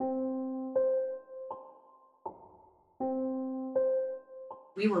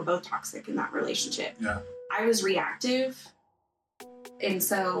we were both toxic in that relationship. Yeah. I was reactive. And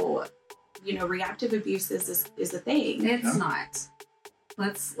so, reactive abuse is a thing. It's not.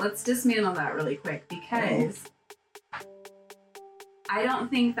 Let's dismantle that really quick, because I don't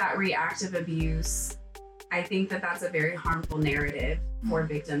think that reactive abuse, I think that that's a very harmful narrative for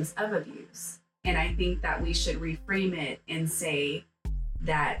victims of abuse. And I think that we should reframe it and say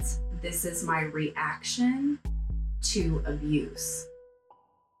that this is my reaction to abuse.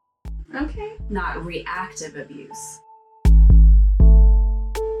 Okay. Not reactive abuse.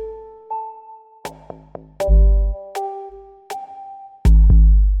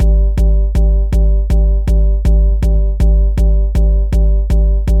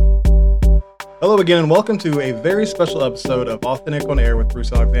 Hello again, and welcome to a very special episode of Authentic on Air with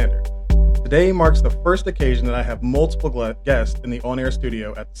Bruce Alexander. Today marks the first occasion that I have multiple guests in the on-air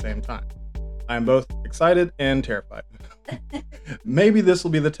studio at the same time. I am both excited and terrified. Maybe this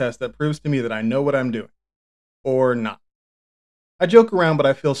will be the test that proves to me that I know what I'm doing. Or not. I joke around, but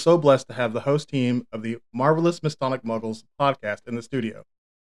I feel so blessed to have the host team of the Marvelous Mistonic Muggles podcast in the studio.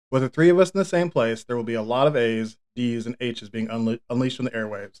 With the three of us in the same place, there will be a lot of A's, D's, and H's being unleashed on the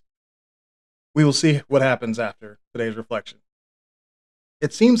airwaves. We will see what happens after today's reflection.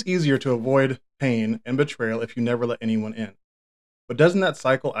 It seems easier to avoid pain and betrayal if you never let anyone in. But doesn't that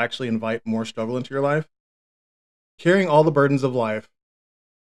cycle actually invite more struggle into your life? Carrying all the burdens of life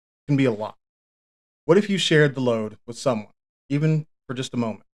can be a lot. What if you shared the load with someone, even for just a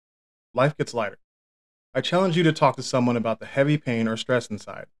moment? Life gets lighter. I challenge you to talk to someone about the heavy pain or stress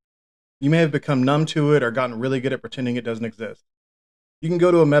inside. You may have become numb to it or gotten really good at pretending it doesn't exist. You can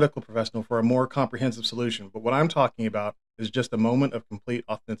go to a medical professional for a more comprehensive solution, but what I'm talking about is just a moment of complete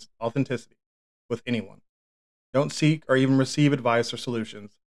authenticity with anyone. Don't seek or even receive advice or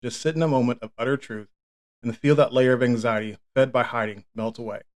solutions. Just sit in a moment of utter truth and feel that layer of anxiety fed by hiding melt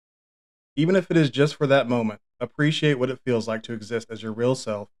away. Even if it is just for that moment, appreciate what it feels like to exist as your real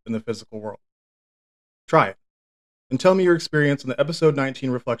self in the physical world. Try it. And tell me your experience in the episode 19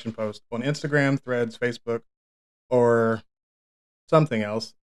 reflection post on Instagram, Threads, Facebook, or something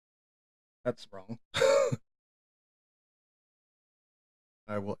else. That's wrong.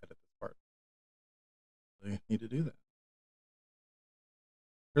 I will edit this part. I need to do that.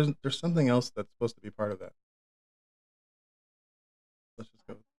 There's something else that's supposed to be part of that. Let's just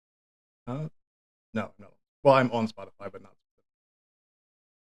go. No. Well, I'm on Spotify, but not.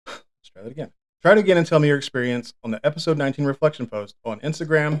 Let's try that again. Try it again and tell me your experience on the episode 19 reflection post on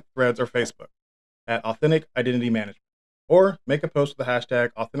Instagram, Threads, or Facebook at Authentic Identity Management. Or make a post with the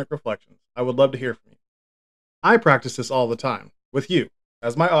hashtag Authentic Reflections. I would love to hear from you. I practice this all the time with you.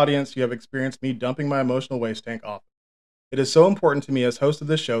 As my audience, you have experienced me dumping my emotional waste tank often. It is so important to me as host of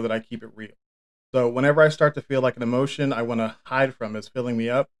this show that I keep it real. So whenever I start to feel like an emotion I want to hide from is filling me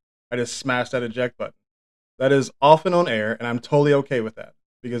up, I just smash that eject button. That is often on air, and I'm totally okay with that,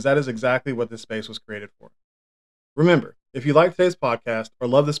 because that is exactly what this space was created for. Remember, if you like today's podcast or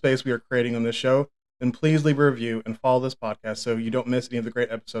love the space we are creating on this show, then please leave a review and follow this podcast so you don't miss any of the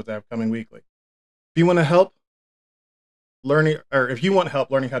great episodes I have coming weekly. If you want help learning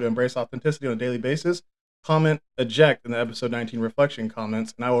how to embrace authenticity on a daily basis, comment eject in the episode 19 reflection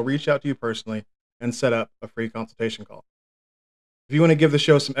comments, and I will reach out to you personally and set up a free consultation call. If you want to give the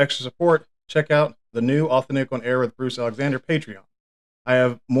show some extra support, check out the new Authentic on Air with Bruce Alexander Patreon. I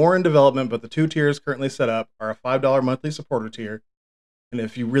have more in development, but the two tiers currently set up are a $5 monthly supporter tier, and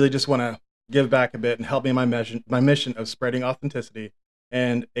if you really just want to give back a bit and help me in my mission of spreading authenticity,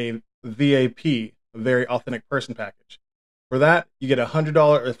 and a VAP, a very authentic person package. For that, you get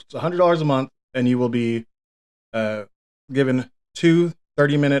 $100. It's $100 a month, and you will be given 2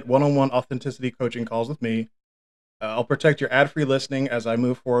 30-minute one-on-one authenticity coaching calls with me. I'll protect your ad-free listening as I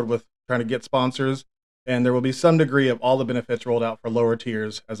move forward with trying to get sponsors, and there will be some degree of all the benefits rolled out for lower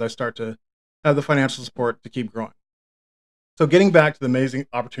tiers as I start to have the financial support to keep growing. So getting back to the amazing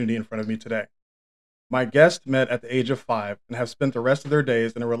opportunity in front of me today. My guests met at the age of 5 and have spent the rest of their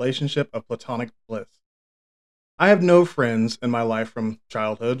days in a relationship of platonic bliss. I have no friends in my life from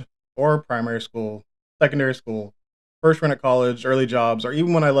childhood or primary school, secondary school, first run at college, early jobs, or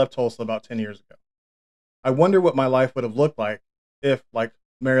even when I left Tulsa about 10 years ago. I wonder what my life would have looked like if, like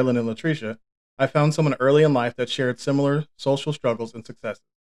Maralen and Latresha, I found someone early in life that shared similar social struggles and successes.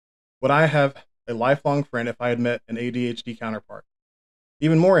 Would I have a lifelong friend if I had met an ADHD counterpart?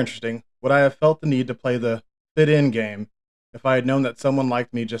 Even more interesting, would I have felt the need to play the fit-in game if I had known that someone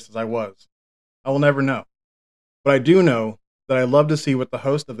liked me just as I was? I will never know. But I do know that I love to see what the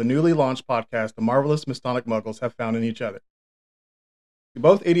host of the newly launched podcast, The Marvelous Mistonic Muggles, have found in each other. You're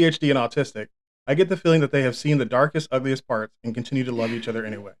both ADHD and autistic, I get the feeling that they have seen the darkest, ugliest parts and continue to love each other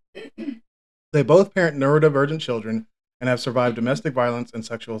anyway. They both parent neurodivergent children and have survived domestic violence and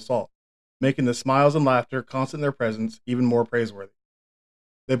sexual assault, making the smiles and laughter constant in their presence even more praiseworthy.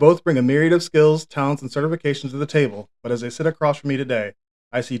 They both bring a myriad of skills, talents, and certifications to the table, but as they sit across from me today,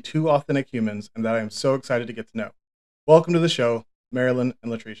 I see two authentic humans and that I am so excited to get to know. Welcome to the show, Maralen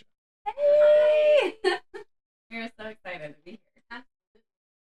and Latresha. Hey! We're so excited to be here.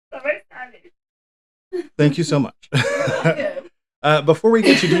 So excited. Thank you so much. Before we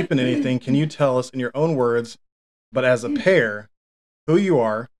get too deep in anything, can you tell us in your own words, but as a pair, who you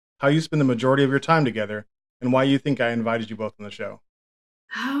are, how you spend the majority of your time together, and why you think I invited you both on the show?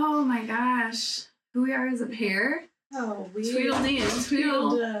 Oh my gosh. Who we are as a pair? Oh, we Tweedledee and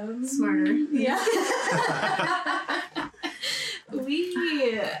Tweedle. Smarter. Yeah.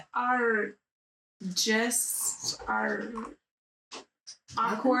 We are just our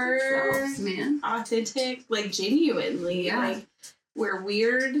awkward, selves, man. authentic, like genuinely. Yeah. Like we're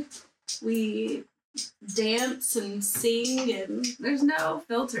weird. We dance and sing and There's no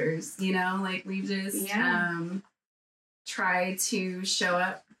filters, you know, like we just Yeah. try to show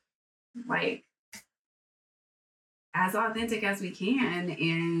up like as authentic as we can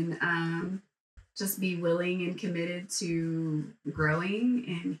and just be willing and committed to growing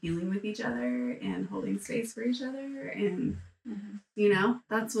and healing with each other and holding space for each other. And, you know,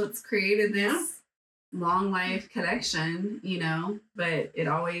 that's what's created this long life connection, you know, but it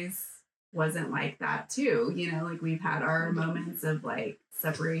always wasn't like that too. You know, like we've had our moments of like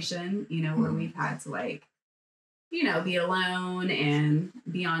separation, you know, where we've had to like, you know, be alone and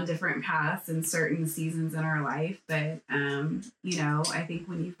be on different paths in certain seasons in our life. But, you know, I think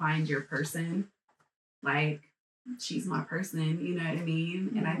when you find your person, like she's my person, you know what I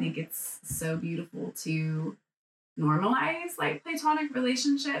mean? And I think it's so beautiful to normalize like platonic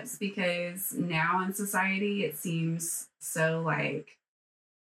relationships because now in society it seems so like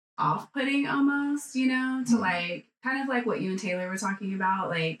off-putting almost, you know, to like kind of like what you and Taylor were talking about,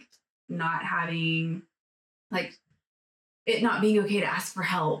 like not having like it not being okay to ask for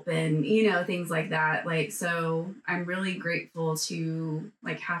help and, you know, things like that. Like, so I'm really grateful to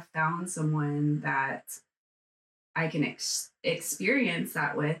like have found someone that I can experience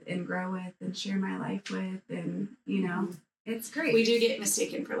that with and grow with and share my life with. And, you know, it's great. we do get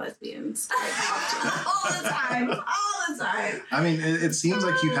mistaken for lesbians quite often. all the time. All the time. I mean, it seems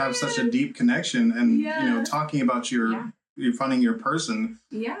like you have such a deep connection, and you know, talking about you're finding your person.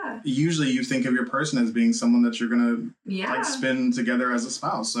 Yeah. Usually, you think of your person as being someone that you're gonna Yeah. like spend together as a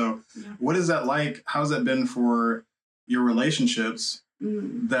spouse. So, what is that like? How's that been for your relationships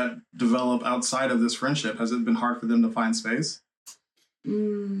that develop outside of this friendship? Has it been hard for them to find space?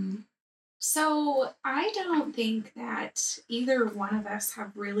 So I don't think that either one of us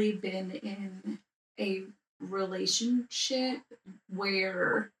have really been in a relationship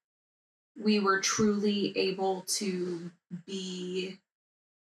where we were truly able to be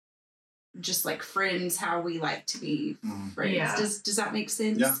just like friends how we like to be friends. Yeah. Does that make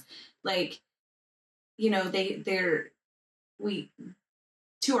sense? Yeah. Like, you know, we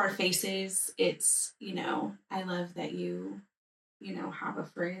to our faces, it's, you know, I love that you know, have a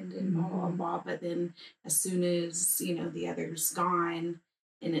friend and blah, blah, blah. But then as soon as, you know, the other's gone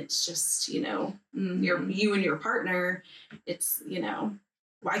and it's just, you know, you and your partner, it's, you know,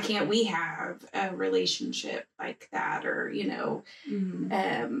 why can't we have a relationship like that? Or, you know,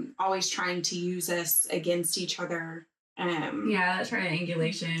 always trying to use us against each other. That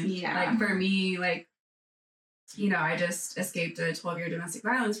triangulation. Yeah. Like for me, like, you know, I just escaped a 12-year domestic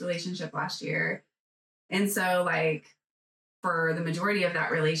violence relationship last year. And so like for the majority of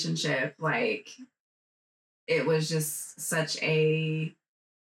that relationship, like it was just such a,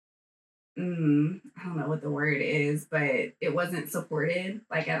 I don't know what the word is, but it wasn't supported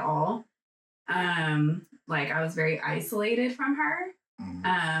like at all. Like I was very isolated from her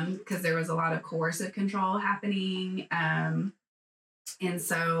because there was a lot of coercive control happening. And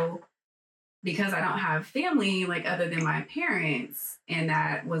so because I don't have family like other than my parents, and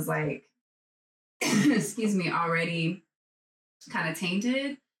that was like, excuse me, already kind of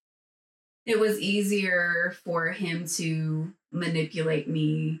tainted, it was easier for him to manipulate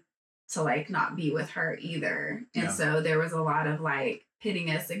me to like not be with her either. And so there was a lot of like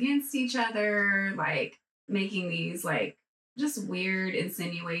pitting us against each other, like making these like just weird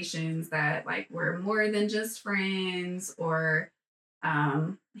insinuations that like we're more than just friends, or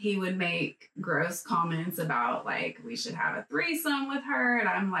he would make gross comments about like we should have a threesome with her, and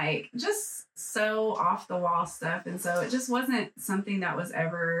I'm like just so off the wall stuff. And so it just wasn't something that was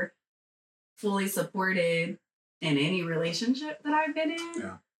ever fully supported in any relationship that I've been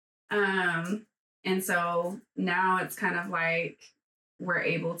in. And so now it's kind of like we're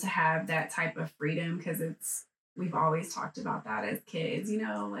able to have that type of freedom because we've always talked about that as kids,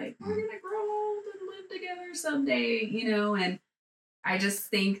 like we're going to grow old and live together someday, and I just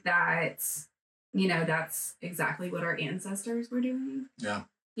think that, that's exactly what our ancestors were doing. Yeah.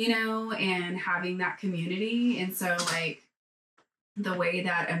 And having that community. And so like the way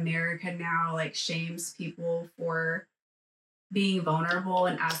that America now like shames people for being vulnerable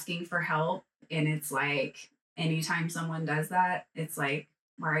and asking for help. And it's like, anytime someone does that, it's like,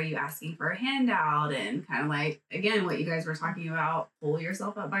 why are you asking for a handout? And kind of like, again, what you guys were talking about, pull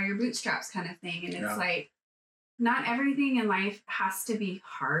yourself up by your bootstraps kind of thing. And it's like, not everything in life has to be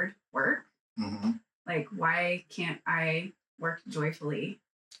hard work. Mm-hmm. Like, why can't I work joyfully?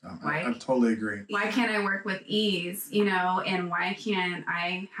 I totally agree. Why can't I work with ease, and why can't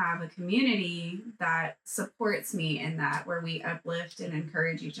I have a community that supports me in that, where we uplift and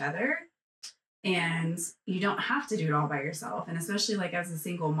encourage each other? And you don't have to do it all by yourself. And especially like as a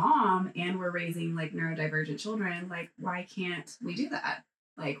single mom and we're raising like neurodivergent children, like, why can't we do that?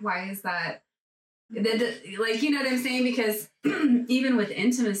 Like, why is that? Like, you know what I'm saying? Because even with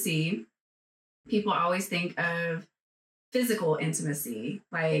intimacy, people always think of physical intimacy,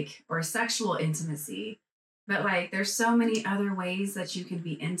 like, or sexual intimacy. But like, there's so many other ways that you can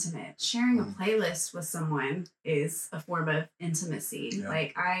be intimate. Sharing a playlist with someone is a form of intimacy. Yeah.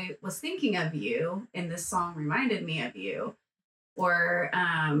 Like, I was thinking of you and this song reminded me of you. Or,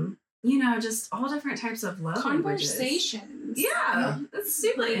 just all different types of love conversations. Yeah, that's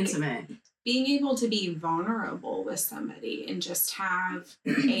super intimate. Being able to be vulnerable with somebody and just have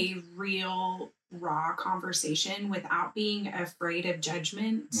a real raw conversation without being afraid of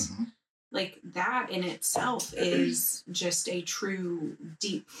judgment. Mm-hmm. Like that in itself is just a true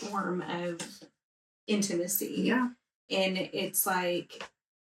deep form of intimacy. Yeah. And it's like,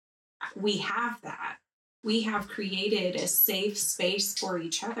 we have that. We have created a safe space for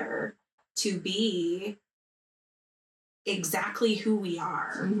each other to be exactly who we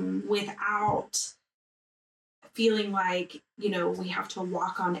are without feeling like, we have to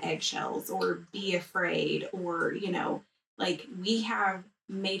walk on eggshells or be afraid or, like we have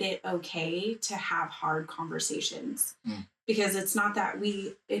made it okay to have hard conversations because it's not that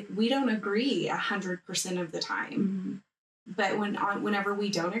we don't agree 100% of the time, but whenever we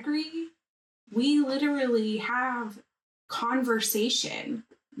don't agree, we literally have conversation.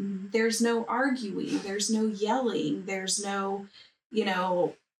 There's no arguing, there's no yelling, there's no,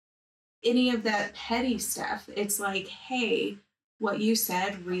 any of that petty stuff. It's like, hey, what you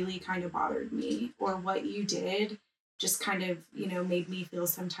said really kind of bothered me, or what you did just kind of, made me feel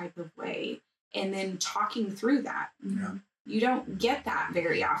some type of way. And then talking through that. Yeah. You don't get that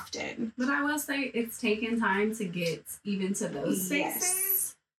very often. But I will say it's taken time to get even to those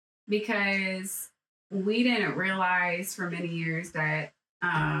spaces because we didn't realize for many years that,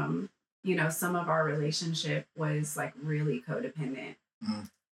 some of our relationship was like really codependent,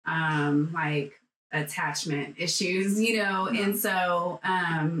 like attachment issues, and so,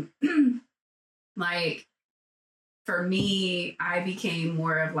 like, for me, I became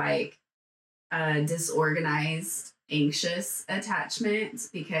more of like a disorganized, anxious attachment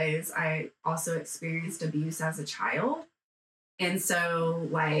because I also experienced abuse as a child. And so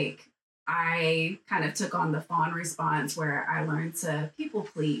like I kind of took on the fawn response where I learned to people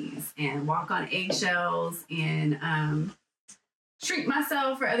please and walk on eggshells and shrink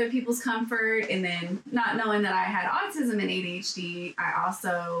myself for other people's comfort. And then not knowing that I had autism and ADHD, I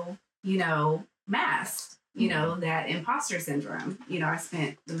also, masked, that imposter syndrome. I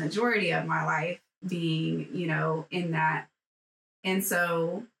spent the majority of my life being, in that. And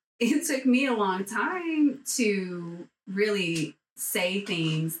so it took me a long time to really say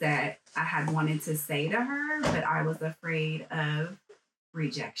things that I had wanted to say to her, but I was afraid of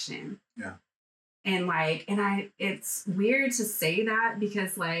rejection. Yeah. And it's weird to say that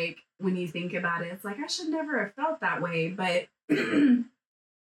because like, when you think about it, it's like, I should never have felt that way, but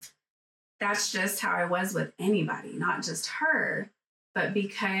that's just how I was with anybody, not just her. But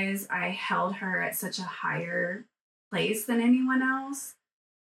because I held her at such a higher place than anyone else,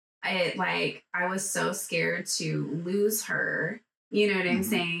 I was so scared to lose her, you know what I'm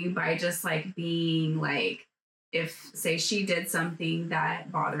saying? By just like being like, if say she did something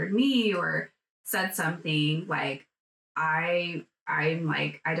that bothered me or said something like, I'm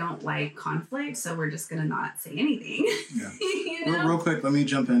like, I don't like conflict, so we're just gonna not say anything. Yeah. Real quick, let me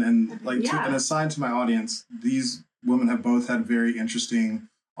jump in and an aside to my audience, these women have both had very interesting,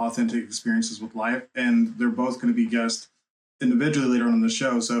 authentic experiences with life, and they're both going to be guests individually later on in the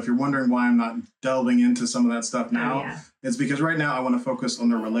show. So if you're wondering why I'm not delving into some of that stuff now, it's because right now I want to focus on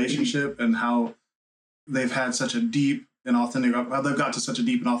their relationship and how they've had such a deep and authentic, they've got to such a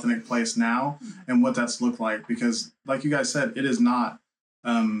deep and authentic place now, and what that's looked like. Because like you guys said, it is not,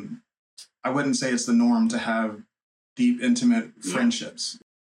 I wouldn't say it's the norm to have deep, intimate friendships.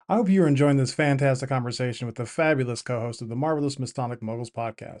 I hope you're enjoying this fantastic conversation with the fabulous co-host of the Marvelous Mistonic Moguls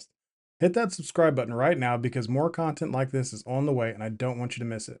podcast. Hit that subscribe button right now because more content like this is on the way and I don't want you to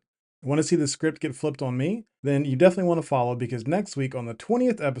miss it. Want to see the script get flipped on me? Then you definitely want to follow, because next week on the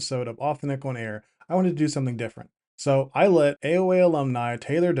 20th episode of Authentic on Air, I wanted to do something different. So I let AOA alumni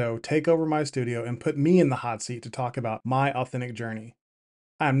Taylor Doe take over my studio and put me in the hot seat to talk about my authentic journey.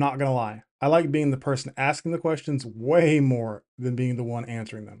 I'm not going to lie, I like being the person asking the questions way more than being the one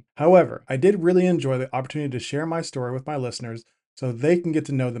answering them. However, I did really enjoy the opportunity to share my story with my listeners so they can get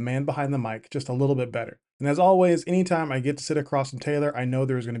to know the man behind the mic just a little bit better. And as always, anytime I get to sit across from Taylor, I know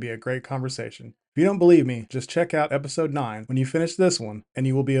there's going to be a great conversation. If you don't believe me, just check out episode 9 when you finish this one, and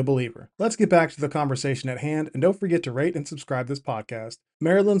you will be a believer. Let's get back to the conversation at hand, and don't forget to rate and subscribe this podcast.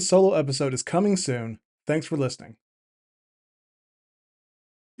 Maralen's solo episode is coming soon. Thanks for listening.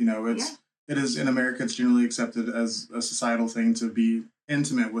 You know, it is in America, it's generally accepted as a societal thing to be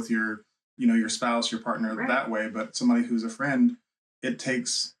intimate with your spouse, your partner that way. But somebody who's a friend, it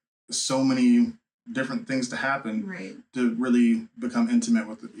takes so many different things to happen to really become intimate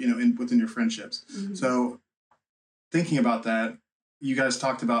with, within your friendships. Mm-hmm. So thinking about that, you guys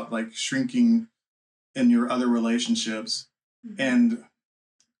talked about like shrinking in your other relationships. Mm-hmm. And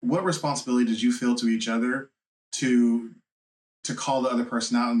what responsibility did you feel to each other to call the other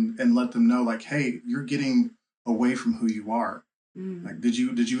person out and let them know, like, hey, you're getting away from who you are? Mm. Like, did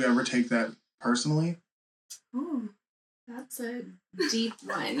you ever take that personally? Oh, that's a deep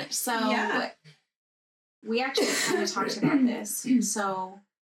one. So we actually kind of talked about this. So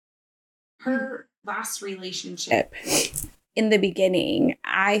her last relationship, in the beginning,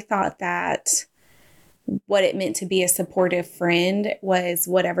 I thought that what it meant to be a supportive friend was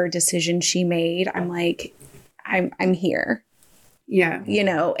whatever decision she made. I'm like, I'm here. Yeah.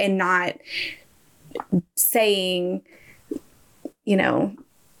 And not saying,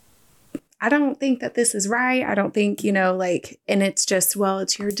 I don't think that this is right. I don't think, and it's just, well,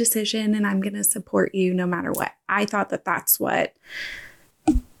 it's your decision and I'm going to support you no matter what. I thought that that's what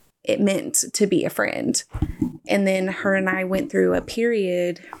it meant to be a friend. And then her and I went through a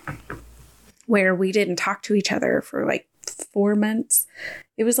period where we didn't talk to each other for like 4 months.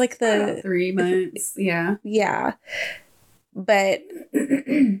 It was like 3 months. Yeah. Yeah. But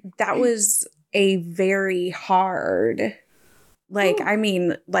that was a very hard,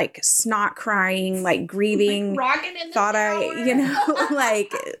 snot crying, like grieving, like rocking in the thought shower.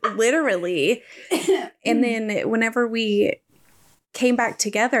 Like literally. And then whenever we came back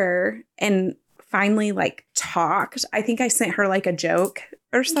together and finally like talked, I think I sent her like a joke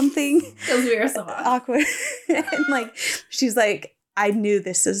or something. Because we were so awkward. And like, she's like, I knew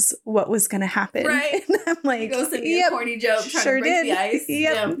this is what was going to happen. Right. And I'm like, go send me a corny joke trying to break the ice.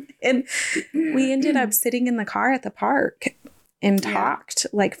 Yep. And we ended up sitting in the car at the park and talked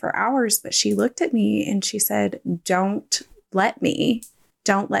like for hours. But she looked at me and she said, don't let me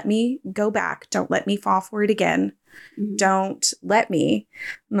go back. Don't let me fall for it again. Mm-hmm. Don't let me.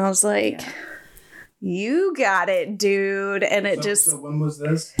 And I was like, you got it, dude. And it So when was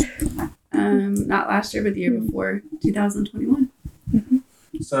this? Not last year, but the year before, 2021. Mm-hmm.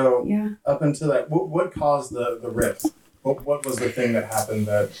 So up until that, what caused the rift? What was the thing that happened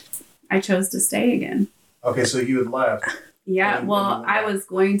that... I chose to stay again. Okay, so you had left. Yeah, well, I was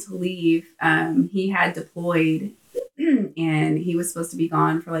going to leave. He had deployed and he was supposed to be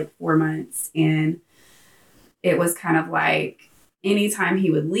gone for like 4 months. And it was kind of like anytime he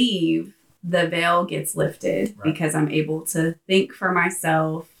would leave, the veil gets lifted because I'm able to think for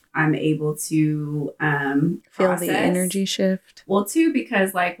myself. I'm able to feel the energy shift. Well, too,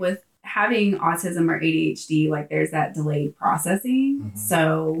 because like with having autism or ADHD, like there's that delayed processing. Mm-hmm.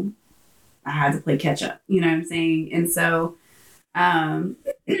 So I had to play catch up, you know what I'm saying? And so I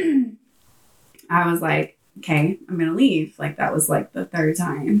was like, okay, I'm going to leave. Like that was like the third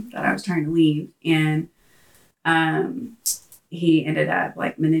time that I was trying to leave. And he ended up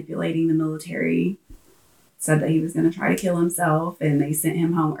like manipulating the military, said that he was going to try to kill himself, and they sent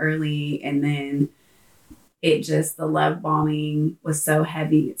him home early. And then the love bombing was so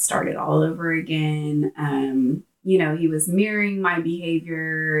heavy, it started all over again. He was mirroring my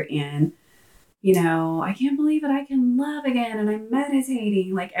behavior and, I can't believe that I can love again. And I'm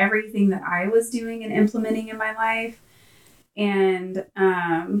meditating, like everything that I was doing and implementing in my life. And,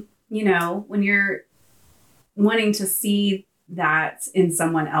 when you're wanting to see that in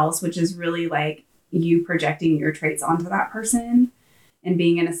someone else, which is really like you projecting your traits onto that person, and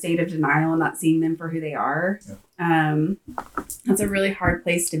being in a state of denial and not seeing them for who they are. That's a really hard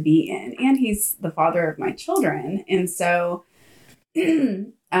place to be in. And he's the father of my children. And so I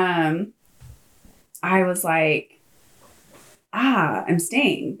was like, I'm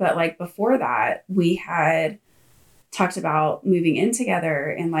staying. But like before that, we had talked about moving in together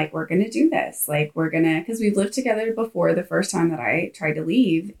and like, we're going to do this. Like, we're going to, because we've lived together before the first time that I tried to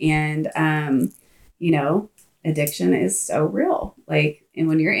leave. And, you know, addiction is so real. Like, and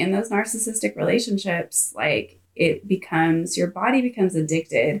when you're in those narcissistic relationships, like it becomes, your body becomes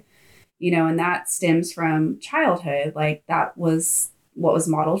addicted, you know, and that stems from childhood. Like that was what was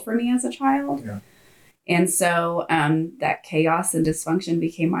modeled for me as a child. Yeah. And so that chaos and dysfunction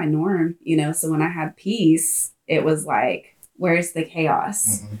became my norm, you know, so when I had peace, it was like, where's the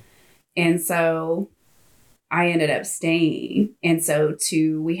chaos? Mm-hmm. And so I ended up staying. And so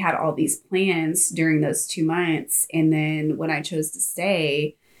we had all these plans during those 2 months. And then when I chose to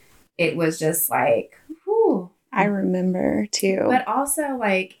stay, it was just like, whew. I remember too. But also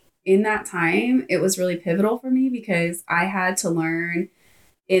like in that time, it was really pivotal for me because I had to learn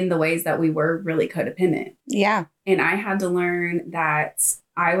in the ways that we were really codependent. Yeah. And I had to learn that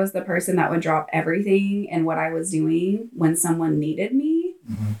I was the person that would drop everything and what I was doing when someone needed me.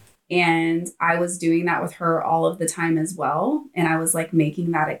 Mm-hmm. And I was doing that with her all of the time as well. And I was like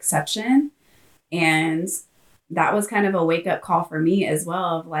making that exception. And that was kind of a wake up call for me as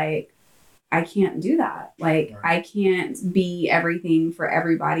well of like, I can't do that. Like, right. I can't be everything for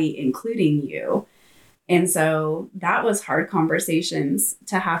everybody, including you. And so that was hard conversations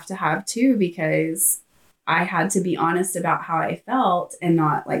to have too, because I had to be honest about how I felt and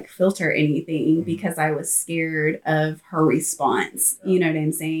not like filter anything because I was scared of her response. You know what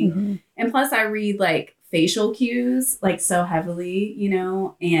I'm saying? Mm-hmm. And plus I read like facial cues like so heavily, you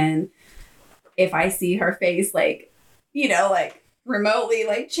know, and if I see her face, like, you know, like remotely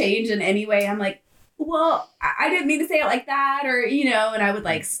like change in any way, I'm like, well, I didn't mean to say it like that, or, you know, and I would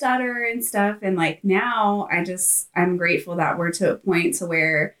like stutter and stuff. And like now I'm grateful that we're to a point to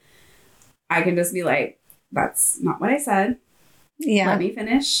where I can just be like, that's not what I said. Yeah. Let me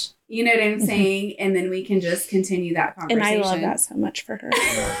finish. You know what I'm saying? And then we can just continue that conversation. And I love that so much for her.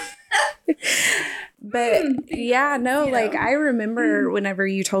 But yeah, no, you like know. I remember whenever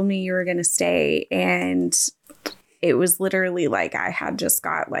you told me you were going to stay, and it was literally like I had just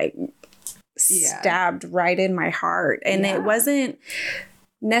got like stabbed right in my heart. And it wasn't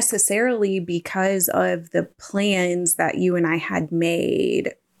necessarily because of the plans that you and I had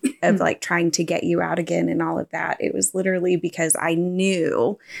made of like trying to get you out again and all of that. It was literally because I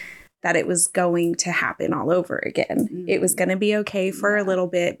knew that it was going to happen all over again. Mm-hmm. It was going to be okay for a little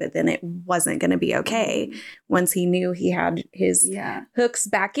bit, but then it wasn't going to be okay. Mm-hmm. Once he knew he had his hooks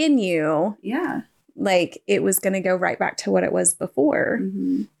back in you, like it was going to go right back to what it was before.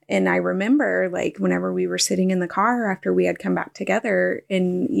 Mm-hmm. And I remember like whenever we were sitting in the car after we had come back together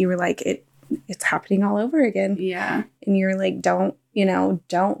and you were like, it's happening all over again. Yeah. And you're like, don't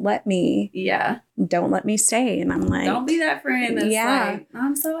let me stay. And I'm like, don't be that friend that's like,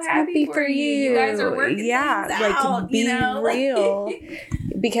 I'm so happy for you. You guys are working things out, be real.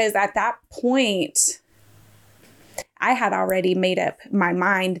 Because at that point, I had already made up my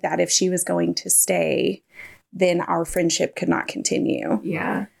mind that if she was going to stay, then our friendship could not continue.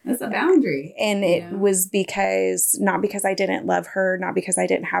 Yeah, that's a boundary. And it was not because I didn't love her, not because I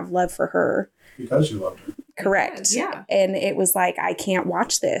didn't have love for her. Because you loved her. Correct. Yeah. And it was like, I can't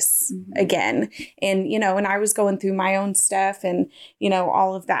watch this again. And, you know, and I was going through my own stuff and, you know,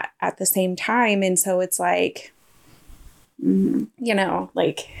 all of that at the same time. And so it's like, you know,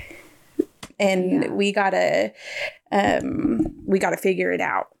 like, and we gotta figure it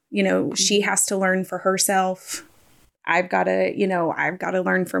out. You know, she has to learn for herself. I've got to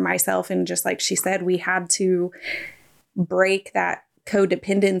learn for myself. And just like she said, we had to break that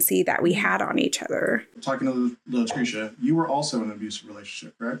codependency that we had on each other. Talking to Latresha, you were also in an abusive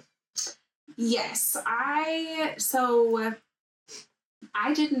relationship, right? Yes. I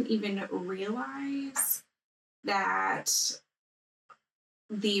didn't even realize that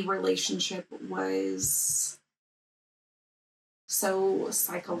the relationship was so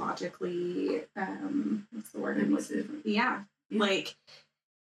psychologically, what's the word? Yeah. Like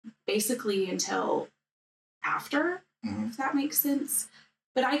basically until after, if that makes sense.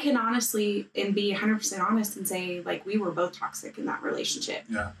 But I can honestly and be 100% honest and say like we were both toxic in that relationship.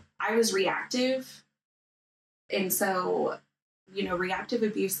 Yeah. I was reactive. And so, you know, reactive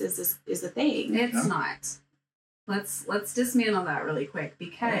abuse is a thing. It's not. Let's dismantle that really quick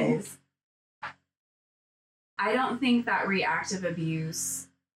because I don't think that reactive abuse,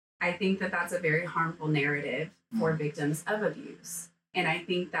 I think that that's a very harmful narrative for victims of abuse. And I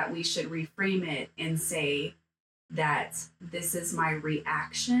think that we should reframe it and say that this is my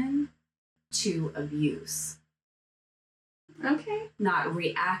reaction to abuse. Okay. Not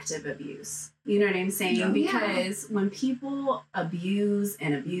reactive abuse. You know what I'm saying? Yeah. Because when people abuse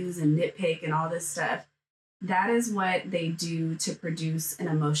and nitpick and all this stuff, that is what they do to produce an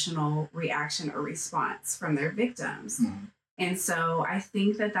emotional reaction or response from their victims. Mm-hmm. And so I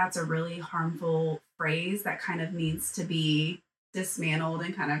think that that's a really harmful phrase that kind of needs to be dismantled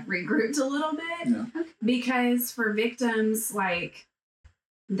and kind of regrouped a little bit. Yeah. Because for victims, like,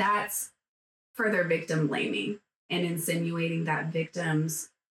 that's further victim blaming and insinuating that victims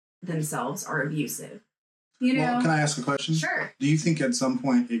themselves are abusive. You know? Well, can I ask a question? Sure. Do you think at some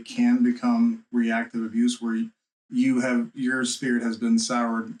point it can become reactive abuse where your spirit has been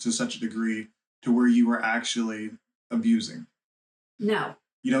soured to such a degree to where you are actually abusing? No.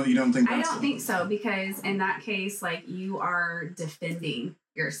 You don't think that's I don't think so, because in that case, like, you are defending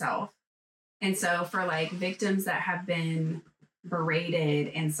yourself. And so for like victims that have been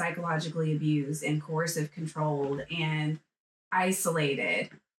berated and psychologically abused and coercive controlled and isolated,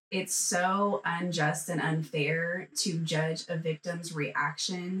 it's so unjust and unfair to judge a victim's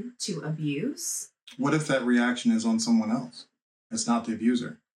reaction to abuse. What if that reaction is on someone else? It's not the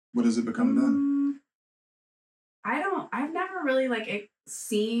abuser. What does it become then? I've never really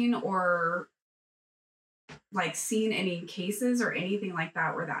seen any cases or anything like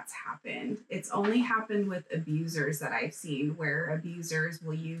that where that's happened. It's only happened with abusers that I've seen, where abusers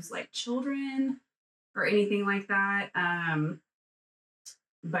will use like children or anything like that.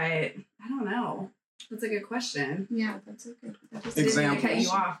 But I don't know. That's a good question. Yeah, that's a good Example. Didn't cut you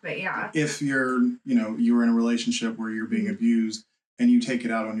off, but yeah. If you're in a relationship where you're being abused and you take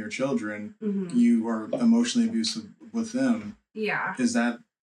it out on your children, you are emotionally abusive with them. Yeah. Does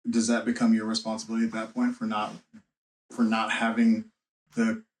that become your responsibility at that point for not having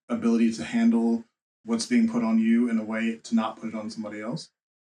the ability to handle what's being put on you in a way to not put it on somebody else?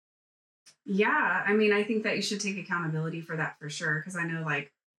 Yeah, I mean, I think that you should take accountability for that for sure, because I know,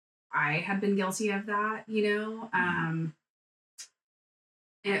 like, I had been guilty of that, and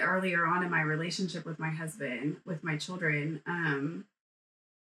earlier on in my relationship with my husband, with my children.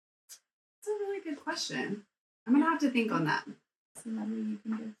 It's a really good question. I'm gonna have to think on that.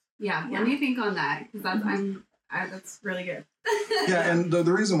 Yeah, let me think on that, because that's really good. Yeah, and the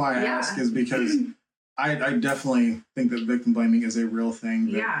reason why I ask is because I definitely think that victim blaming is a real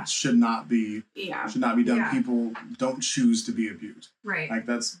thing that should not be done. Yeah. People don't choose to be abused. Right.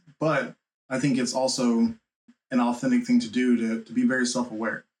 But I think it's also an authentic thing to do to be very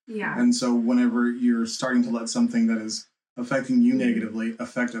self-aware. Yeah. And so whenever you're starting to let something that is affecting you negatively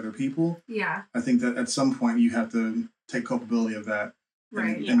affect other people, I think that at some point you have to take culpability of that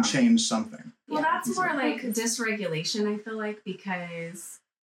and change something. Well, that's more like dysregulation, I feel like, because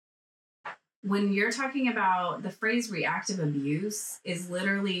when you're talking about the phrase reactive abuse is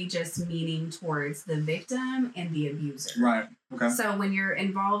literally just meaning towards the victim and the abuser. Right. Okay. So when you're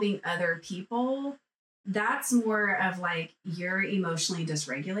involving other people, that's more of like you're emotionally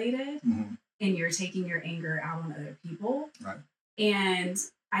dysregulated and you're taking your anger out on other people. Right. And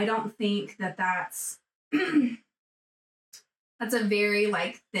I don't think that that's that's a very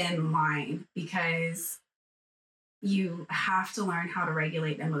like thin line, because you have to learn how to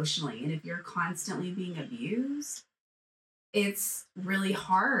regulate emotionally. And if you're constantly being abused, it's really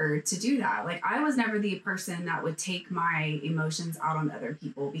hard to do that. Like, I was never the person that would take my emotions out on other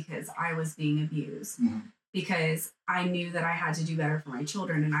people because I was being abused. Because I knew that I had to do better for my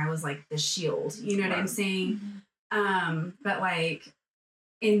children, and I was like the shield. You know what I'm saying? But like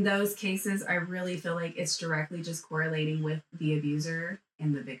in those cases, I really feel like it's directly just correlating with the abuser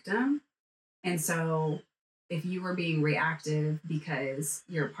and the victim. And so if you were being reactive because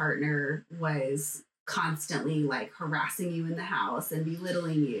your partner was constantly like harassing you in the house and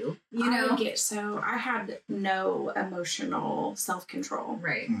belittling you, I had no emotional self-control,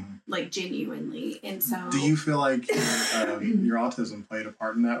 right? Like, genuinely. And so do you feel like your autism played a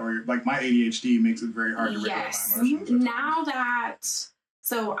part in that, or like my ADHD makes it very hard to regulate my emotions?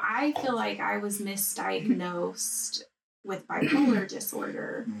 So I feel like I was misdiagnosed with bipolar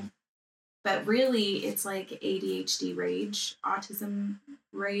disorder. But really, it's like ADHD rage, autism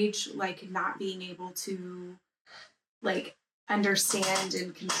rage, like not being able to like understand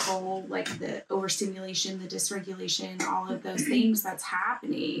and control like the overstimulation, the dysregulation, all of those things that's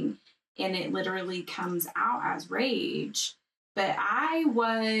happening. And it literally comes out as rage. But I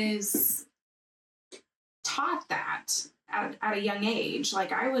was taught that at a young age.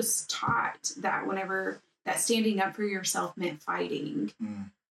 Like, I was taught that whenever that standing up for yourself meant fighting.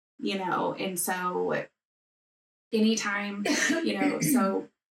 And so anytime, so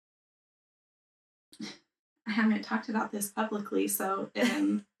I haven't talked about this publicly, so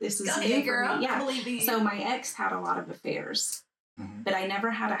this is new for me. Yeah. So my ex had a lot of affairs, but I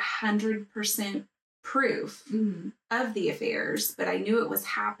never had 100% proof of the affairs, but I knew it was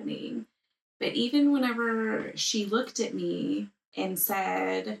happening. But even whenever she looked at me and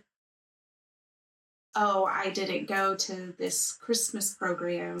said, oh, I didn't go to this Christmas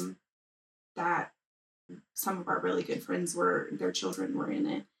program that some of our really good friends their children were in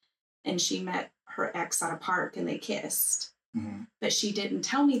it. And she met her ex at a park and they kissed. But she didn't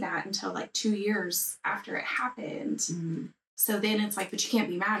tell me that until like 2 years after it happened. So then it's like, but you can't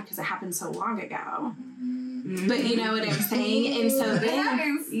be mad because it happened so long ago. But you know what I'm saying? And so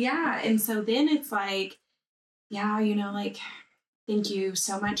then, and so then it's like, like, thank you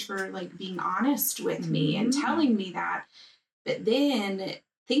so much for like being honest with me and telling me that. But then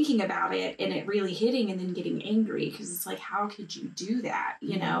thinking about it and it really hitting and then getting angry because it's like, how could you do that?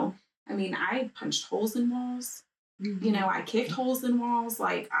 You know, I mean, I punched holes in walls. I kicked holes in walls.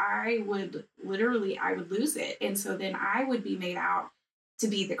 Like I would lose it. And so then I would be made out to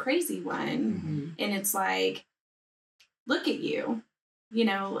be the crazy one. And it's like, look at you,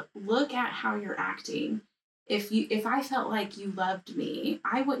 look at how you're acting. If I felt like you loved me,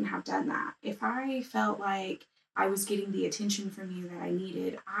 I wouldn't have done that. If I felt like I was getting the attention from you that I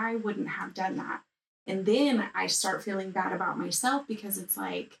needed, I wouldn't have done that. And then I start feeling bad about myself because it's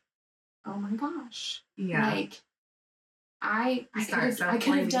like, oh my gosh. Like I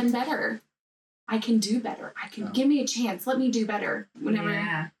could have done better. I can do better. Give me a chance. Let me do better.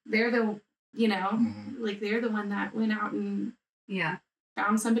 Whenever they're the, like they're the one that went out and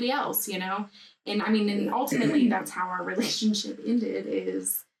found somebody else, And I mean, and ultimately that's how our relationship ended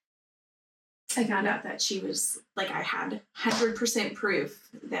is I found out that she was like, I had 100% proof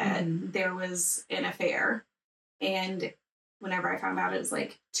that there was an affair. And whenever I found out, it was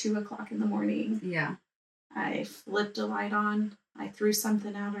like 2:00 in the morning. I flipped a light on. I threw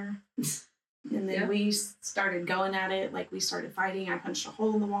something at her. And then we started going at it. Like we started fighting. I punched a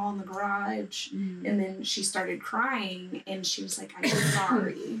hole in the wall in the garage. And then she started crying and she was like, I'm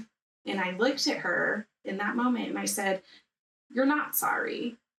sorry. And I looked at her in that moment and I said, you're not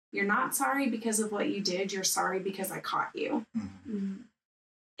sorry. You're not sorry because of what you did. You're sorry because I caught you. And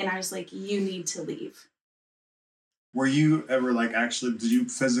I was like, you need to leave. Were you ever like actually, did you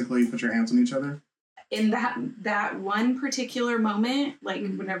physically put your hands on each other? In that one particular moment, like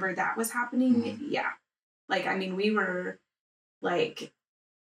whenever that was happening, Like, I mean, we were like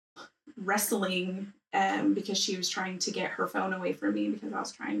wrestling because she was trying to get her phone away from me because I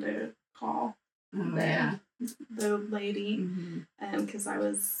was trying to call the lady because I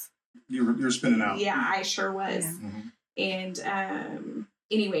was... You were spinning out. Yeah, I sure was. And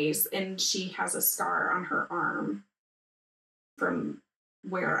anyways, and she has a scar on her arm from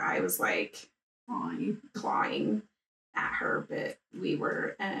where I was like clawing at her, but we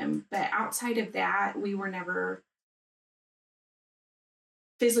were but outside of that we were never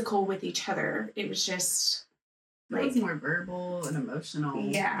physical with each other. It was just like, it was more verbal and emotional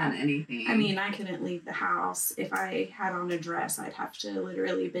than anything. I mean, I couldn't leave the house. If I had on a dress, I'd have to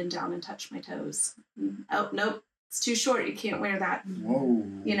literally bend down and touch my toes. Oh, nope, it's too short. You can't wear that. Whoa.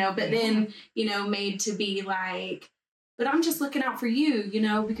 But then, made to be like, but I'm just looking out for you,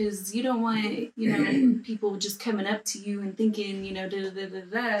 because you don't want, people just coming up to you and thinking,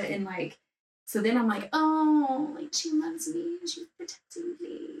 and like, so then I'm like, oh, like she loves me and she's protecting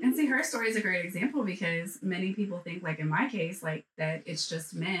me. And see, her story is a great example because many people think, like in my case, like that it's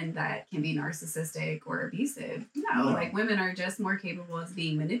just men that can be narcissistic or abusive. No, like women are just more capable of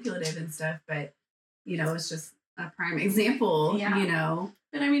being manipulative and stuff. But, it's just a prime example,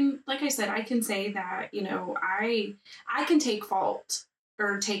 But I mean, like I said, I can say that, I can take fault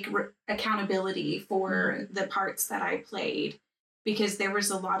or take accountability for the parts that I played. Because there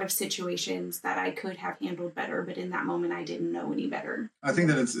was a lot of situations that I could have handled better, but in that moment, I didn't know any better. I think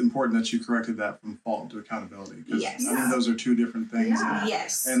that it's important that you corrected that from fault to accountability. Because I think those are two different things. Yeah.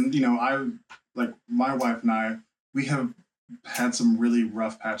 Yes. And, I, like my wife and I, we have had some really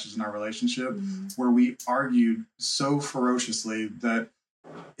rough patches in our relationship where we argued so ferociously that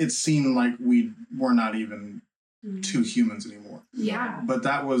it seemed like we were not even two humans anymore. Yeah. But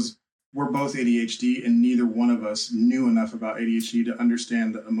we're both ADHD, and neither one of us knew enough about ADHD to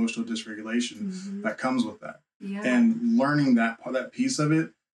understand the emotional dysregulation that comes with that. Yeah. And learning that piece of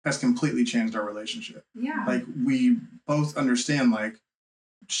it has completely changed our relationship. Yeah. Like, we both understand, like,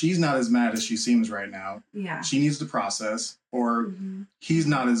 she's not as mad as she seems right now. Yeah. She needs to process, or he's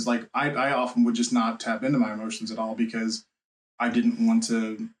not as, like, I often would just not tap into my emotions at all because I didn't want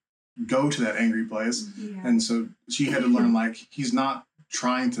to go to that angry place. Yeah. And so she had to learn, like, he's not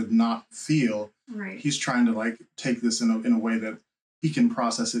trying to not feel. Right. He's trying to, like, take this in a way that he can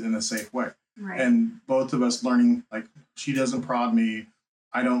process it in a safe way. Right. And both of us learning, like, she doesn't prod me.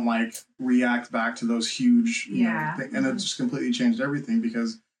 I don't, like, react back to those huge, you know, things. And it just completely changed everything,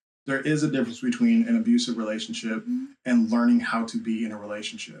 because there is a difference between an abusive relationship and learning how to be in a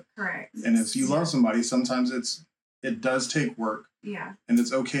relationship. Correct. And if you love somebody, sometimes it does take work. Yeah. And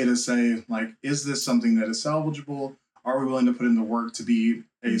it's okay to say, like, is this something that is salvageable? Are we willing to put in the work to be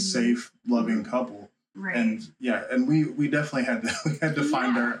a safe, loving couple? Right. And and we definitely had to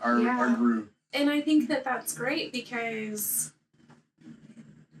find our groove. And I think that that's great, because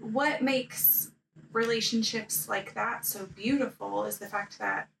what makes relationships like that so beautiful is the fact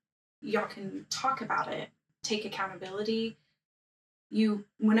that y'all can talk about it, take accountability.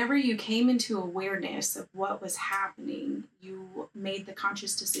 Whenever you came into awareness of what was happening, you made the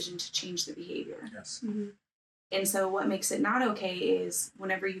conscious decision to change the behavior. Yes. Mm-hmm. And so what makes it not okay is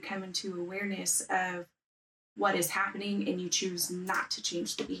whenever you come into awareness of what is happening and you choose not to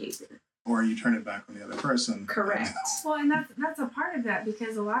change the behavior. Or you turn it back on the other person. Correct. Well, and that's a part of that,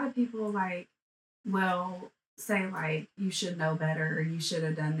 because a lot of people, like, will say, like, you should know better, or you should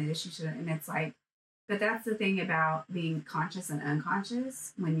have done this, you should have, and it's like, but that's the thing about being conscious and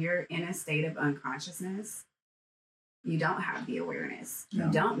unconscious. When you're in a state of unconsciousness, you don't have the awareness.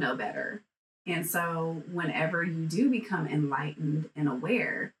 You don't know better. And so whenever you do become enlightened and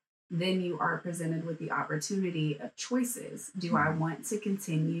aware, then you are presented with the opportunity of choices. Do I want to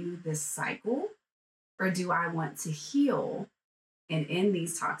continue this cycle, or do I want to heal and end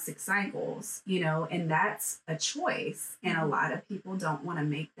these toxic cycles? You know, and that's a choice. And a lot of people don't want to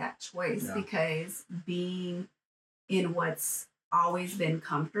make that choice because being in what's always been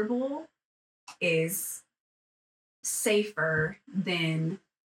comfortable is safer than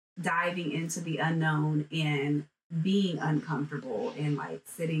diving into the unknown and being uncomfortable and, like,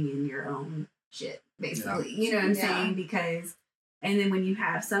 sitting in your own shit, basically. You know what I'm saying? Because, and then when you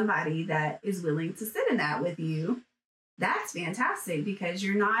have somebody that is willing to sit in that with you, that's fantastic, because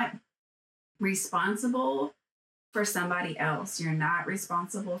you're not responsible for somebody else. You're not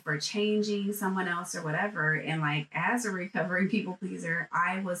responsible for changing someone else or whatever. And, like, as a recovering people pleaser,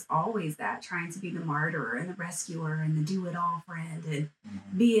 I was always that, trying to be the martyr and the rescuer and the do-it-all friend and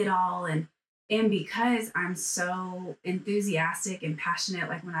be it all. And because I'm so enthusiastic and passionate,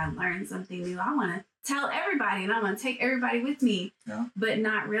 like, when I learn something new, I want to tell everybody and I want to take everybody with me, but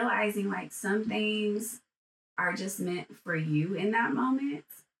not realizing, like, some things are just meant for you in that moment.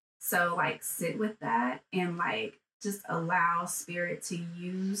 So, like, sit with that and, like, just allow spirit to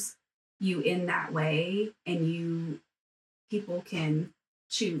use you in that way, and people can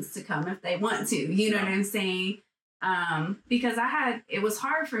choose to come if they want to, you know what I'm saying? Because it was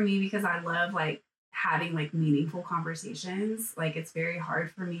hard for me, because I love, like, having, like, meaningful conversations. Like, it's very hard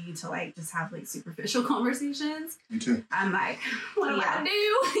for me to, like, just have, like, superficial conversations. Me too. I'm like, what do I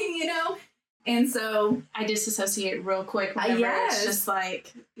do? You know? And so I disassociate real quick whenever it's just,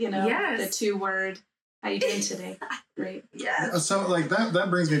 like, you know, the 2-word, how you doing today? Great. Yes. So, like,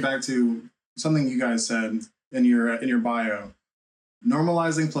 that brings me back to something you guys said in your bio.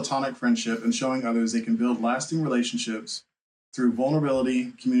 Normalizing platonic friendship and showing others they can build lasting relationships through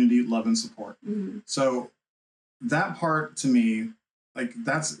vulnerability, community, love, and support. Mm-hmm. So that part, to me, like,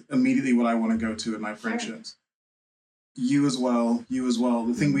 that's immediately what I want to go to in my friendships. You as well.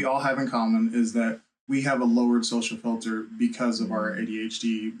 The thing we all have in common is that we have a lowered social filter because of our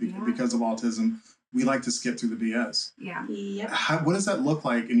ADHD, because of autism. We like to skip through the BS. Yeah. What does that look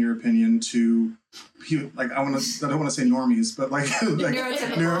like, in your opinion, to people? Like, I don't want to say normies, but, like,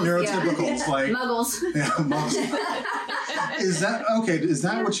 neurotypicals, like muggles. Yeah, muggles. Is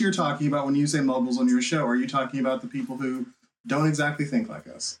that what you're talking about when you say muggles on your show? Are you talking about the people who don't exactly think like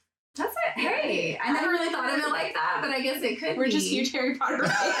us? That's it. Hey, I never really thought of it like that, but I guess it could be. We're just huge Harry Potter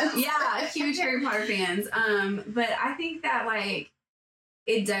fans. Yeah, huge Harry Potter fans. But I think that, like,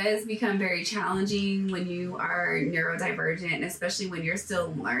 it does become very challenging when you are neurodivergent, and especially when you're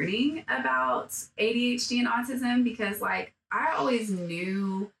still learning about ADHD and autism, because, like, I always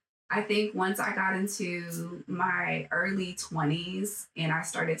knew, I think once I got into my early 20s and I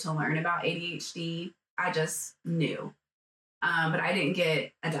started to learn about ADHD, I just knew. But I didn't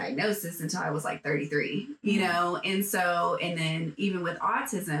get a diagnosis until I was, like, 33, you know? And so, and then even with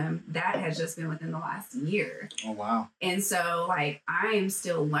autism, that has just been within the last year. Oh, wow. And so, like, I am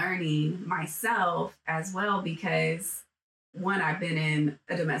still learning myself as well, because, one, I've been in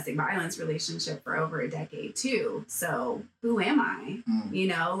a domestic violence relationship for over a decade too. So who am I? You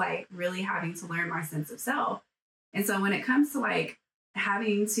know, like, really having to learn my sense of self. And so when it comes to, like,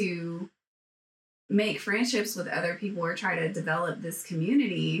 having to make friendships with other people or try to develop this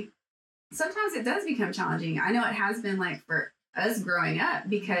community, sometimes it does become challenging. I know it has been like for us growing up,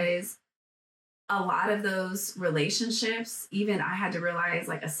 because a lot of those relationships, even I had to realize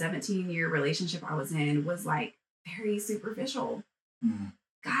like a 17-year relationship I was in was like very superficial. Mm.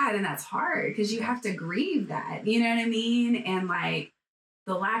 God, and that's hard because you have to grieve that, you know what I mean? And like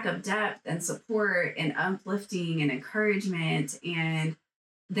the lack of depth and support and uplifting and encouragement, and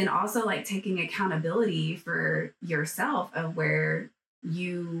then also like taking accountability for yourself of where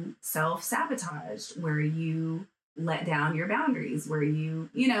you self-sabotaged, where you let down your boundaries, where you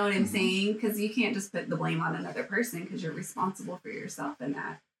know what I'm saying? Because you can't just put the blame on another person because you're responsible for yourself in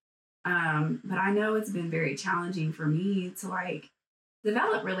that. But I know it's been very challenging for me to like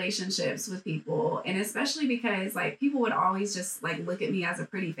develop relationships with people, and especially because like people would always just like look at me as a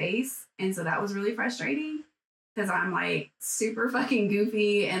pretty face, and so that was really frustrating because I'm like super fucking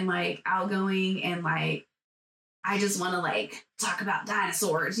goofy and like outgoing, and like I just want to like talk about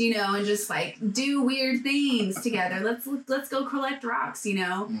dinosaurs, you know, and just like do weird things together. Let's go collect rocks, you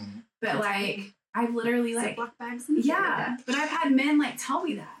know. But like I've literally like bags, yeah, but I've had men like tell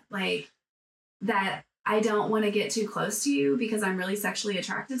me that like that I don't want to get too close to you because I'm really sexually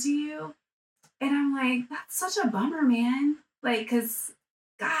attracted to you. And I'm like, that's such a bummer, man. Like, because,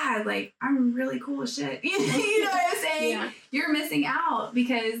 God, like, I'm really cool as shit. You know what I'm saying? Yeah. You're missing out,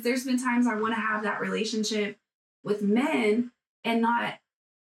 because there's been times I want to have that relationship with men and not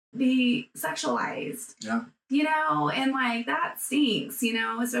be sexualized. Yeah. You know, and like that stinks, you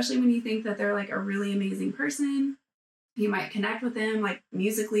know, especially when you think that they're like a really amazing person. You might connect with them like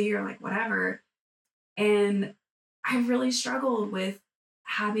musically or like whatever. And I've really struggled with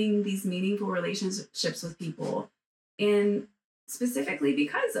having these meaningful relationships with people, and specifically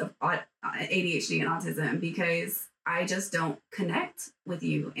because of ADHD and autism, because I just don't connect with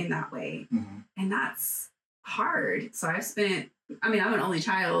you in that way. And that's hard. So I'm an only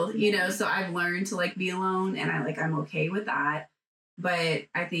child, you know, so I've learned to like be alone, and I'm okay with that. But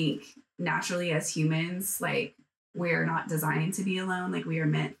I think naturally as humans, like we're not designed to be alone. Like we are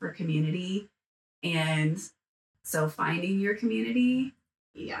meant for community. And so finding your community.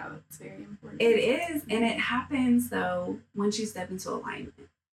 Yeah, that's very important. It is. And it happens though, once you step into alignment.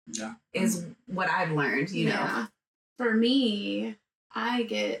 Yeah. Is what I've learned, you know. For me, I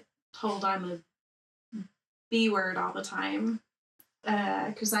get told I'm a B word all the time.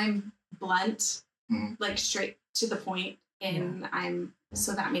 Because I'm blunt, like straight to the point, and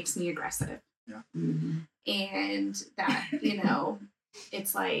so that makes me aggressive. Yeah. And that, you know,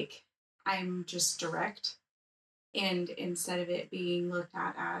 it's like I'm just direct, and instead of it being looked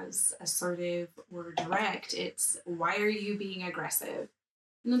at as assertive or direct, it's why are you being aggressive?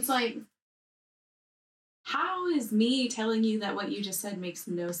 And it's like, how is me telling you that what you just said makes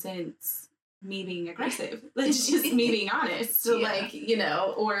no sense me being aggressive? It's just me being honest. So like, you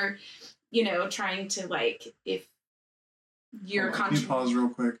know, or, you know, trying to like, if you're Can you pause real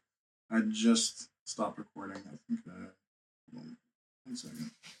quick? I just stopped recording. I think hold on 1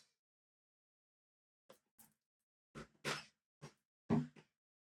 second.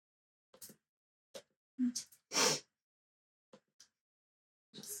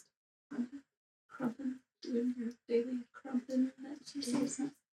 Just crumping, doing your daily crumping exercise.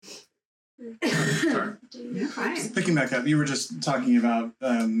 Sorry. Picking back up, you were just talking about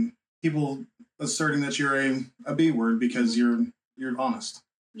people asserting that you're a B word because you're honest.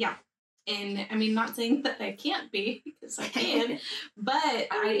 Yeah. And I mean, not saying that I can't be, because I can, but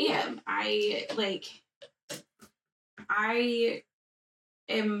I am. I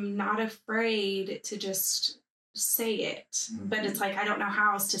am not afraid to just say it, but it's like, I don't know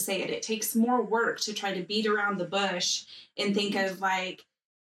how else to say it. It takes more work to try to beat around the bush and think of like,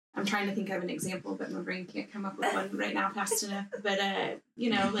 I'm trying to think of an example, but my brain can't come up with one right now fast enough. But, you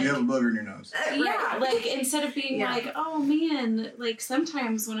know, like... You have a booger in your nose. Yeah, like, instead of being like, oh, man, like,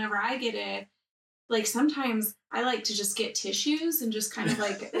 sometimes whenever I get sometimes I like to just get tissues and just kind of,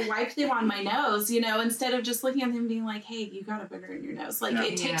 like, wipe them on my nose, you know, instead of just looking at them and being like, hey, you got a booger in your nose. Like,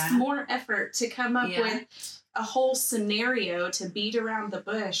 it takes more effort to come up with a whole scenario to beat around the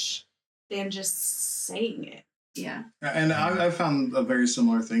bush than just saying it. Yeah. And I found a very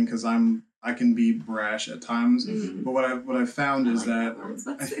similar thing, because I can be brash at times, but what I've found is that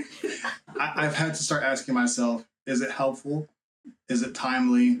I've had to start asking myself, is it helpful? Is it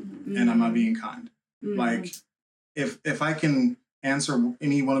timely? And am I being kind? Like, if I can answer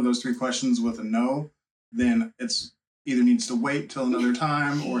any one of those 3 questions with a no, then it's either needs to wait till another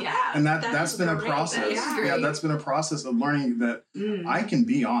time, or and that's been a process. That's been a process of learning that I can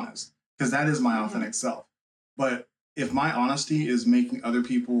be honest, because that is my authentic self. But if my honesty is making other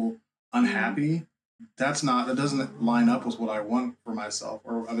people unhappy, that doesn't line up with what I want for myself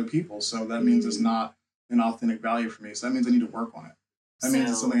or other people. So that means it's not an authentic value for me. So that means I need to work on it. That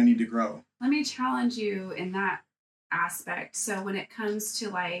means it's something I need to grow. Let me challenge you in that aspect. So when it comes to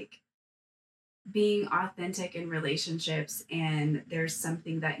like being authentic in relationships and there's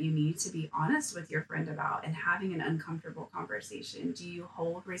something that you need to be honest with your friend about and having an uncomfortable conversation, do you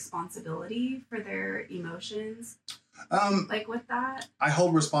hold responsibility for their emotions? Like with that? I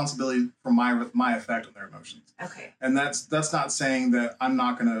hold responsibility for my effect on their emotions. Okay. And that's not saying that I'm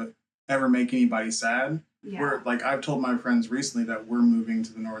not going to ever make anybody sad. Yeah. We're like, I've told my friends recently that we're moving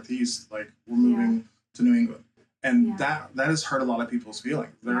to the Northeast, like we're moving to New England. And that has hurt a lot of people's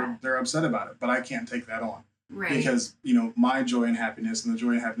feelings. They're upset about it, but I can't take that on. Right. Because, my joy and happiness and the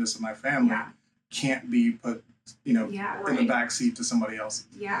joy and happiness of my family can't be put, in the back seat to somebody else's.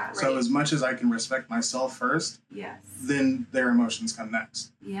 Yeah. So as much as I can respect myself first, then their emotions come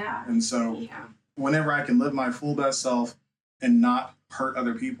next. Yeah. And so whenever I can live my full best self and not hurt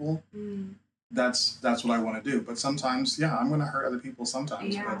other people, that's what I want to do. But sometimes, I'm going to hurt other people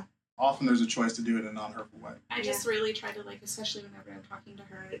sometimes. Yeah. But often there's a choice to do it in a non-hurtful way. I just really try to, like, especially whenever I'm talking to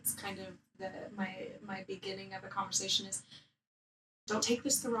her, it's kind of my beginning of a conversation is, don't take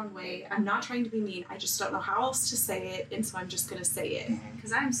this the wrong way. I'm not trying to be mean. I just don't know how else to say it, and so I'm just going to say it.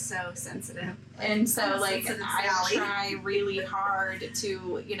 Because I'm so sensitive. And so, like, I try really hard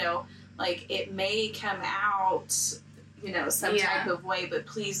to, like, it may come out, some type of way, but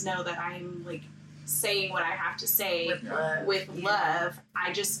please know that I'm, like, saying what I have to say with love.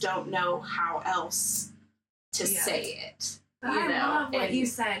 I just don't know how else to say it. But I love what you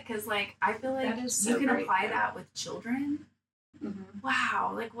said, because, like, I feel like you can apply that with children.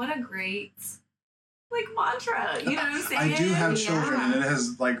 Wow, like, what a great, like, mantra. You know what I'm saying? I do have children, and it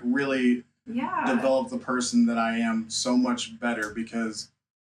has, like, really developed the person that I am so much better because,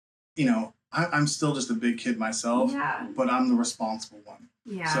 I'm still just a big kid myself, but I'm the responsible one.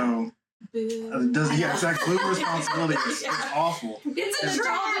 Yeah. So it doesn't. Yeah, exactly. Blue responsibility. It's awful. It's a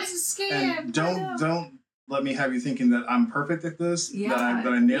job. It's a scam. And don't let me have you thinking that I'm perfect at this. That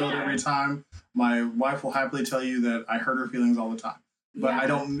I nail it every time. My wife will happily tell you that I hurt her feelings all the time. But I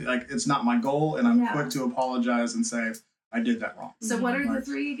don't it's not my goal, and I'm quick to apologize and say I did that wrong. So what are the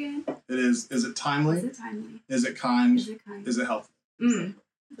three again? It is it timely? Is it timely? Is it kind? Is it helpful?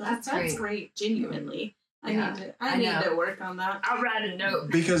 That's great. Genuinely. I need to work on that. I'll write a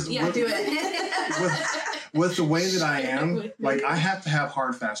note. Because do it. with the way that I am, like, I have to have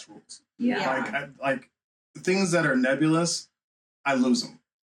hard, fast rules. Yeah. Like things that are nebulous, I lose them.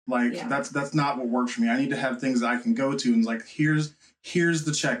 Like that's not what works for me. I need to have things that I can go to and it's like, here's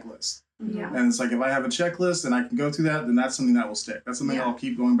the checklist. Yeah. And it's like, if I have a checklist and I can go through that, then that's something that will stick. That's something I'll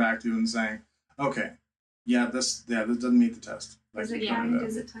keep going back to and saying, okay, this doesn't meet the test. Like, is it kind?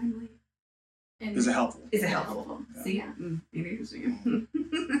 Is it timely? Is it helpful? Is it helpful? See?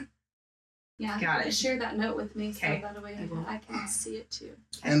 Yeah. Got it. Share that note with me so that way I can see it too.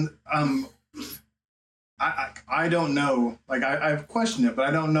 And I don't know. Like, I've questioned it, but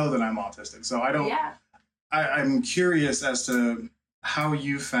I don't know that I'm autistic. So I don't. Yeah. I'm curious as to how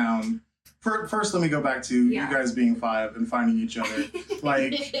you found. First, let me go back to you guys being 5 and finding each other.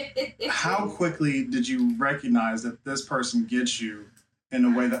 Like, how quickly did you recognize that this person gets you in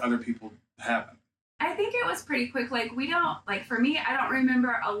a way that other people haven't? I think it was pretty quick. Like, we don't, like, for me, I don't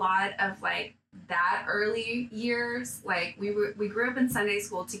remember a lot of, like, that early years. Like, we grew up in Sunday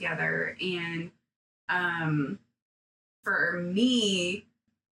school together, and for me,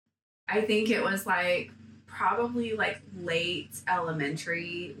 I think it was, like, probably, like, late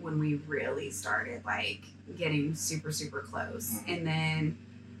elementary when we really started, like, getting super, super close. And then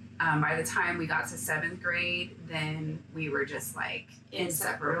by the time we got to 7th grade, then we were just, like,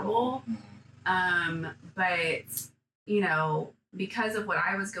 inseparable. But, because of what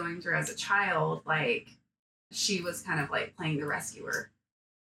I was going through as a child, like, she was kind of, like, playing the rescuer,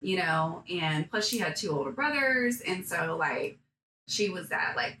 and plus she had 2 older brothers, and so, like, she was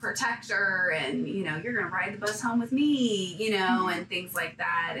that, like, protector, and, you're gonna ride the bus home with me, and things like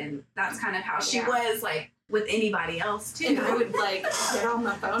that, and that's kind of how she was, like, with anybody else, too. And I would, like, get on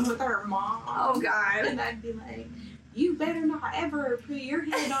the phone with her mom. Oh, God. And I'd be like, you better not ever put your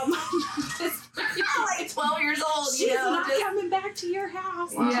head on my like 12 years old, She's not coming back to your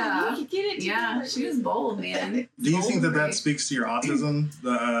house. Yeah. You can get it together. Yeah, she was bold, man. Do you think that speaks to your autism?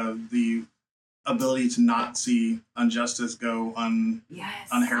 The ability to not see injustice go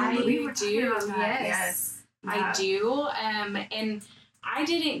unheralded? We were talking about that. Yes. I do. And I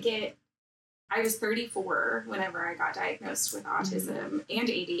didn't get... I was 34 whenever I got diagnosed with autism and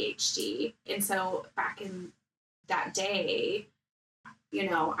ADHD. And so back in that day, you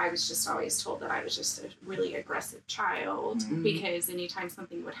know, I was just always told that I was just a really aggressive child because anytime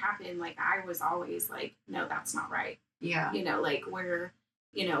something would happen, like I was always like, no, that's not right. Yeah. You know, like where,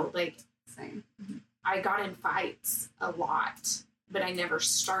 you know, like Same. I got in fights a lot, but I never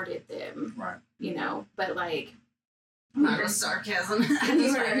started them. Right. You know, but like Not with sarcasm.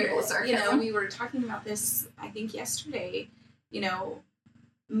 You know, we were talking about this, I think yesterday, you know,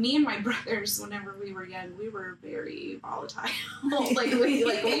 me and my brothers, whenever we were young, we were very volatile. like we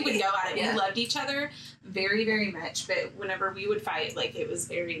would go at it. Yeah. We loved each other very, very much, but whenever we would fight, like it was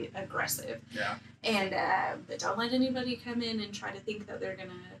very aggressive. Yeah. And but don't let anybody come in and try to think that they're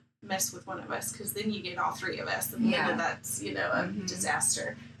gonna mess with one of us, because then you get all three of us, and then that's, you know, a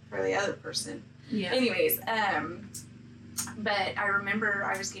disaster for the other person. Yeah. Anyways, but I remember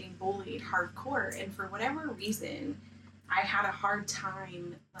I was getting bullied hardcore, and for whatever reason, I had a hard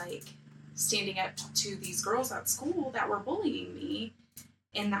time, like, standing up to these girls at school that were bullying me.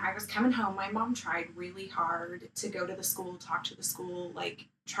 And I was coming home. My mom tried really hard to go to the school, talk to the school, like,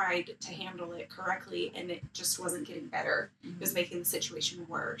 tried to handle it correctly, and it just wasn't getting better. It was making the situation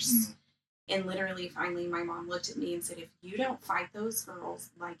worse. And literally, finally, my mom looked at me and said, if you don't fight those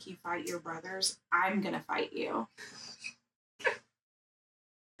girls like you fight your brothers, I'm going to fight you.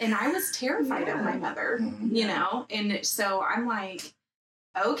 And I was terrified of my mother, you know? And so I'm like,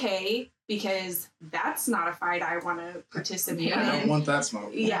 okay, because that's not a fight I want to participate in. I don't want that smoke.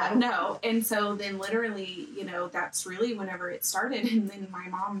 Yeah, no. And so then literally, you know, that's really whenever it started. And then my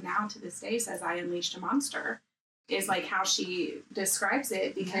mom now to this day says I unleashed a monster, is like how she describes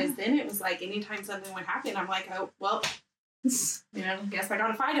it. Because then it was like anytime something would happen, I'm like, oh, well, you know, guess I got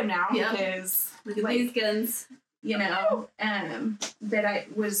to fight him now. Because look at these guns. You know, that I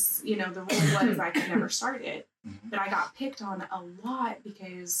was, you know, the rule was I could never start it. But I got picked on a lot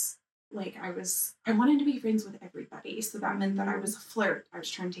because, like, I wanted to be friends with everybody. So that meant that I was a flirt. I was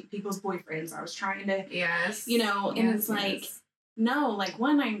trying to take people's boyfriends. I was trying to, you know, and it's like, no, like,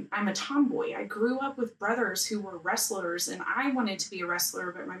 one, I'm a tomboy. I grew up with brothers who were wrestlers, and I wanted to be a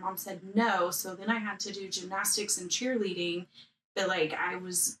wrestler, but my mom said no. So then I had to do gymnastics and cheerleading. But, like, I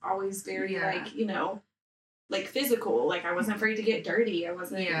was always very, like, you know, like physical, like I wasn't afraid to get dirty. I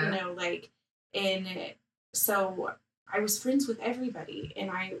wasn't, you know, like, and so I was friends with everybody, and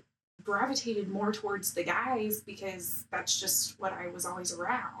I gravitated more towards the guys because that's just what I was always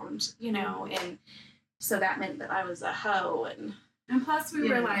around, you know, and so that meant that I was a hoe, and plus we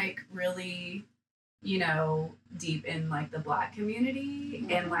were like really, you know, deep in like the Black community,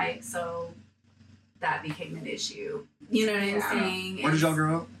 and like so that became an issue. You know what I'm saying? Where did y'all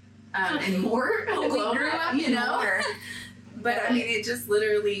grow up? And more, we grew up, you know. But I mean, it just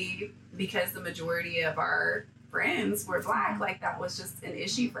literally, because the majority of our friends were Black, like that was just an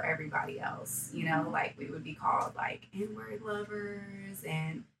issue for everybody else, you know. Like we would be called like N-word lovers,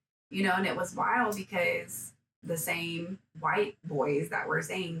 and you know, and it was wild because the same white boys that were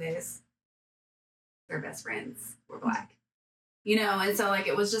saying this, their best friends were Black, you know. And so like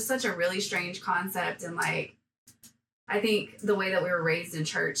it was just such a really strange concept. And like I think the way that we were raised in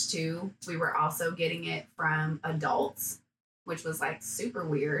church too, we were also getting it from adults, which was like super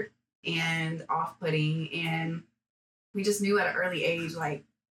weird and off-putting. And we just knew at an early age, like,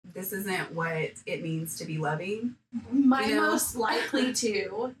 this isn't what it means to be loving. My you know? most likely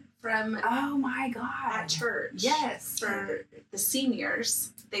to from oh my God, at church. Yes. For the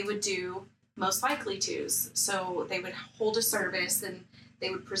seniors, they would do most likely to's. So they would hold a service and they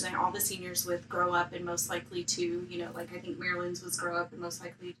would present all the seniors with grow up and most likely to, you know, like I think Maralen's was grow up and most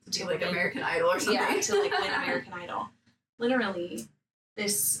likely to like American Idol or something. Yeah, to like win American Idol. Literally,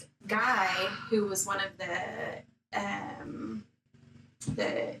 this guy who was one of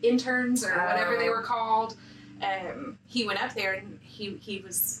the interns or whatever they were called, he went up there and he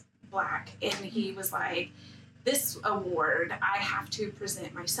was Black, and he was like, this award I have to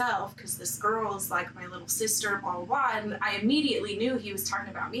present myself because this girl is like my little sister, blah, blah, blah. And I immediately knew he was talking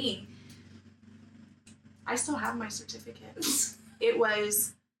about me. I still have my certificate. It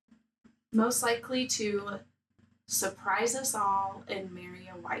was most likely to surprise us all and marry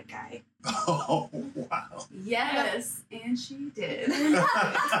a white guy. Oh, wow. Yes, and she did.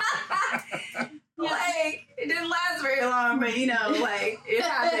 Like, it didn't last very long, but you know, like, it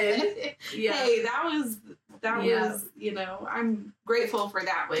happened. Yeah. Hey, that was, you know, I'm grateful for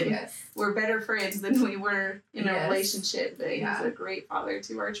that one. Yes. We're better friends than we were in a relationship, but he's a great father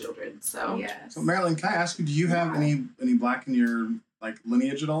to our children. So, yes. So Maralen, can I ask you, do you have any Black in your like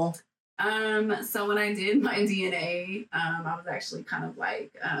lineage at all? So when I did my DNA, I was actually kind of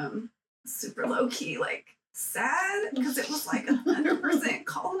like super low key, like sad because it was like 100%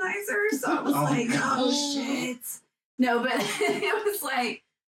 colonizer. So I was oh shit. No, but it was like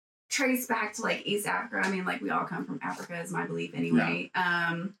traced back to like East Africa. I mean, like we all come from Africa is my belief anyway.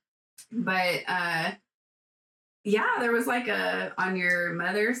 Yeah. Yeah, there was like on your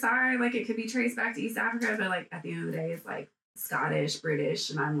mother's side, like it could be traced back to East Africa, but like at the end of the day, it's like Scottish,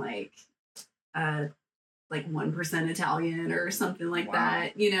 British, and I'm like 1% Italian or something like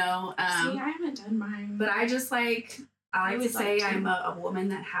that, you know. See, I haven't done mine. But I just I like to say I'm a woman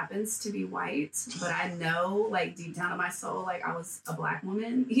that happens to be white, but I know, like, deep down in my soul, like, I was a Black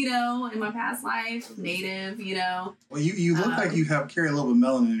woman, you know, in my past life, Native, you know. Well, you look like you carry a little bit of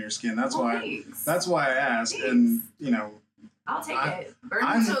melanin in your skin. That's why I asked. Thanks. And, you know. I'll take it.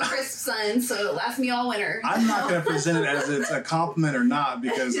 Burn me to a crisp, sun, so it lasts me all winter. I'm not going to present it as it's a compliment or not,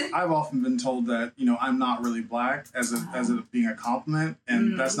 because I've often been told that, you know, I'm not really Black as it being a compliment,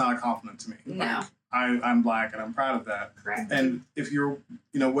 and that's not a compliment to me. No. Like, I'm Black and I'm proud of that. Correct. And if you're,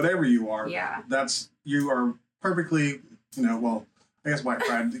 you know, whatever you are, you are perfectly, you know, well, I guess white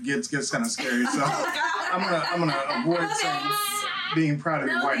pride gets kind of scary. So I'm gonna avoid saying being proud of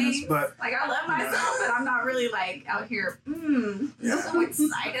your whiteness, but like I love myself, but I'm not really like out here. So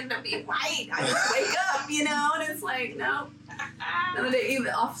excited to be white. I just wake up, you know, and it's like no. Another day,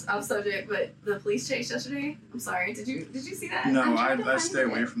 even off subject, but the police chase yesterday. I'm sorry. Did you see that? No, I stay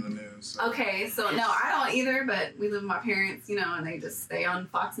away from the news. So. Okay, so no, I don't either. But we live with my parents, you know, and they just stay on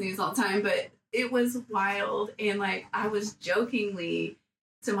Fox News all the time. But it was wild, and like I was jokingly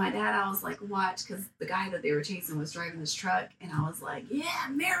to my dad, I was like, watch, because the guy that they were chasing was driving this truck, and I was like, yeah,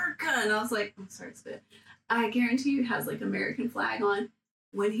 America, and I was like, I'm sorry, spit. I guarantee you, it has like American flag on.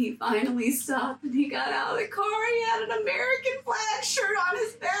 When he finally stopped and he got out of the car, he had an American flag shirt on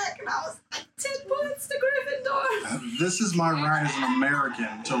his back, and I was like, 10 points to Gryffindor. This is my right as an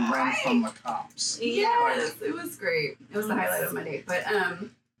American to run from the cops. Yes, it was great. It was the highlight of my day. But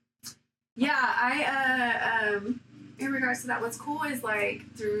in regards to that, what's cool is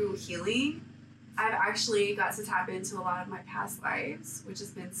like through healing, I've actually got to tap into a lot of my past lives, which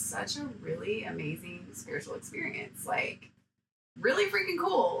has been such a really amazing spiritual experience. Like, really freaking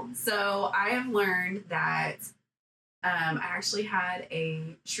cool. So I have learned that I actually had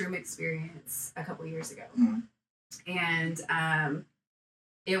a shroom experience a couple years ago. And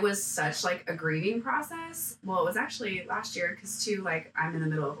it was such like a grieving process. Well, it was actually last year because too, like I'm in the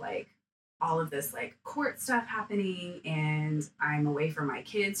middle of like all of this like court stuff happening, and I'm away from my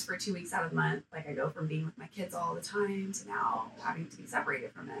kids for 2 weeks out of the month. Like I go from being with my kids all the time to now having to be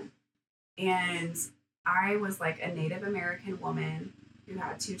separated from them. And I was like a Native American woman who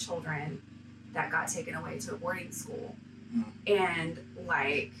had 2 children that got taken away to a boarding school. And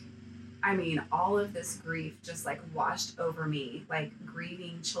like, I mean, all of this grief just like washed over me, like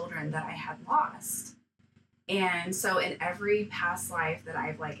grieving children that I had lost. And so in every past life that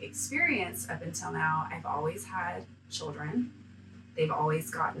I've like experienced up until now, I've always had children. They've always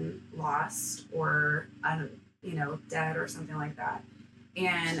gotten lost or, you know, dead or something like that.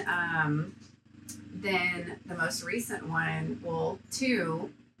 And, then the most recent one, well, 2,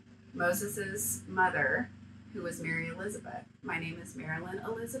 Moses's mother, who was Mary Elizabeth. My name is Maralen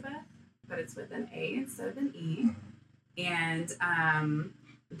Elizabeth, but it's with an A instead of an E. And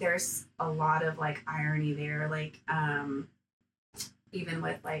there's a lot of like irony there, like even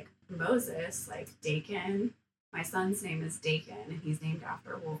with like Moses, like Dakin. My son's name is Dakin, and he's named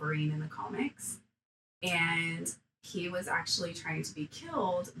after Wolverine in the comics. And he was actually trying to be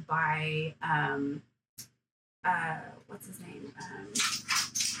killed by, what's his name?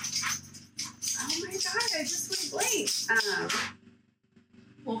 Oh my God, I just went blank.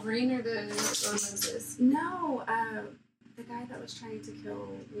 Wolverine or Moses? No, the guy that was trying to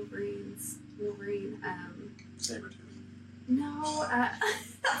kill Wolverine. Sabretooth. No,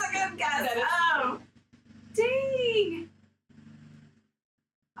 that's a good guess. Oh, dang.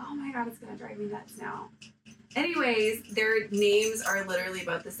 Oh my God, it's gonna drive me nuts now. Anyways, their names are literally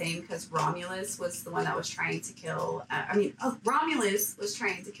both the same because Romulus was the one that was trying to kill. Romulus was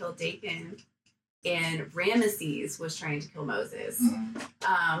trying to kill Dakin, and Ramesses was trying to kill Moses.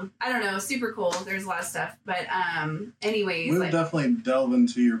 I don't know, super cool. There's a lot of stuff, but anyways, we'll definitely delve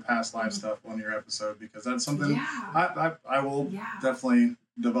into your past life stuff on your episode, because that's something I will definitely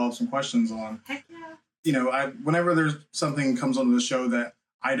develop some questions on. Heck yeah. You know, whenever there's something comes onto the show that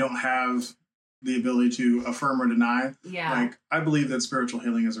I don't have the ability to affirm or deny. Like, I believe that spiritual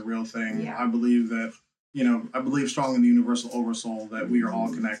healing is a real thing. I believe that, you know, I believe strongly in the universal oversoul, that we are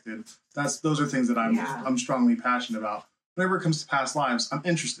all connected. Those are things that I'm strongly passionate about. Whenever it comes to past lives, I'm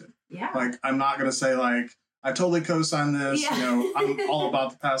interested. Like, I'm not going to say like, I totally co-sign this. Yeah. You know, I'm all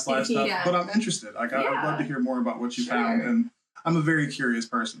about the past life stuff, Yeah. but I'm interested. Like, I'd love to hear more about what you found. Sure. And I'm a very curious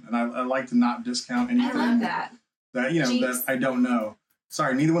person, and I like to not discount I anything love that. that, you know, Jinx. that I don't know.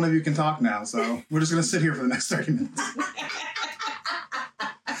 Sorry, neither one of you can talk now, so we're just going to sit here for the next 30 minutes.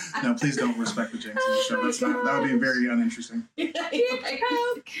 No, please don't respect the jinx in the show. That would be very uninteresting.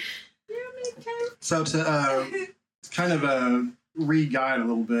 So to kind of re-guide a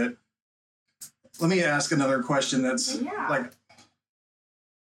little bit, let me ask another question that's like,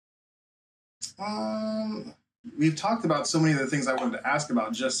 we've talked about so many of the things I wanted to ask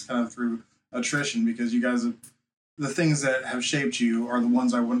about just kind of through attrition, because you guys have, the things that have shaped you are the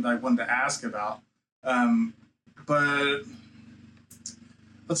ones I wanted to ask about. But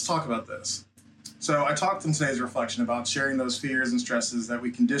let's talk about this. So I talked in today's reflection about sharing those fears and stresses that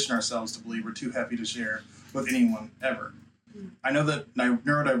we condition ourselves to believe are too heavy to share with anyone ever. I know that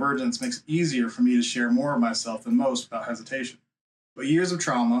neurodivergence makes it easier for me to share more of myself than most without hesitation. But years of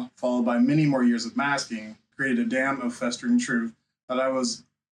trauma, followed by many more years of masking, created a dam of festering truth that I was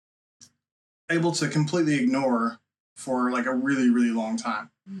able to completely ignore for like a really, really long time.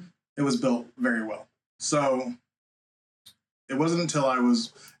 It was built very well. So it wasn't until I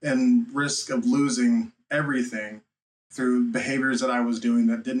was in risk of losing everything through behaviors that I was doing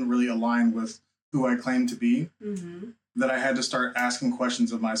that didn't really align with who I claimed to be, that I had to start asking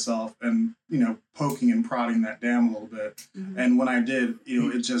questions of myself and, you know, poking and prodding that dam a little bit. And when I did, you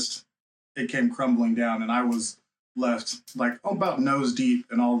know, it came crumbling down, and I was left like about nose deep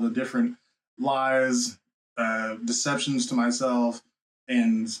in all the different lies, deceptions to myself,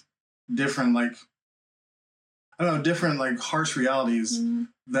 and different harsh realities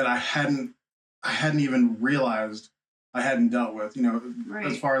that I hadn't even realized I hadn't dealt with, you know,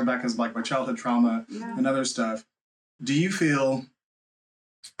 as far as back as like my childhood trauma and other stuff. Do you feel,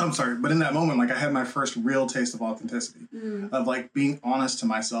 I'm sorry, but in that moment, like I had my first real taste of authenticity, of like being honest to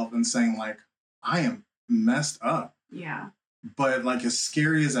myself and saying like, I am messed up. Yeah. But like as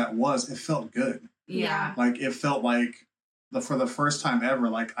scary as that was, it felt good. Yeah. Like it felt like for the first time ever,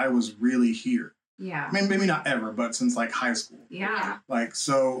 like I was really here. Yeah. I mean, maybe not ever, but since like high school. Yeah. Like,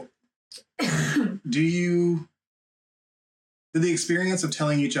 so did the experience of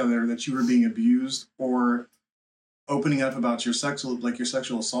telling each other that you were being abused or opening up about your sexual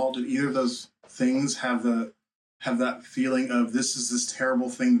assault, did either of those things have that feeling of this is this terrible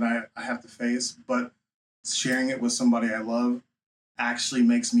thing that I have to face, but sharing it with somebody I love actually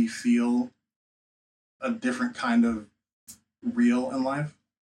makes me feel a different kind of real in life?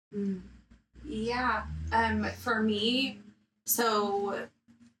 Yeah. For me, so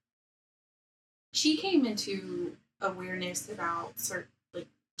she came into awareness about certain like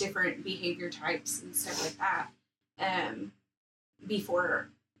different behavior types and stuff like that before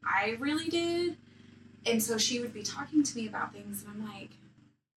I really did. And so she would be talking to me about things and I'm like,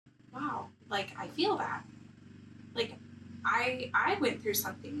 wow, like I feel that. Like I went through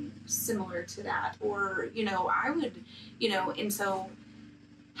something similar to that, or, you know, I would, you know, and so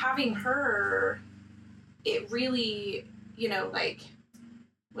having her, it really, you know, like,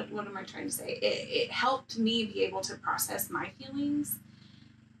 what am I trying to say? It helped me be able to process my feelings.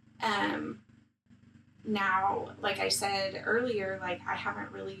 Now, like I said earlier, like I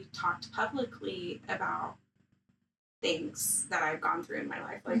haven't really talked publicly about things that I've gone through in my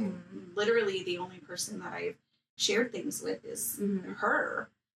life. Like literally the only person that I've shared things with is her,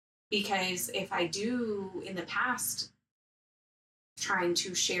 because if I do in the past trying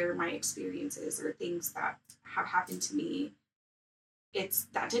to share my experiences or things that have happened to me,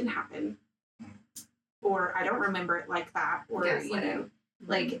 that didn't happen, or I don't remember it like that, or you know,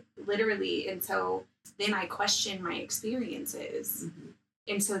 like literally. And so then I questioned my experiences,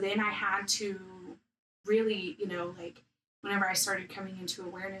 and so then I had to really, you know, like whenever I started coming into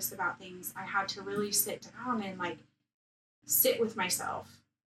awareness about things, I had to really sit down and like sit with myself.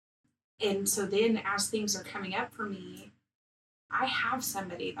 And so then as things are coming up for me, I have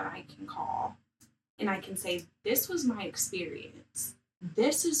somebody that I can call and I can say, this was my experience.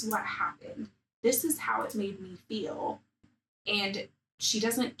 This is what happened. This is how it made me feel. And she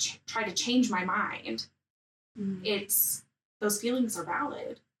doesn't try to change my mind. It's, those feelings are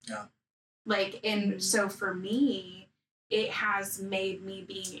valid. Yeah. Like, and so for me, it has made me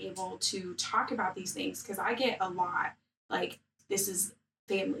being able to talk about these things, because I get a lot, like, this is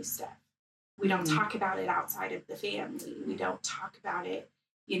family stuff. We don't talk about it outside of the family. We don't talk about it,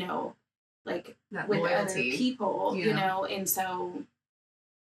 you know, like that with loyalty. other people, you know, and so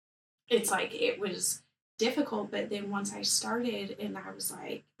it's like, it was difficult, but then once I started and I was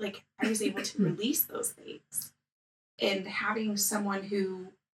like I was able to release those things, and having someone who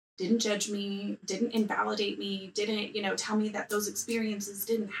didn't judge me, didn't invalidate me, didn't, tell me that those experiences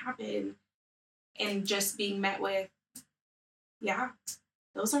didn't happen. And just being met with, yeah,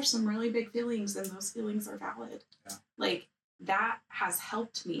 those are some really big feelings and those feelings are valid. Yeah. Like that has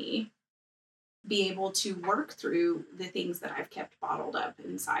helped me be able to work through the things that I've kept bottled up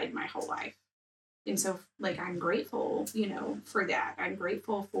inside my whole life. And so like, I'm grateful, for that. I'm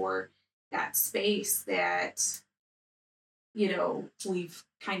grateful for that space that, we've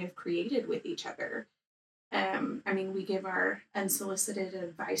kind of created with each other. I mean, we give our unsolicited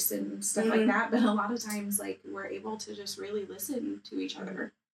advice and stuff like that, but a lot of times, like, we're able to just really listen to each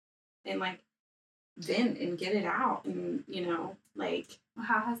other and, like, vent and get it out. And, like...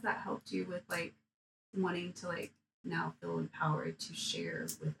 How has that helped you with, like, wanting to, like, now feel empowered to share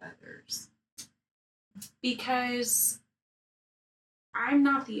with others? Because I'm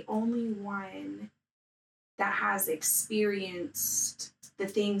not the only one that has experienced the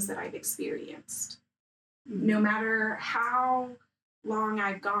things that I've experienced. No matter how long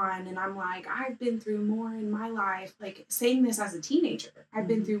I've gone, and I'm like, I've been through more in my life, like saying this as a teenager, I've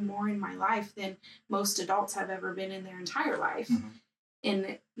been through more in my life than most adults have ever been in their entire life.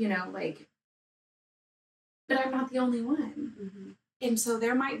 And, like, but I'm not the only one. And so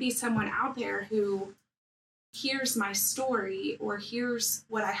there might be someone out there who hears my story or hears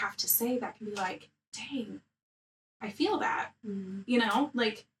what I have to say that can be like, dang, I feel that,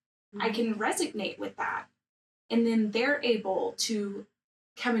 like I can resonate with that. And then they're able to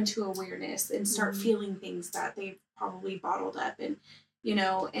come into awareness and start feeling things that they've probably bottled up. And,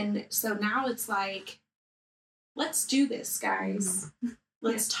 and so now it's like, let's do this, guys.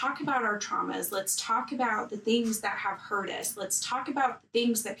 Let's talk about our traumas. Let's talk about the things that have hurt us. Let's talk about the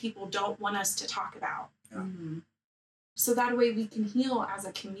things that people don't want us to talk about. Yeah. So that way we can heal as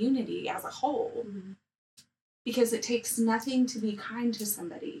a community, as a whole. Because it takes nothing to be kind to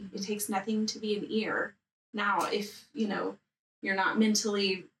somebody. It takes nothing to be an ear. Now, if, you're not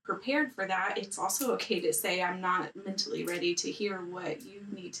mentally prepared for that, it's also okay to say, I'm not mentally ready to hear what you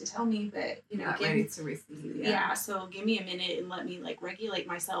need to tell me, but, not ready to receive. Yeah, so give me a minute and let me, like, regulate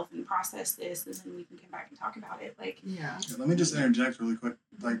myself and process this, and then we can come back and talk about it. Like, Let me just interject really quick.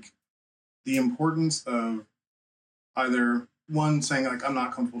 Like, the importance of either, one, saying, like, I'm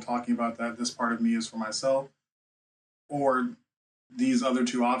not comfortable talking about that, this part of me is for myself, or these other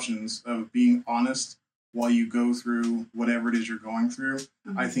two options of being honest while you go through whatever it is you're going through,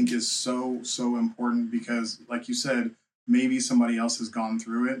 I think is so, so important because, like you said, maybe somebody else has gone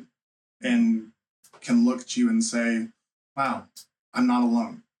through it and can look at you and say, wow, I'm not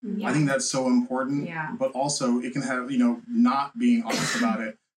alone. I think that's so important, but also it can have, not being honest about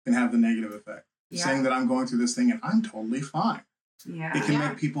it can have the negative effect. Saying that I'm going through this thing and I'm totally fine. It can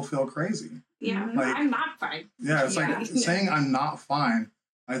make people feel crazy. Like, I'm not fine. It's like saying I'm not fine,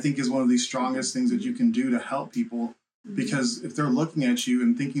 I think is one of the strongest things that you can do to help people, because if they're looking at you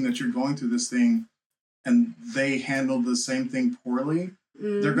and thinking that you're going through this thing and they handled the same thing poorly,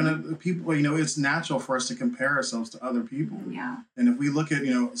 they're going to, people, it's natural for us to compare ourselves to other people. And if we look at,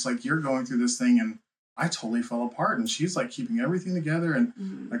 it's like you're going through this thing and I totally fell apart and she's like keeping everything together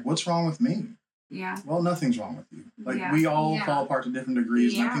and like, what's wrong with me? Well, nothing's wrong with you. Like, we all fall apart to different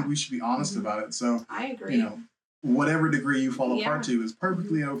degrees, and I think we should be honest about it. So, I agree. Whatever degree you fall apart to is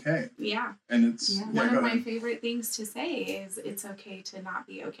perfectly okay. And it's one of my favorite things to say is it's okay to not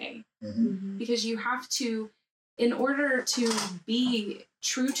be okay. Because you have to, in order to be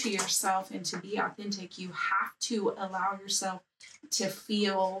true to yourself and to be authentic, you have to allow yourself to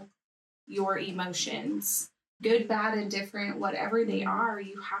feel your emotions. Good, bad, and different, whatever they are,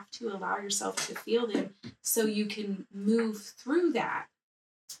 you have to allow yourself to feel them so you can move through that.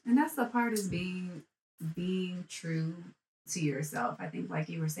 And that's the part, is being true to yourself. I think, like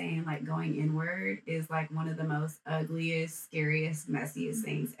you were saying, like, going inward is like one of the most ugliest, scariest, messiest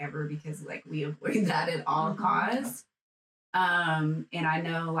things ever, because like we avoid that at all costs. And I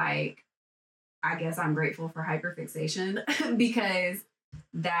know, like, I guess I'm grateful for hyperfixation because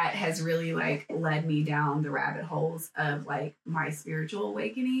that has really like led me down the rabbit holes of like my spiritual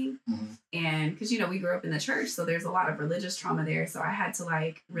awakening. And because, we grew up in the church, so there's a lot of religious trauma there. So I had to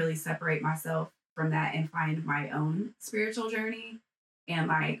like really separate myself from that and find my own spiritual journey and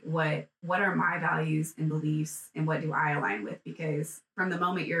like what are my values and beliefs and what do I align with? Because from the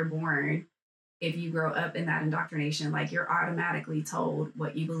moment you're born, if you grow up in that indoctrination, like, you're automatically told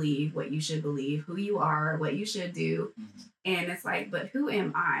what you believe, what you should believe, who you are, what you should do. And it's like, but who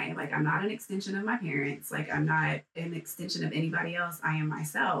am I? Like, I'm not an extension of my parents. Like, I'm not an extension of anybody else. I am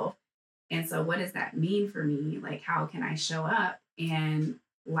myself. And so what does that mean for me? Like, how can I show up? And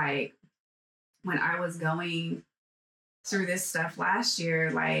like, when I was going through this stuff last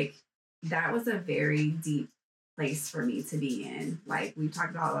year, like that was a very deep place for me to be in. Like we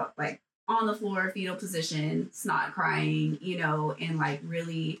talked about, like on the floor, fetal position, snot crying, you know, and like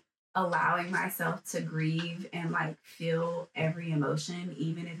really allowing myself to grieve and like feel every emotion,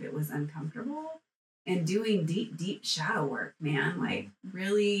 even if it was uncomfortable, and doing deep shadow work, man. Like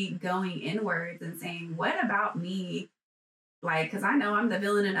really going inwards and saying, what about me? Like, because I know I'm the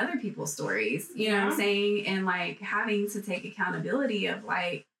villain in other people's stories, you know what I'm saying? And like having to take accountability of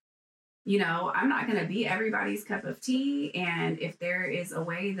like, you know, I'm not going to be everybody's cup of tea. And if there is a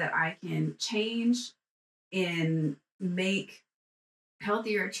way that I can change and make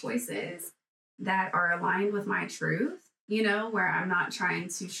healthier choices that are aligned with my truth, you know, where I'm not trying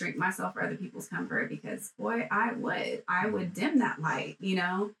to shrink myself for other people's comfort, because boy, I would dim that light, you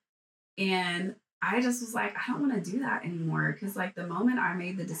know? And I just was like, I don't want to do that anymore. Cause like the moment I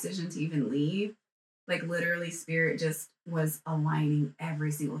made the decision to even leave, like literally spirit just was aligning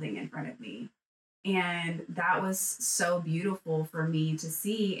every single thing in front of me. And that was so beautiful for me to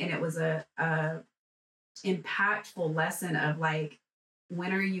see. And it was a impactful lesson of like,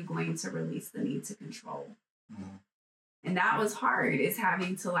 when are you going to release the need to control? Mm-hmm. And that was hard, is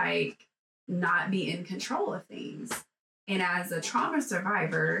having to like not be in control of things. And as a trauma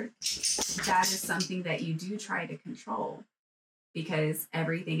survivor, that is something that you do try to control, because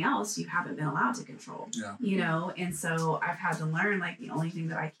everything else you haven't been allowed to control, you know? And so I've had to learn, like, the only thing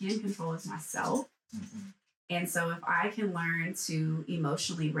that I can control is myself. Mm-hmm. And so if I can learn to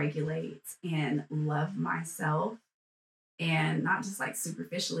emotionally regulate and love myself, and not just like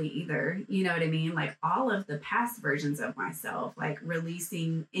superficially either, you know what I mean? Like all of the past versions of myself, like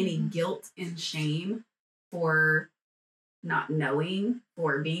releasing any guilt and shame for not knowing,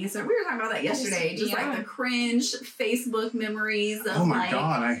 for being a certain. We were talking about that yesterday, just like the cringe Facebook memories of oh my like,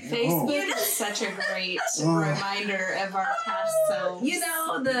 God, Facebook is such a great reminder of our past selves. You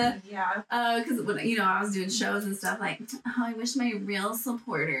know, because when, you know, I was doing shows and stuff, like, oh, I wish my real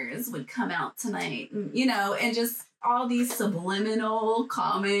supporters would come out tonight, you know, and just all these subliminal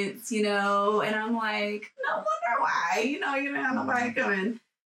comments, you know, and I'm like, no wonder why, you know, nobody coming.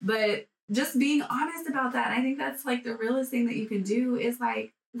 But just being honest about that, I think that's like the realest thing that you can do, is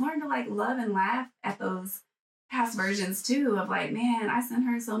like learn to like love and laugh at those past versions too, of like, man, I sent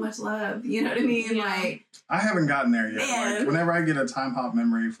her so much love, you know what I mean? Yeah. Like, I haven't gotten there yet. Man. Like whenever I get a time hop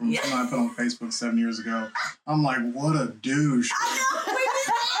memory from something I put on Facebook 7 years ago, I'm like, what a douche.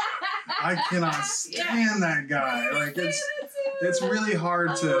 I cannot stand that guy. Like it's really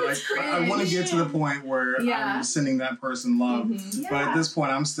hard to like. I want to get to the point where I'm sending that person love, but at this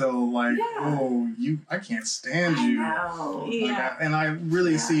point, I'm still like, oh, I can't stand you. Like, and I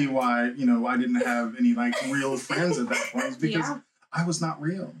really see why I didn't have any like real friends at that point, because I was not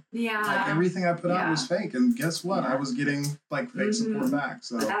real. Yeah, like everything I put out was fake, and guess what? I was getting like fake support back.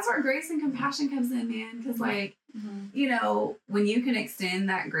 So but that's where grace and compassion comes in, man. Because like, you know, when you can extend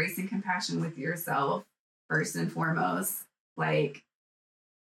that grace and compassion with yourself first and foremost. Like,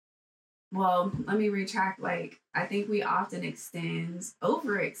 well, let me retract. Like, I think we often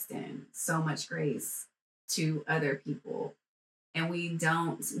overextend so much grace to other people, and we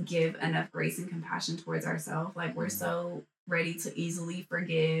don't give enough grace and compassion towards ourselves. Like, we're so ready to easily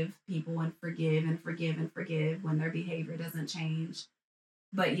forgive people and forgive when their behavior doesn't change.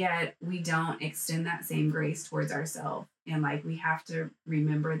 But yet we don't extend that same grace towards ourselves. And like, we have to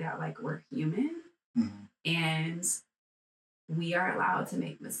remember that like we're human and we are allowed to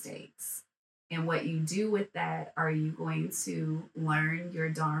make mistakes. And what you do with that, are you going to learn your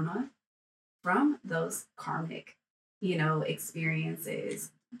dharma from those karmic,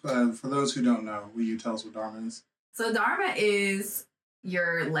 experiences? For those who don't know, will you tell us what dharma is? So dharma is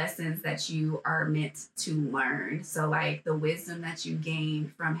your lessons that you are meant to learn. So like the wisdom that you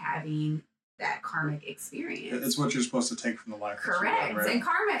gain from having that karmic experience. It's what you're supposed to take from the life. Correct. Right? And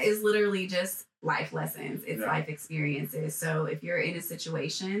karma is literally just life lessons. It's life experiences. So if you're in a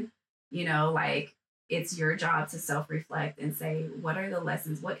situation, like it's your job to self-reflect and say, what are the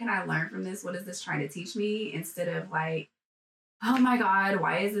lessons? What can I learn from this? What is this trying to teach me? Instead of like, oh my God,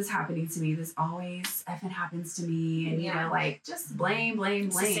 why is this happening to me? This always effing happens to me. And, like, just blame.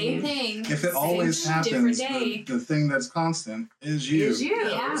 It's the same thing. If it always happens, the thing that's constant is you.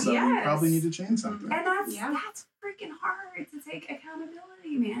 Yeah. So you probably need to change something. And that's freaking hard to take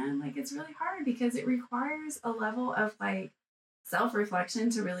accountability, man. Like, it's really hard because it requires a level of, like, self-reflection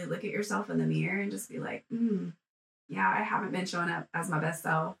to really look at yourself in the mirror and just be like, I haven't been showing up as my best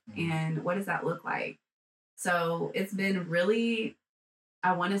self. And what does that look like? So it's been really,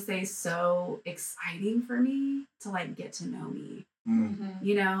 I want to say, so exciting for me to like get to know me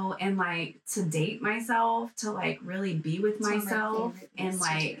you know, and like to date myself, to like really be with myself and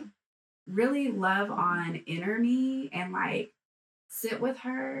like really love on inner me and like sit with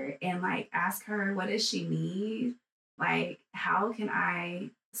her and like ask her, what does she need? Like, how can I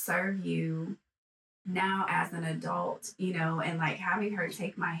serve you now as an adult, you know, and like having her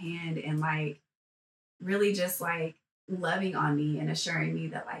take my hand and like really just like loving on me and assuring me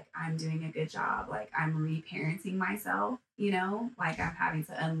that like I'm doing a good job, like I'm reparenting myself, you know, like I'm having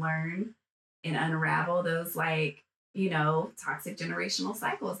to unlearn and unravel those like, you know, toxic generational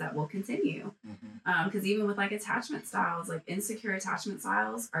cycles that will continue. Because even with like attachment styles, like insecure attachment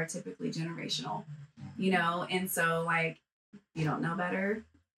styles are typically generational, you know, and so like you don't know better,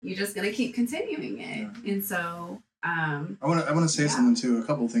 you're just gonna keep continuing it. And so I want to say something too. A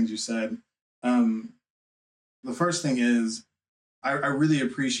couple of things you said. The first thing is, I really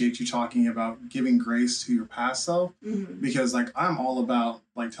appreciate you talking about giving grace to your past self, because like I'm all about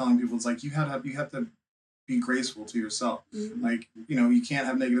like telling people it's like you have to be graceful to yourself. Like, you know, you can't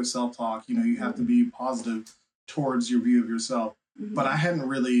have negative self-talk. You know, you have to be positive towards your view of yourself. But I hadn't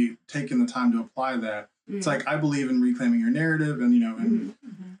really taken the time to apply that. It's like I believe in reclaiming your narrative, and you know,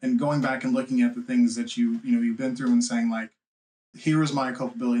 and going back and looking at the things that you've been through and saying like, here is my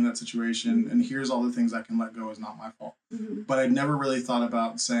culpability in that situation, and here's all the things I can let go is not my fault. But I'd never really thought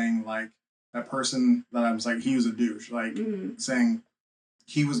about saying like that person that I was like, he was a douche, like saying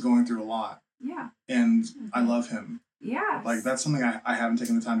he was going through a lot. And I love him. Like that's something I haven't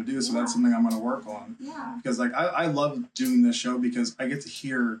taken the time to do, so that's something I'm going to work on. Because like I love doing this show because I get to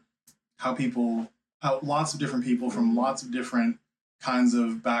hear how lots of different people from lots of different kinds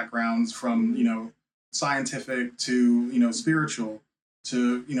of backgrounds, from you know scientific to you know spiritual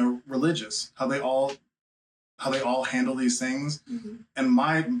to you know religious, how they all handle these things. And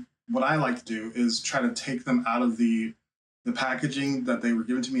what I like to do is try to take them out of the packaging that they were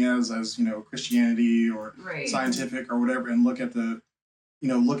given to me as you know Christianity or scientific or whatever, and look at the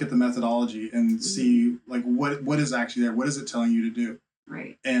methodology and see like what is actually there, what is it telling you to do,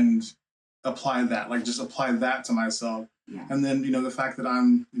 and apply that, like just apply that to myself. And then you know the fact that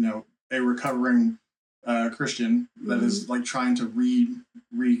I'm you know a recovering Christian that is like trying to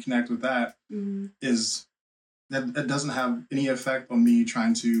reconnect with that is that doesn't have any effect on me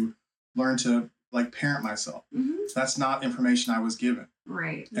trying to learn to like parent myself. That's not information I was given.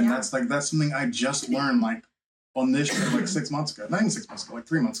 And that's something I just learned like on this show like 6 months ago. Not even 6 months ago, like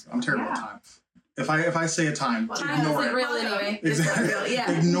 3 months ago. I'm terrible at time. If I say a time, ignore it. Real anyway. Exactly.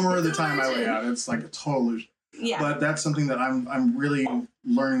 Ignore the time I lay out. It's like a total illusion. But that's something that I'm really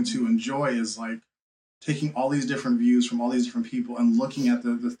learning to enjoy, is like taking all these different views from all these different people and looking at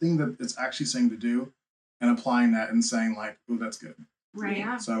the thing that it's actually saying to do and applying that and saying like, oh, that's good.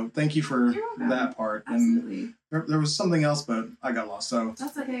 So thank you for that part. Absolutely. And there was something else, but I got lost. So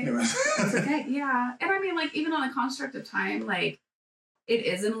that's okay. Anyways. That's okay. Yeah. And I mean, like, even on a construct of time, like, it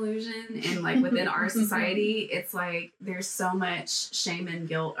is an illusion. And like within our society, it's like there's so much shame and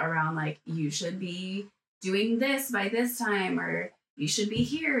guilt around like, you should be doing this by this time, or you should be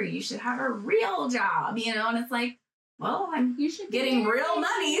here, you should have a real job, you know? And it's like, well, I'm getting real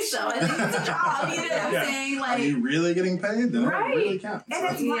money, so I think it's a job, you know what I'm saying? Like, are you really getting paid? Then it really counts.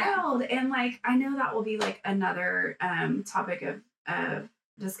 And it's wild. And like, I know that will be like another topic of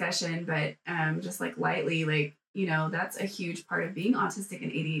discussion, but just like lightly, like, you know, that's a huge part of being autistic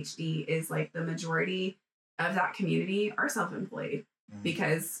and ADHD is like the majority of that community are self-employed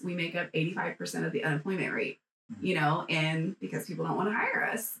because we make up 85% of the unemployment rate, you know, and because people don't want to hire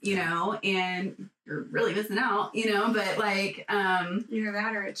us, you know, and you're really missing out, you know, but like, either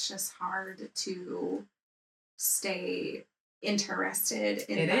that or it's just hard to stay interested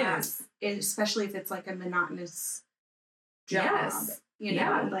in that, especially if it's like a monotonous job. You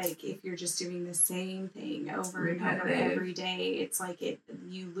know, like if you're just doing the same thing over and over every day, it's like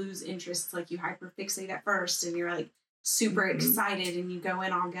you lose interest. Like you hyperfixate at first and you're like super excited and you go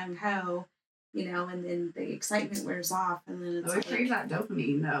in all gung ho, you know, and then the excitement wears off and then it's we crave that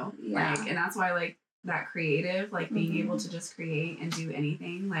dopamine though. Like, and that's why like that creative, like being able to just create and do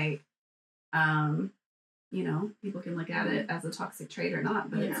anything, like, you know, people can look at it as a toxic trait or not,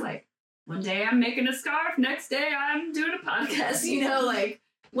 but it's like, one day I'm making a scarf, next day I'm doing a podcast, you know, like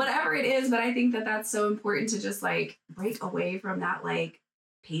whatever it is. But I think that that's so important to just like break away from that like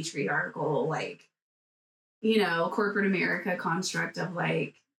patriarchal, like, you know, corporate America construct of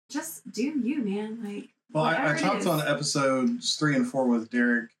like, just do you, man. Like, well, I talked on episodes 3 and 4 with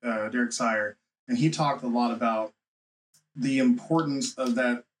Derek Sire, and he talked a lot about the importance of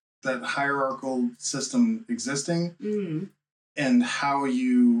that hierarchical system existing. And how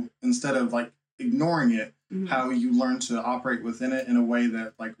you, instead of like ignoring it, how you learn to operate within it in a way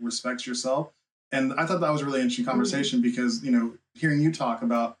that like respects yourself. And I thought that was a really interesting conversation because, you know, hearing you talk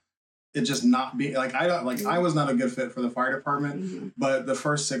about it just not being like, I was not a good fit for the fire department, but the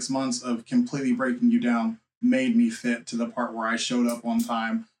first 6 months of completely breaking you down made me fit to the part where I showed up on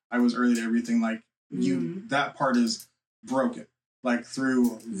time. I was early to everything. Like that part is broken, like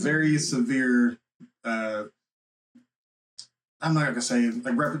through very severe, I'm not gonna say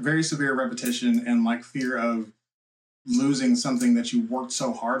like very severe repetition and like fear of losing something that you worked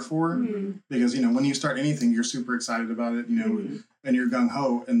so hard for. Because, you know, when you start anything, you're super excited about it, you know, and you're gung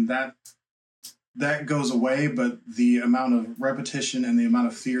ho, and that goes away. But the amount of repetition and the amount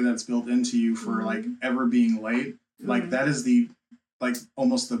of fear that's built into you for like ever being late, like that is the like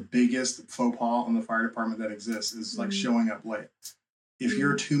almost the biggest faux pas on the fire department that exists is like showing up late. If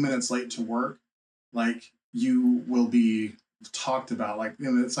you're 2 minutes late to work, like you will be talked about. Like,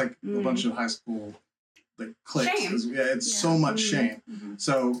 you know, it's like a bunch of high school like cliques. It's so much shame.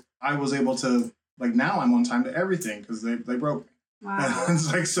 So I was able to like, now I'm on time to everything because they broke me. Wow. And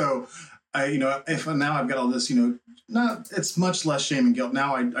it's like, so I, you know, if now I've got all this, you know, it's much less shame and guilt.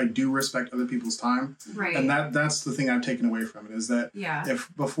 Now I do respect other people's time. Right. And that's the thing I've taken away from it is that if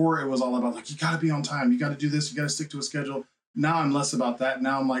before it was all about like, you got to be on time, you got to do this, you got to stick to a schedule. Now I'm less about that.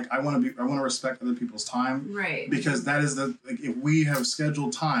 Now I'm like, I want to respect other people's time. Right. Because that is like, if we have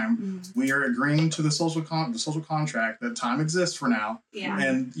scheduled time, we are agreeing to the social contract that time exists for now. Yeah.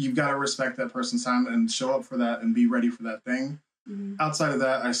 And you've got to respect that person's time and show up for that and be ready for that thing. Outside of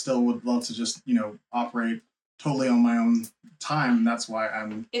that, I still would love to just, you know, operate totally on my own time. And that's why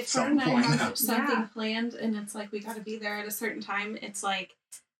I'm self-employed now. Something planned and it's like, we got to be there at a certain time. It's like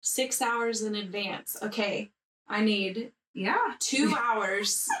 6 hours in advance. Okay. I need 2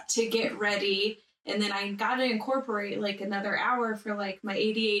 hours to get ready, and then I gotta incorporate like another hour for like my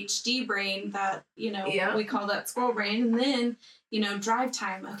ADHD brain that, you know, we call that squirrel brain, and then, you know, drive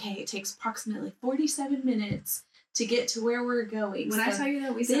time. Okay, it takes approximately 47 minutes to get to where we're going. When I tell you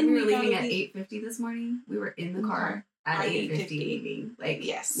that we said we were leaving at 8:50 this morning, we were in the car at 8:50 leaving. Like,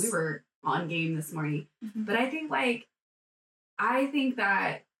 we were on game this morning. But I think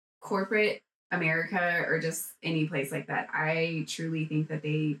that corporate America or just any place like that, I truly think that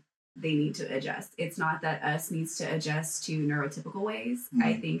they need to adjust. It's not that us needs to adjust to neurotypical ways.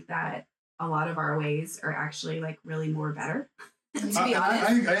 I think that a lot of our ways are actually like really more better. To be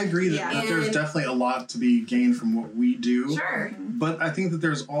honest, I agree that there's definitely a lot to be gained from what we do. Sure. But I think that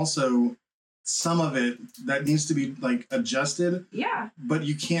there's also some of it that needs to be like adjusted. Yeah. But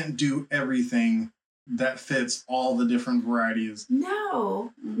you can't do everything that fits all the different varieties.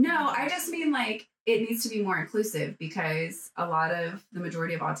 No, I just mean like it needs to be more inclusive because a lot of the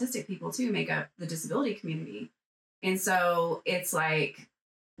majority of autistic people too make up the disability community. And so it's like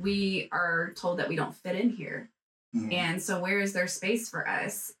we are told that we don't fit in here. And so where is there space for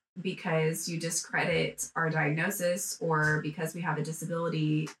us? Because you discredit our diagnosis, or because we have a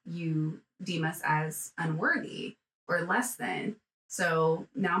disability, you deem us as unworthy or less than. So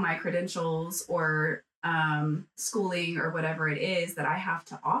now my credentials or schooling or whatever it is that I have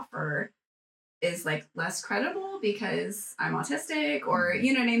to offer is like less credible because I'm autistic, or,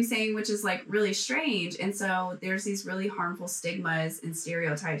 you know what I'm saying, which is like really strange. And so there's these really harmful stigmas and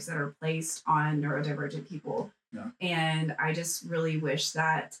stereotypes that are placed on neurodivergent people. Yeah. And I just really wish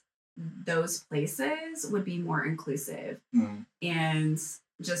that those places would be more inclusive and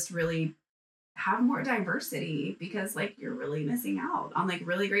just really have more diversity, because like you're really missing out on like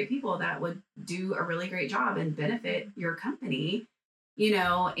really great people that would do a really great job and benefit your company, you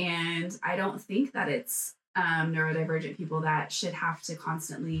know. And I don't think that it's neurodivergent people that should have to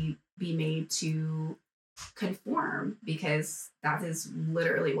constantly be made to conform, because that is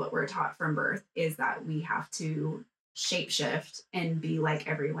literally what we're taught from birth, is that we have to shapeshift and be like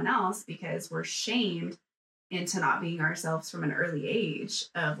everyone else because we're shamed into not being ourselves from an early age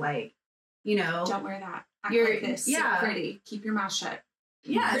of like, you know, don't wear that. Act like this. Yeah. Sit pretty. Keep your mouth shut.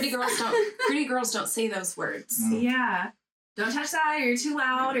 Yeah. Pretty girls don't say those words. Yeah. Don't touch that, or you're too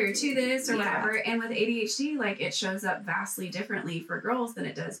loud, or you're too this, or whatever. And with ADHD, like it shows up vastly differently for girls than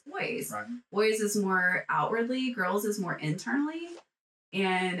it does boys. Right. Boys is more outwardly, girls is more internally.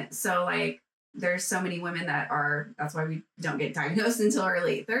 And so like there's so many women that's why we don't get diagnosed until our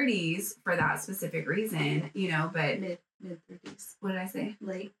late 30s for that specific reason, you know, but mid 30s. What did I say?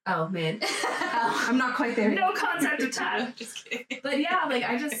 Late. Oh, mid. I'm not quite there. No concept of time. Just kidding. But yeah, like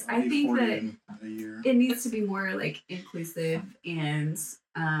I think that it needs to be more like inclusive, and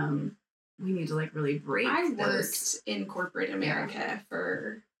we need to like really break I worked in corporate America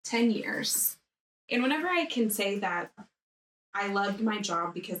for 10 years. And whenever I can say that I loved my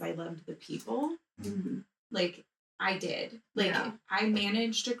job because I loved the people. Mm-hmm. Like, I did. Like, I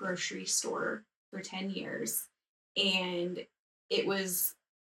managed a grocery store for 10 years, and it was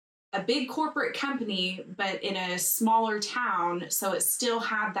a big corporate company, but in a smaller town. So it still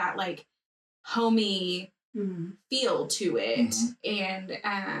had that, like, homey feel to it.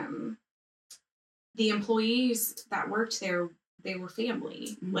 And the employees that worked there, they were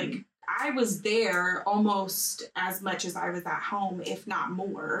family. Like, I was there almost as much as I was at home, if not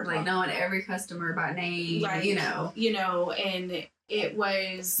more. Like, knowing every customer by name, like, you know, and it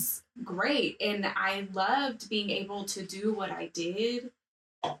was great. And I loved being able to do what I did.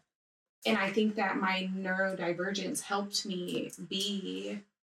 And I think that my neurodivergence helped me be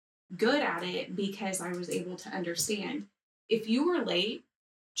good at it because I was able to understand, if you were late,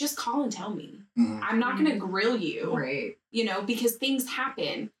 just call and tell me. I'm not going to grill you, right? You know, because things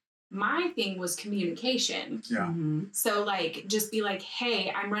happen. My thing was communication. So, like, just be like,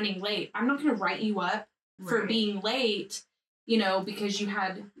 hey, I'm running late. I'm not going to write you up for being late, you know, because you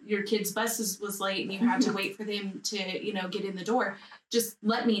had your kid's bus was late and you had to wait for them to, you know, get in the door. Just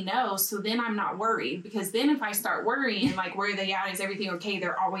let me know. So then I'm not worried, because then if I start worrying, like, where are they at? Is everything okay?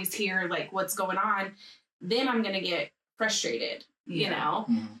 They're always here. Like, what's going on? Then I'm going to get frustrated, you know?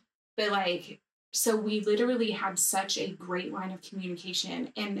 But, like, so we literally had such a great line of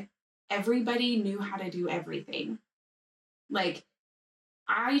communication, and everybody knew how to do everything. Like,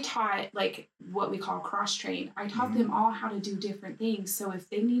 I taught, like, what we call cross-train. I taught them all how to do different things. So if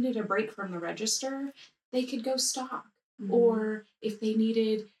they needed a break from the register, they could go stock. Or if they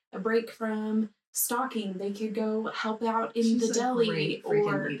needed a break from stocking, they could go help out in the deli.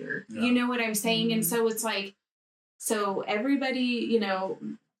 Or, you know what I'm saying? And so it's like, so everybody, you know,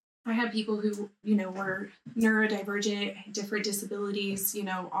 I had people who, you know, were neurodivergent, different disabilities, you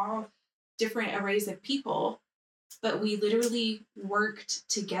know, all different arrays of people. But we literally worked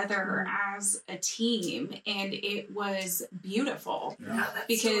together as a team, and it was beautiful.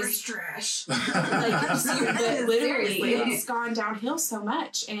 Because trash. Like, but literally, it's gone downhill so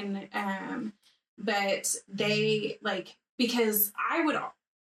much. And but they, like, because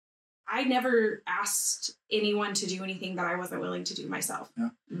I never asked anyone to do anything that I wasn't willing to do myself.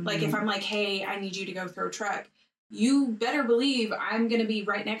 Like, if I'm like, hey, I need you to go throw truck, you better believe I'm going to be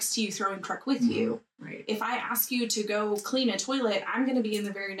right next to you throwing truck with you. Right. If I ask you to go clean a toilet, I'm going to be in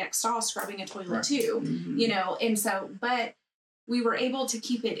the very next stall scrubbing a toilet too, you know? And so, but we were able to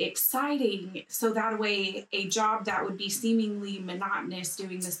keep it exciting. So that way, a job that would be seemingly monotonous,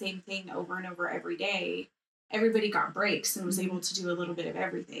 doing the same thing over and over every day, everybody got breaks and was able to do a little bit of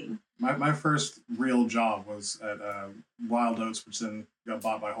everything. My first real job was at Wild Oats, which then got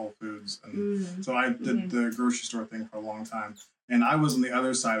bought by Whole Foods. And so I did the grocery store thing for a long time. And I was on the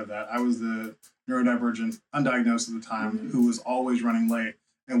other side of that. I was the neurodivergent, undiagnosed at the time, who was always running late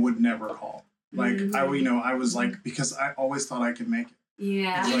and would never call. Like, I was like, because I always thought I could make it.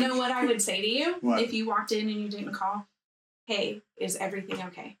 Yeah. Do you know what I would say to you? What? If you walked in and you didn't call? Hey, is everything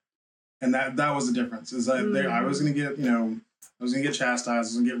okay? And that was the difference. Is that I was going to get, I was going to get chastised, I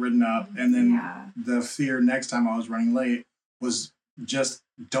was going to get ridden up. And then the fear next time I was running late was just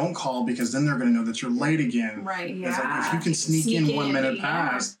don't call, because then they're going to know that you're late again. Right. It's like, if you can sneak in 1 minute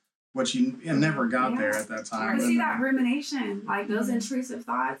past, which you never got there at that time. You see that rumination, like those intrusive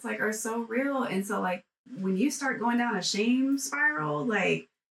thoughts, like, are so real. And so, like, when you start going down a shame spiral, like,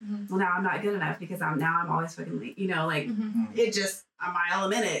 well, now I'm not good enough because I'm always fucking late, you know, like it just a mile a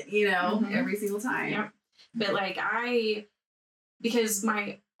minute, you know, every single time. Yep. But, like, because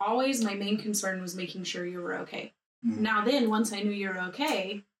my main concern was making sure you were okay. Now then, once I knew you were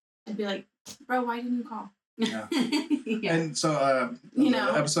okay, I'd be like, bro, why didn't you call? Yeah. And so, the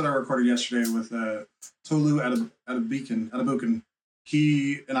episode I recorded yesterday with Tolu Adebukin,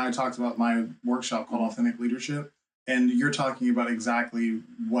 he and I talked about my workshop called Authentic Leadership. And you're talking about exactly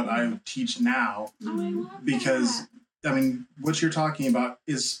what I teach now. Oh, I love because, that. I mean, what you're talking about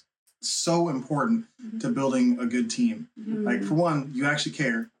is so important to building a good team. Like, for one, you actually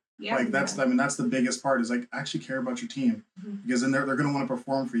care. Yeah, like, that's the biggest part, is like, actually care about your team, because then they're going to want to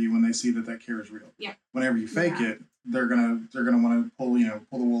perform for you when they see that care is real. Yeah. Whenever you fake it, they're gonna want to pull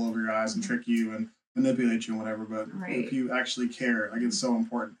the wool over your eyes and trick you and manipulate you and whatever. But if you actually care, like, it's so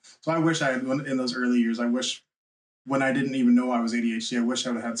important. So I wish I had, in those early years, when I didn't even know I was ADHD, I wish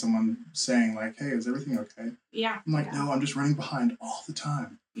I would have had someone saying, like, hey, is everything okay? Yeah. I'm like, no, I'm just running behind all the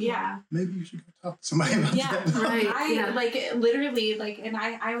time. Yeah. Maybe you should go talk to somebody about that. Right. I like, literally, like, and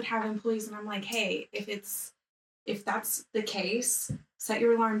I would have employees and I'm like, hey, if that's the case, set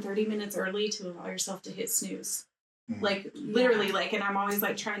your alarm 30 minutes early to allow yourself to hit snooze. Like, literally, like, and I'm always,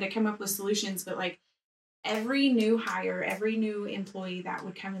 like, trying to come up with solutions, but, like, every new hire, every new employee that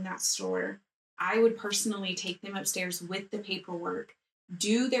would come in that store, I would personally take them upstairs with the paperwork,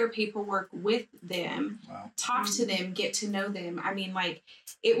 do their paperwork with them, talk to them, get to know them. I mean, like,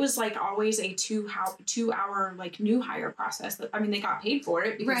 it was like always a 2 hour like new hire process. I mean, they got paid for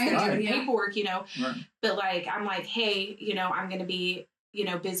it because they're doing paperwork, you know, but like, I'm like, hey, you know, I'm going to be, you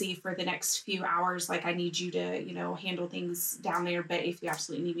know, busy for the next few hours. Like, I need you to, you know, handle things down there. But if you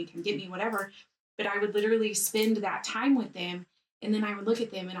absolutely need me, come get me, whatever. But I would literally spend that time with them. And then I would look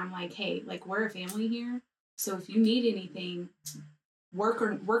at them and I'm like, hey, like, we're a family here. So if you need anything, work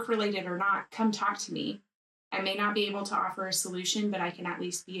related or not, come talk to me. I may not be able to offer a solution, but I can at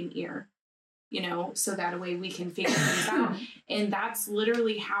least be an ear, you know, so that way we can figure things out. And that's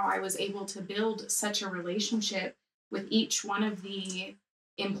literally how I was able to build such a relationship with each one of the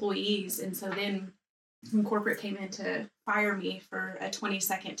employees. And so then when corporate came in to fire me for a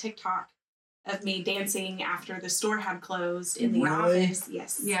 20-second TikTok of me dancing after the store had closed in the office.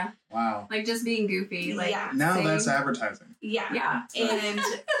 Yes. Yeah. Wow. Like just being goofy. Like now that's advertising. Yeah. Yeah. And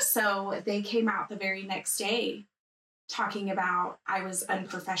so they came out the very next day talking about I was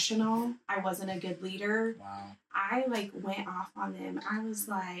unprofessional. I wasn't a good leader. Wow. I like went off on them. I was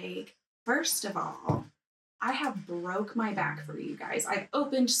like, first of all, I have broke my back for you guys. I've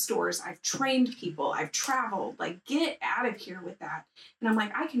opened stores. I've trained people. I've traveled. Like, get out of here with that. And I'm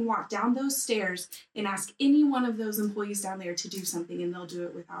like, I can walk down those stairs and ask any one of those employees down there to do something and they'll do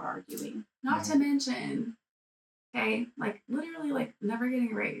it without arguing. Not to mention, okay, like literally like never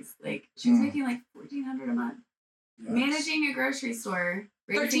getting a raise. Like she was making like $1,400 a month. Yes. Managing a grocery store.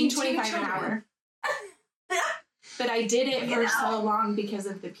 $13.25 an hour. But I did it for so long because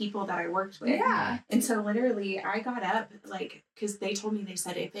of the people that I worked with. Yeah. And so literally I got up, like, because they told me, they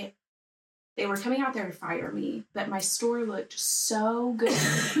said they were coming out there to fire me, but my store looked so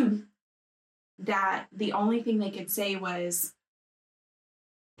good that the only thing they could say was,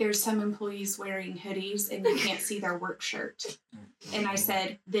 there's some employees wearing hoodies and you can't see their work shirt. And I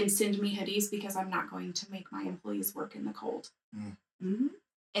said, then send me hoodies because I'm not going to make my employees work in the cold. Mm-hmm.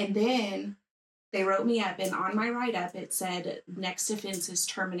 And then they wrote me up, and on my write-up, it said, next offense is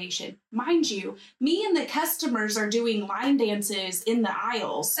termination. Mind you, me and the customers are doing line dances in the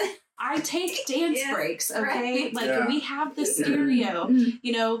aisles. I take dance breaks, okay? Like, we have the stereo.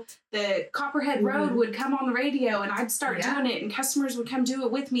 You know, the Copperhead Road would come on the radio, and I'd start doing it, and customers would come do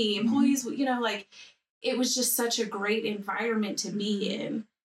it with me. Employees would, you know, like, it was just such a great environment to be in,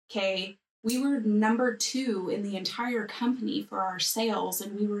 okay? We were number 2 in the entire company for our sales,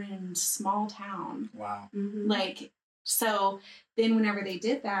 and we were in a small town. Wow. Like, so then whenever they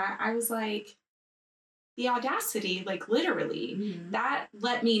did that, I was like, the audacity, like literally, that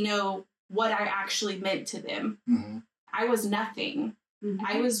let me know what I actually meant to them. I was nothing.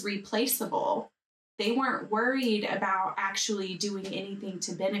 I was replaceable. They weren't worried about actually doing anything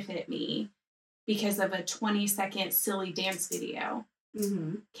to benefit me because of a 20-second silly dance video.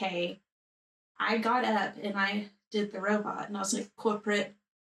 Okay. I got up and I did the robot, and I was like, corporate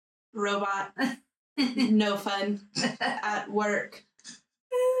robot, no fun at work.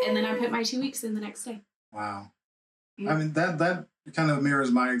 And then I put my 2 weeks in the next day. Wow. I mean, that kind of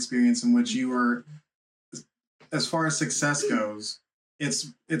mirrors my experience, in which you were, as far as success goes,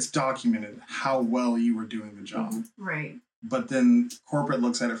 it's documented how well you were doing the job. Right. But then corporate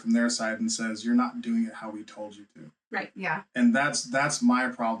looks at it from their side and says, you're not doing it how we told you to. Right. Yeah. And that's my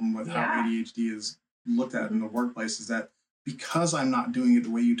problem with how ADHD is looked at in the workplace, is that because I'm not doing it the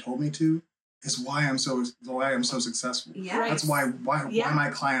way you told me to, is why I'm so successful. Yeah. That's why my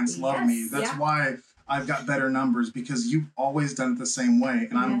clients love me. That's why I've got better numbers, because you've always done it the same way,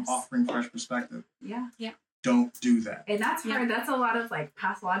 and I'm offering fresh perspective. Yeah. Yeah. Don't do that. And that's hard. That's a lot of like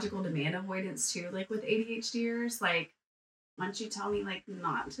pathological demand avoidance too. Like with ADHDers, like, once you tell me like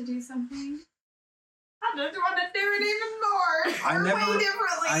not to do something, I just want to do it even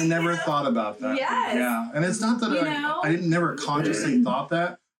more. I never thought about that. Yes. Yeah. And it's not that I didn't never consciously thought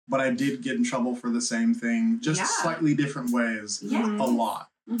that, but I did get in trouble for the same thing, just slightly different ways, a lot.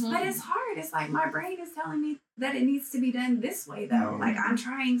 But it's hard. It's like my brain is telling me that it needs to be done this way, though. Like, I'm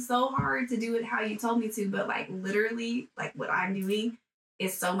trying so hard to do it how you told me to, but like literally, like what I'm doing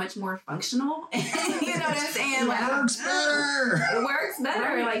is so much more functional. You know what I'm saying? Like, it works better. It works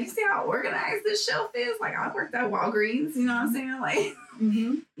better. Like, you see how organized this shelf is? Like, I worked at Walgreens, you know what I'm saying? Like,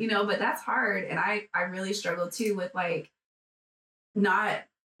 you know, but that's hard. And I really struggle too with like, not,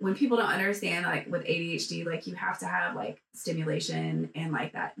 when people don't understand, like with ADHD, like you have to have like stimulation and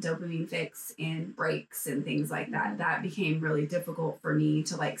like that dopamine fix and breaks and things like that. That became really difficult for me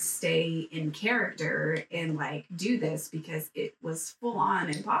to like stay in character and like do this, because it was full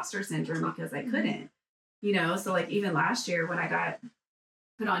on imposter syndrome because I couldn't. you know, so like even last year when I got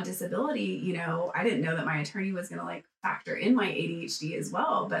put on disability, you know, I didn't know that my attorney was going to like factor in my ADHD as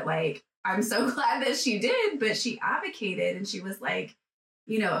well. But like, I'm so glad that she did, but she advocated and she was like,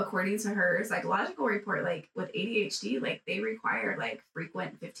 you know, according to her psychological report, like with ADHD, like they require like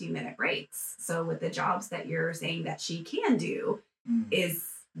frequent 15-minute breaks. So with the jobs that you're saying that she can do, is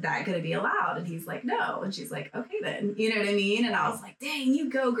that going to be allowed? And he's like, no. And she's like, okay, then, you know what I mean? And I was like, dang, you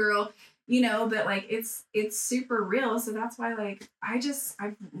go, girl. You know, but like it's super real. So that's why like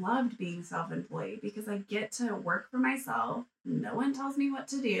I've loved being self-employed because I get to work for myself. No one tells me what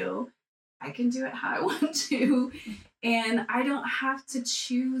to do. I can do it how I want to. And I don't have to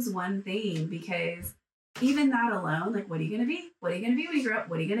choose one thing because even that alone, like, what are you going to be? What are you going to be when you grow up?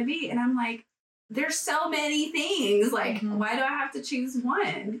 What are you going to be? And I'm like, there's so many things. Like, why do I have to choose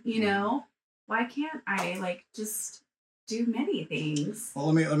one? You know, why can't I like just do many things?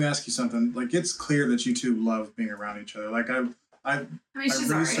 Well, let me ask you something. Like, it's clear that you two love being around each other. Like, I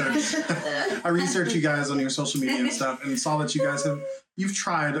researched you guys on your social media and stuff, and saw that you guys you've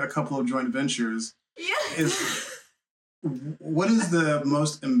tried a couple of joint ventures. Yeah. What is the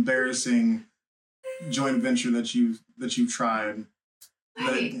most embarrassing joint venture that you've tried?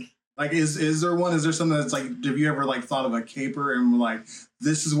 Like, is there one? Is there something that's like, have you ever like thought of a caper and were like,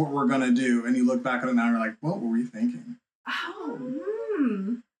 this is what we're gonna do, and you look back on it now and you're like, what were we thinking? Oh,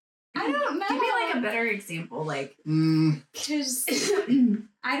 I don't know. Give me like a better example, like. Because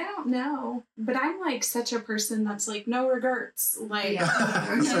I don't know, but I'm like such a person that's like no regrets. Like,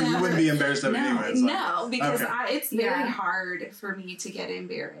 so you wouldn't be embarrassed of it anyways. No, because okay. It's very hard for me to get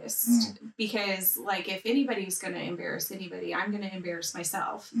embarrassed because like if anybody's going to embarrass anybody, I'm going to embarrass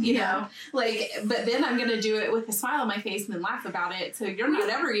myself. You know, like, but then I'm going to do it with a smile on my face and then laugh about it. So you're not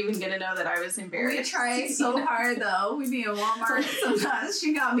ever even going to know that I was embarrassed. We tried so hard though. We'd be in Walmart sometimes.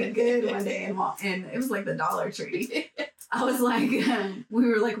 She got me good one day and it was like the Dollar Tree. I was like, we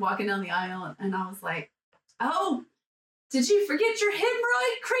were like walking down the aisle and I was like, oh, did you forget your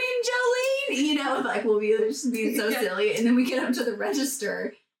hemorrhoid cream, Jolene? You know, like we'll be just being so silly. And then we get up to the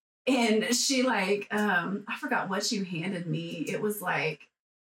register and she like, I forgot what she handed me. It was like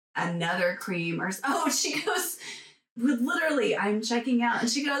another cream she goes, literally, I'm checking out and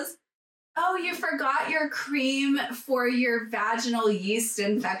she goes, oh, you forgot your cream for your vaginal yeast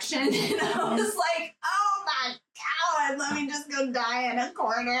infection. And I was like, oh my God, let me just go die in a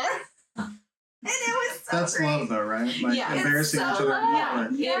corner. And it was so That's great. Love though, right? Like embarrassing each other.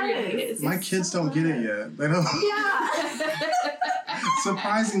 My kids don't get it yet. They don't. Yeah.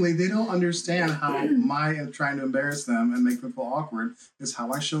 Surprisingly, they don't understand how my trying to embarrass them and make them feel awkward is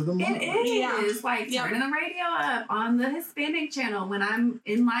how I show them love. It is like turning the radio up on the Hispanic channel when I'm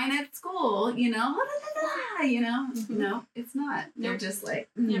in line at school, you know, no, it's not. They're just like,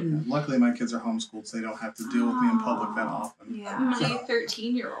 Luckily, my kids are homeschooled, so they don't have to deal with me in public that often. Yeah. My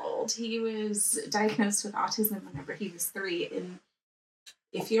 13-year-old, he was diagnosed with autism whenever he was 3, and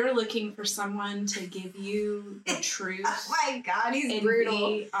if you're looking for someone to give you the truth, oh my God, he's and brutal.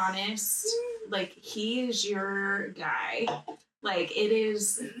 Be honest, like he is your guy. Like it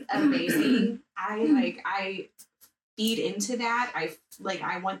is amazing. I feed into that.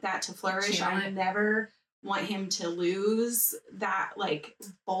 I want that to flourish. I never want him to lose that like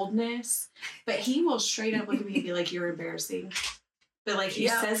boldness. But he will straight up look at me and be like, "You're embarrassing." But like he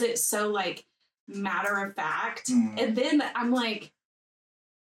says it so like matter of fact, and then I'm like,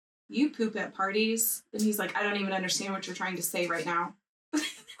 you poop at parties? And he's like, I don't even understand what you're trying to say right now.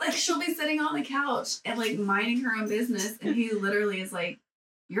 Like she'll be sitting on the couch and like minding her own business and he literally is like,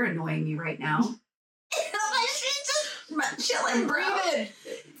 you're annoying me right now. She's just chilling, breathing.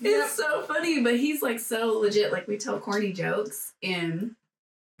 It's so funny, but he's like so legit. Like we tell corny jokes and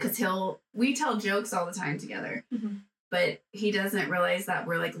because we tell jokes all the time together, but he doesn't realize that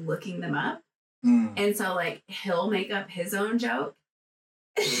we're like looking them up. And so like he'll make up his own joke.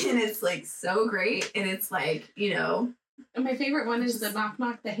 And it's like so great. And it's like, you know. And my favorite one is the knock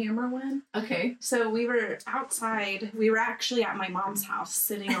knock the hammer one. Okay. So we were outside. We were actually at my mom's house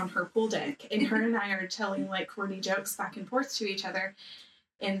sitting on her pool deck. And her and I are telling like corny jokes back and forth to each other.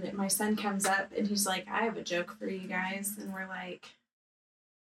 And my son comes up and he's like, I have a joke for you guys. And we're like,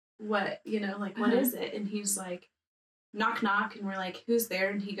 what? You know, like, what is it? And he's like, knock knock. And we're like, who's there?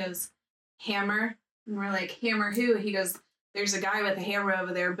 And he goes, hammer. And we're like, hammer who? He goes, there's a guy with a hammer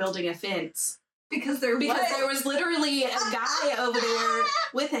over there building a fence. Because there was literally a guy over there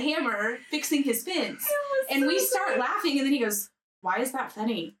with a hammer fixing his fence. And we start laughing, and then he goes, why is that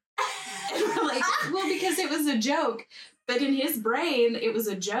funny? And we're like, well, because it was a joke. But in his brain, it was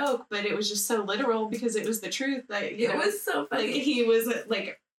a joke, but it was just so literal because it was the truth. That, it was so funny. Like, he was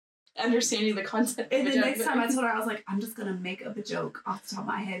like, understanding the concept. And the next time I told her, I was like, I'm just gonna make up a joke off the top of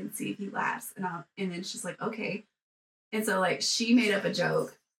my head and see if he laughs. And then she's like, okay. And so like she made up a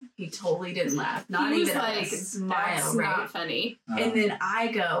joke. He totally didn't laugh. Not even like a smile. That's right? not funny. And then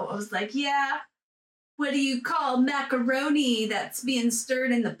I was like, yeah. What do you call macaroni that's being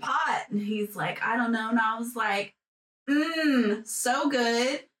stirred in the pot? And he's like, I don't know. And I was like, so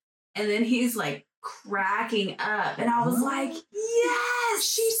good. And then he's like cracking up. And I was like, yes,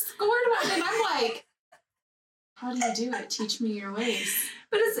 she scored one. And I'm like, how do you do it? Teach me your ways.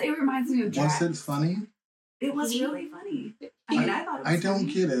 But it reminds me of Drax. Was it funny? It was really funny. I mean, I thought it was I don't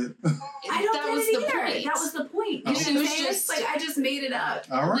funny. get it. I don't get it either. Point. That was the point. Oh. It was just like, I just made it up.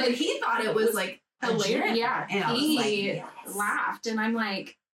 All right. Like, he thought it was like hilarious. Yeah. And I was like, yes. Laughed. And I'm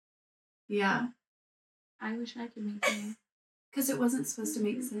like, yeah. I wish I could make that. Because it wasn't supposed to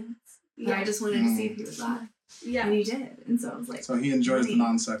make sense. Yeah. But I just wanted to see if he would laugh. Yeah. And he did. And so I was like, So he enjoys the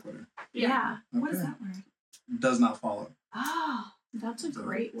non sequitur. yeah. Okay. What is that word? Does not follow. Oh, That's a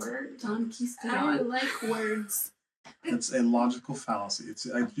great word. Don I Quistadon. like words. It's a logical fallacy. It's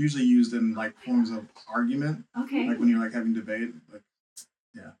usually used in like forms of argument, Okay. like when you're like having debate. Like,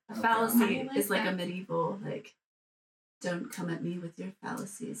 yeah. A Okay. fallacy I like is like that. a medieval, like, don't come at me with your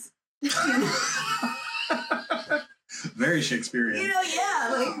fallacies. Very Shakespearean. Yeah,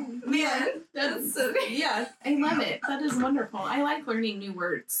 like, man, that's so great. Yeah, I love it. That is wonderful. I like learning new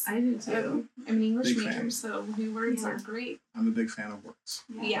words. I do too. I'm an English Big major, fan. so new words Yeah. are great. I'm a big fan of words.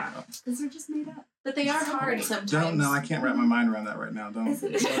 Yeah. Because they're just made up. But they are hard sometimes. Don't know. I can't wrap my mind around that right now. Don't. Is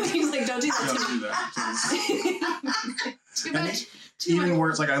it? He's like, don't do Don't that. do that. Please. Too And much. Too Even much.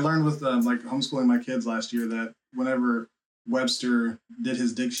 words like I learned with like homeschooling my kids last year that whenever Webster did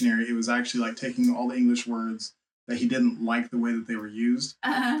his dictionary, it was actually like taking all the English words that he didn't like the way that they were used,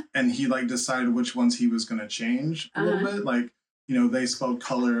 and he like decided which ones he was going to change a little bit. Like, you know, they spelled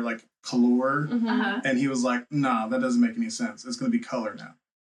color like color, Mhm. and he was like, nah, that doesn't make any sense. It's going to be color now.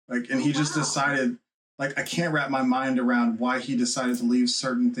 Like, and he just wow. decided, like, I can't wrap my mind around why he decided to leave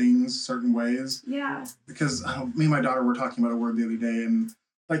certain things certain ways. Yeah. Because me and my daughter were talking about a word the other day, and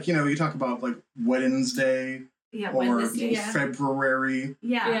like, you know, you talk about like Wednesday Yeah. or Wednesday. Yeah. February,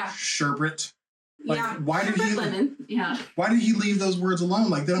 Yeah. Yeah. sherbet. Like, Yeah. why did Sherbet he? lemon. Yeah. Why did he leave those words alone?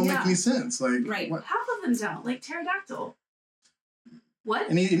 Like, they don't make Yeah. any sense. Like, Right. what? Half of them don't. Like pterodactyl. What?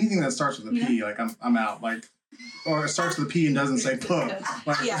 Anything that starts with a P, like I'm out. Like, or it starts with a P and doesn't say puh.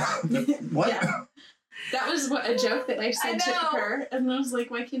 Like, Yeah. what? Yeah. That was a joke that I said to know. her. And I was like,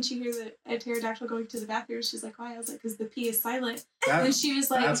 why can't you hear a pterodactyl going to the bathroom? She's like, why? I was like, because the P is silent. That- And she was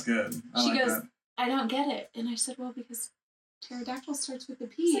like, that's good. I she like goes, that. I don't get it. And I said, well, because pterodactyl starts with a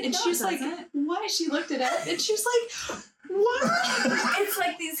P. It's like, And no, she's it like, doesn't. why? She looked it up and she was like, what? It's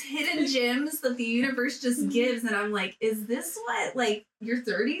like these hidden gems that the universe just gives, and I'm like, is this what like your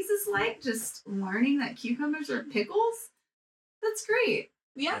 30s is like? Just learning that cucumbers are pickles? That's great.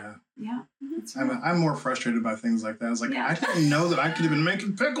 Yeah. Yeah. That's I'm, right. I'm more frustrated by things like that. I was like, Yeah. I didn't know that I could have been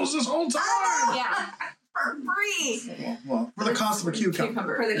making pickles this whole time. Yeah. For free. Well, for the cost of a cucumber.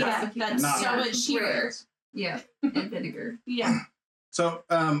 Cucumber. For the Yeah, cost of that's cucumber. so Not much cheaper. rare. Yeah. And vinegar. Yeah. So,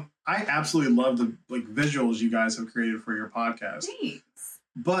 I absolutely love the like visuals you guys have created for your podcast, Thanks.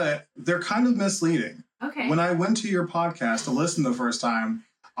 but they're kind of misleading. Okay. When I went to your podcast to listen the first time,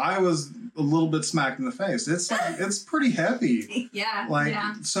 I was a little bit smacked in the face. It's like it's pretty heavy. Yeah. Like,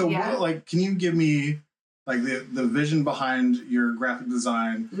 Yeah. so Yeah. what? Like, can you give me like the vision behind your graphic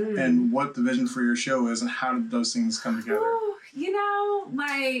design Mm. and what the vision for your show is, and how did those things come together? Whew, you know,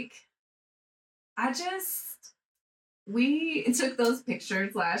 like, we took those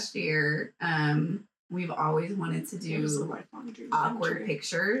pictures last year. We've always wanted to It was a do lifelong dream. awkward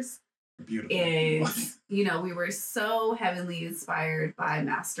pictures. Beautiful. And, you know, we were so heavily inspired by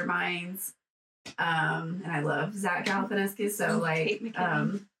masterminds. And I love Zach Galifianakis. So, like, Kate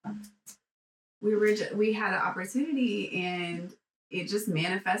McKinnon. we had an opportunity and it just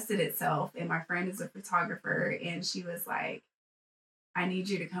manifested itself. And my friend is a photographer and she was like, I need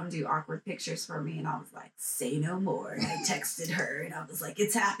you to come do awkward pictures for me. And I was like, say no more. And I texted her and I was like,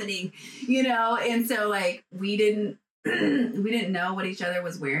 it's happening, you know? And so like, we didn't know what each other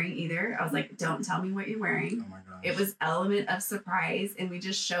was wearing either. I was like, don't tell me what you're wearing. Oh my gosh. It was element of surprise. And we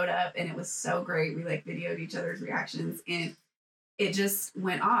just showed up and it was so great. We like videoed each other's reactions and it just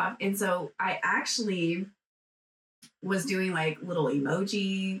went off. And so I actually was doing like little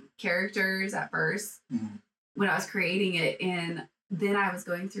emoji characters at first Mhm. when I was creating it. And then I was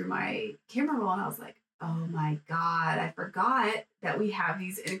going through my camera roll and I was like, oh my God, I forgot that we have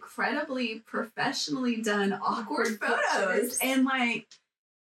these incredibly professionally done awkward photos. pictures. And like,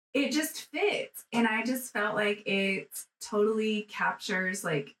 it just fits. And I just felt like it totally captures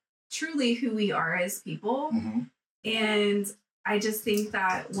like truly who we are as people. Mm-hmm. And I just think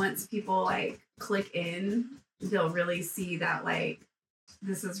that once people like click in, they'll really see that like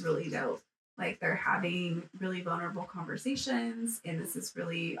this is really dope. Like they're having really vulnerable conversations and this is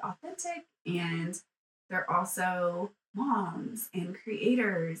really authentic. And they're also moms and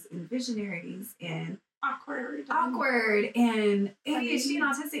creators and visionaries and awkward and ADHD and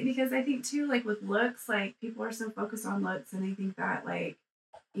autistic, because I think too, like with looks, like people are so focused on looks and they think that like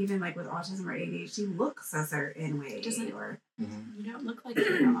even like with autism or ADHD looks a certain way. You don't look like you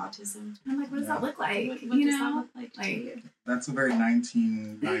have autism. I'm like, what does that look like? What you does know, that look like to you? That's a very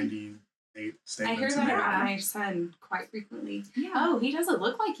 1998 statement. I hear to that make. about my son quite frequently. Yeah. Oh, he doesn't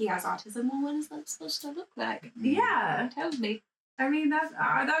look like he has autism. Well, what is that supposed to look like? Yeah. Tell me. I mean, that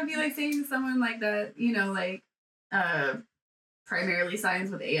would be like saying to someone like that, you know, like primarily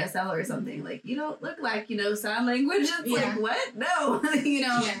signs with ASL or something. Like, you don't look like, you know, sign language. It's like, what? No. You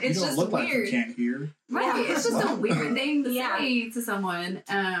know, it's you don't just look weird. Like you can't hear. Right. It's just a weird thing to Yeah. say to someone.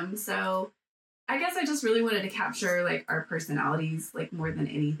 So I guess I just really wanted to capture like our personalities like more than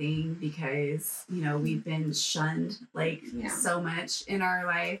anything, because, you know, we've been shunned like so much in our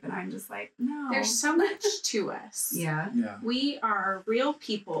life. And I'm just like, no. There's so much to us. Yeah. Yeah. We are real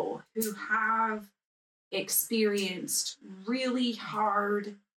people who have experienced really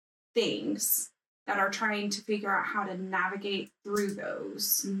hard things that are trying to figure out how to navigate through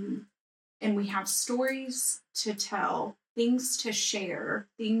those. Mm-hmm. And we have stories to tell, things to share,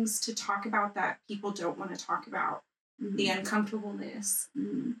 things to talk about that people don't want to talk about, the uncomfortableness,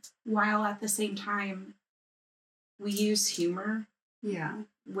 while at the same time we use humor. Yeah.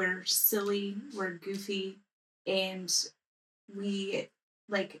 We're silly, we're goofy, and we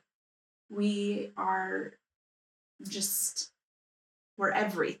are just, we're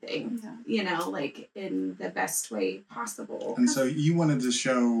everything, you know, like in the best way possible. And so you wanted to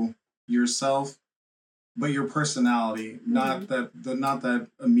show yourself, but your personality, not that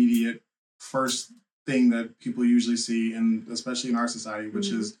immediate first thing that people usually see, and especially in our society, which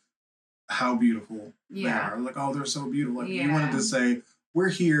is how beautiful they are. Like, oh, they're so beautiful. Like, you wanted to say, we're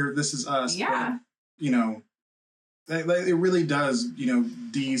here, this is us. Yeah. But, you know, it really does, you know,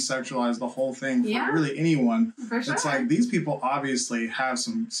 desexualize the whole thing for really anyone. For sure. It's like, these people obviously have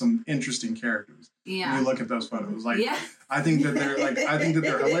some interesting characters. Yeah. When you look at those photos, like, I think that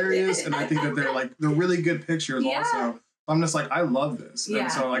they're hilarious, and I think that they're really good pictures also. I'm just like, I love this.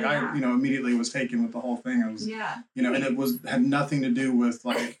 And so like I, you know, immediately was taken with the whole thing. I was, you know, and it had nothing to do with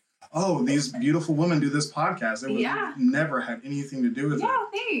like, oh, these beautiful women do this podcast. It was never had anything to do with it.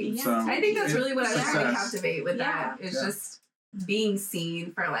 Thanks. So I think that's really what I was trying to success. captivate with that. It's just being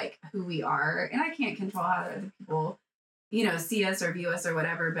seen for like who we are. And I can't control how other people, you know, see us or view us or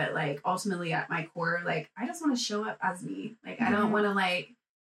whatever. But like ultimately at my core, like I just want to show up as me. Like I don't want to like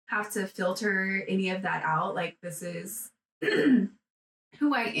have to filter any of that out. Like this is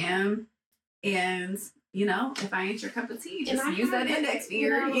who I am. And you know, if I ain't your cup of tea, just use that index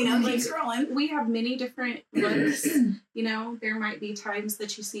finger, you know, keep scrolling. We have many different looks. You know, there might be times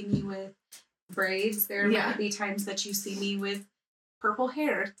that you see me with braids. There might be times that you see me with purple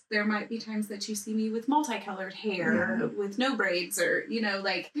hair. There might be times that you see me with multicolored hair, with no braids, or, you know,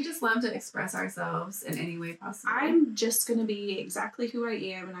 like. We just love to express ourselves in any way possible. I'm just going to be exactly who I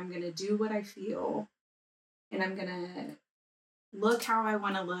am, and I'm going to do what I feel, and I'm going to look how I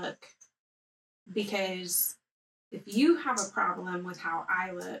want to look. Because if you have a problem with how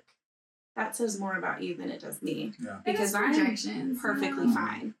I look, that says more about you than it does me. Yeah. Because I'm perfectly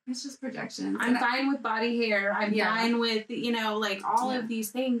fine. It's just projections. I'm fine with body hair. I'm fine with, you know, like all of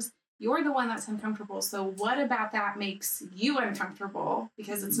these things. You're the one that's uncomfortable. So what about that makes you uncomfortable?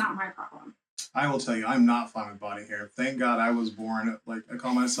 Because it's not my problem. I will tell you, I'm not fine with body hair. Thank God I was born, like, I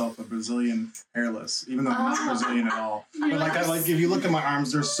call myself a Brazilian hairless, even though I'm not Brazilian at all. But like if you look at my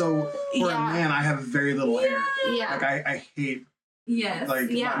arms, they're so, for a man, I have very little hair. Yeah. Like I hate,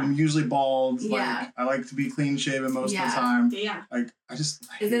 like, I'm usually bald. Like, I like to be clean shaven most of the time. Yeah. Like, I just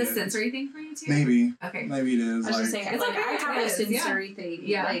Is it a sensory thing for you too? Maybe. Okay. Maybe it is. I was just saying, It's like, okay, I have it a is, sensory thing.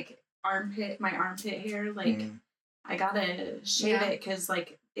 Yeah. Like, my armpit hair, like, I gotta shave it because,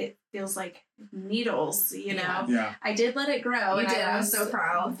 like, it feels like needles, you know? Yeah. I did let it grow. You did. I was so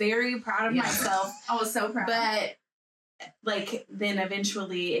proud. Very proud of myself. I was so proud. But, like, then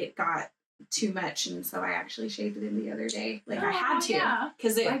eventually it got too much, and so I actually shaved it in the other day. Like, I had to.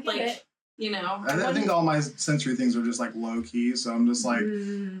 Because you know. I think all my sensory things are just, like, low-key, so I'm just like,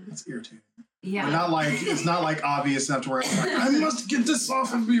 that's irritating. Yeah. But it's not like obvious enough to where it's like, I must get this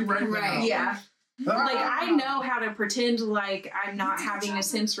off of me right now. Yeah. Like, I know how to pretend like I'm not having a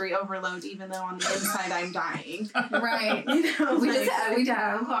sensory overload, even though on the inside I'm dying. Right. You know, we like, just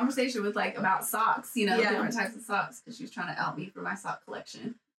had a conversation with like about socks, you know, Yeah. different types of socks, because she was trying to out me for my sock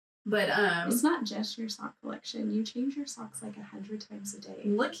collection. But it's not just your sock collection. You change your socks like 100 times a day.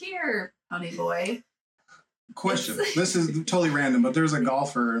 look here, honey boy. Question. This is totally random, but there's a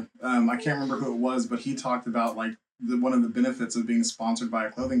golfer. I can't remember who it was, but he talked about like one of the benefits of being sponsored by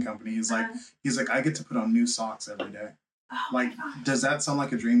a clothing company is like he's like, I get to put on new socks every day. Oh like, does that sound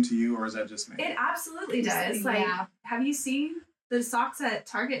like a dream to you, or is that just me? It absolutely does. Like, have you seen the socks at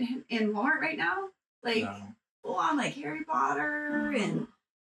Target and Walmart right now? Like, full on like Harry Potter and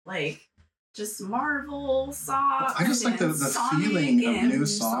like just Marvel socks. I just like the feeling of new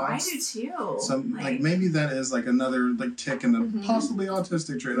socks. I do too. So like maybe that is like another like tick in the possibly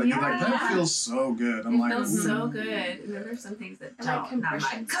autistic trait. Like, like that feels so good. I'm like, feels so good. And then there's some things that don't. Like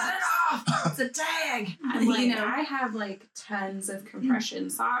compression. Cut it off. It's a tag. I'm like, you know, I have like tons of compression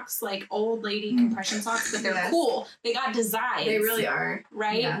socks, like old lady compression socks, but they're cool. They got designs. They really are.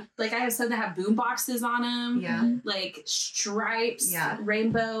 Right? Yeah. Like I have some that have boom boxes on them. Yeah. Like stripes. Yeah.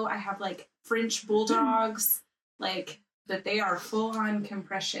 Rainbow. I have like French bulldogs. Like, but they are full on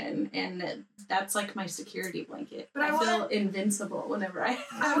compression, and that's like my security blanket. But I feel invincible whenever I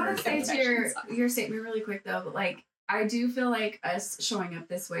want to say to your statement really quick though, but like I do feel like us showing up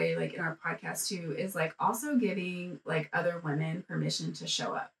this way, like in our podcast too, is like also giving like other women permission to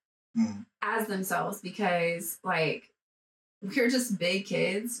show up as themselves, because like we're just big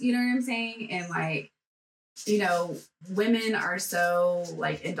kids, you know what I'm saying? And like, you know, women are so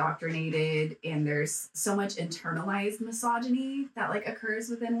like indoctrinated, and there's so much internalized misogyny that like occurs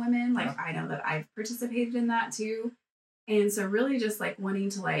within women. Like I know that I've participated in that too. And so really just like wanting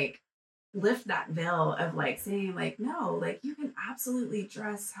to like lift that veil of like saying like, no, like you can absolutely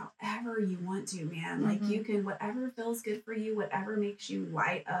dress however you want to, man. Like you can, whatever feels good for you, whatever makes you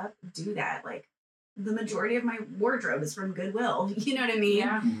light up, do that. Like the majority of my wardrobe is from Goodwill. You know what I mean?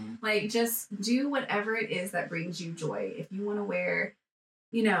 Yeah. Like just do whatever it is that brings you joy. If you want to wear,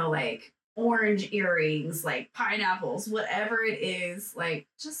 you know, like orange earrings, like pineapples, whatever it is, like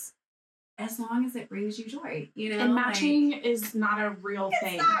just as long as it brings you joy, you know. And matching is not a real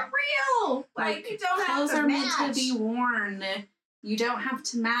thing. It's not real. Like you don't have clothes to are match. meant to be worn. You don't have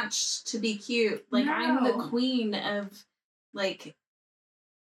to match to be cute. Like I'm the queen of like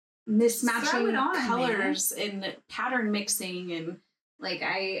mismatching colors and pattern mixing, and like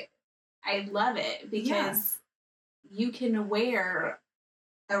I love it because you can wear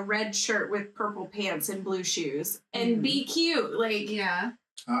a red shirt with purple pants and blue shoes and be cute. Like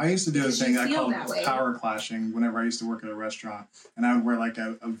I used to do a thing I called power clashing whenever I used to work at a restaurant, and I would wear like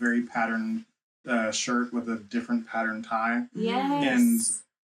a very patterned shirt with a different pattern tie. Yes. And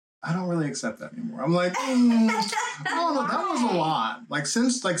I don't really accept that anymore. I'm like, that was a lot. Like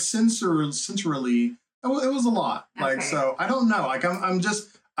sensorily, it was a lot. Like, so I don't know. Like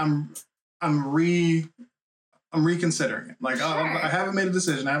I'm reconsidering it. Like I haven't made a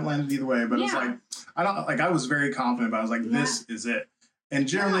decision. I haven't landed either way, but it's like, I was very confident about it. I was like, this is it. And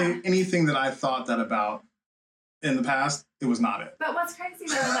generally anything that I thought that about in the past, it was not it. But what's crazy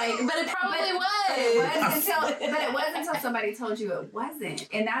though, like, but it probably was. But it was until somebody told you it wasn't,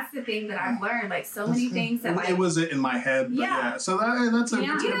 and that's the thing that I've learned. Like so many things that like it was in my head. But so that's a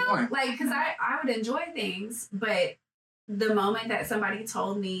good point. Like because I would enjoy things, but the moment that somebody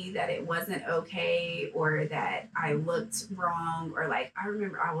told me that it wasn't okay or that I looked wrong, or like I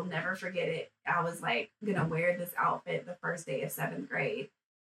remember, I will never forget it. I was like gonna wear this outfit the first day of 7th grade,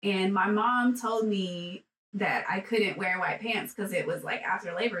 and my mom told me that I couldn't wear white pants because it was like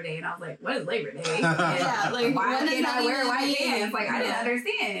after Labor Day, and I was like, "What is Labor Day? Like why can't I wear white pants?" Like I didn't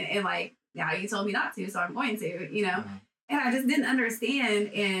understand, and like now you told me not to, so I'm going to, you know. And I just didn't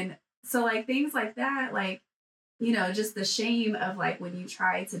understand, and so like things like that, like you know, just the shame of like when you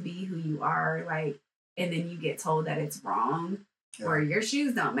try to be who you are, like, and then you get told that it's wrong or your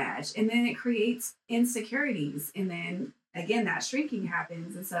shoes don't match, and then it creates insecurities, and then again that shrinking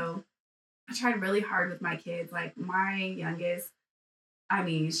happens, and so. I tried really hard with my kids. Like my youngest, I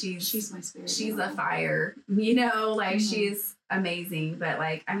mean, she's my spirit. She's a fire, you know, like she's amazing. But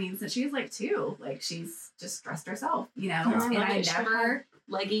like, I mean, since she was like 2, like she's just dressed herself, you know, and I never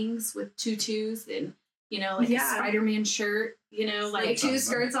leggings with tutus and, you know, like a Spider-Man shirt, you know, like 2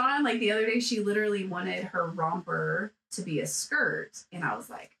 skirts on. Like the other day, she literally wanted her romper to be a skirt. And I was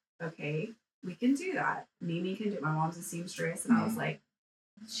like, okay, we can do that. Mimi can do it. My mom's a seamstress. And I was like,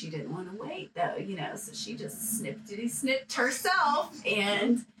 she didn't want to wait though, you know, so she just snipped herself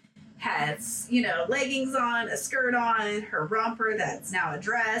and has, leggings on, a skirt on, her romper that's now a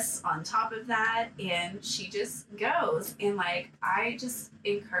dress on top of that, and she just goes. And like, I just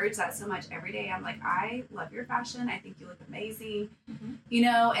encourage that so much every day. I'm like, I love your fashion. I think you look amazing,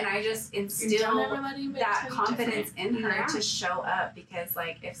 and I just instill that confidence in her to show up, because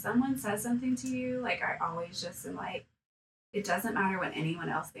like, if someone says something to you, like, I always just am like, it doesn't matter what anyone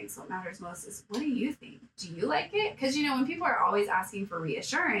else thinks. What matters most is, what do you think? Do you like it? Because, when people are always asking for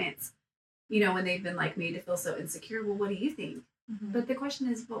reassurance, when they've been like made to feel so insecure, well, what do you think? But the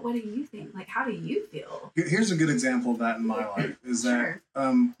question is, but what do you think? Like, how do you feel? Here's a good example of that in my life, is that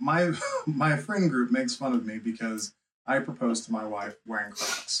my friend group makes fun of me because I proposed to my wife wearing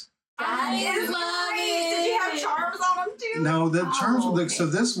Crocs. I love it. Did you have charms on them too? No, the charms were so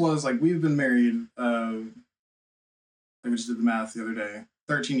this was like, we've been married, I just did the math the other day,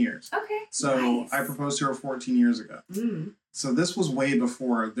 13 years. Okay. So nice. I proposed to her 14 years ago. So this was way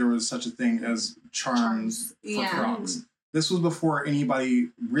before there was such a thing as charms for Crocs. This was before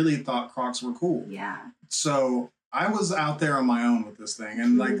anybody really thought Crocs were cool. Yeah. So I was out there on my own with this thing.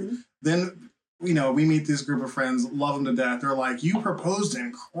 And like, then, we meet this group of friends, love them to death. They're like, you proposed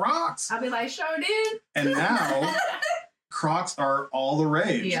in Crocs. I'll be like, sure did. And now Crocs are all the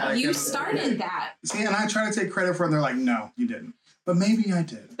rage. Yeah. Like, You started that. See, and I try to take credit for it, and they're like, no, you didn't. But maybe I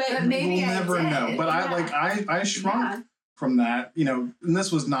did. But maybe we'll I never did. know. But I shrunk from that, and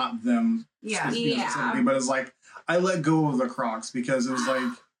this was not them specifically, but it's like, I let go of the Crocs because it was like,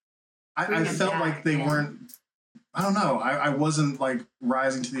 I felt like they weren't, I don't know, I wasn't like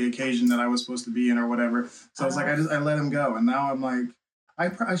rising to the occasion that I was supposed to be in or whatever. So it's like, I let them go. And now I'm like,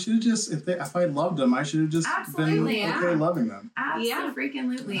 I should have just, if I loved them, I should have just been okay loving them.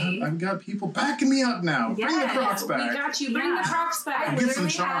 Absolutely. I've got people backing me up now. Bring the Crocs back. We got you. Bring the Crocs back. I literally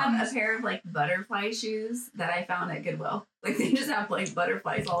have a pair of like butterfly shoes that I found at Goodwill. Like, they just have like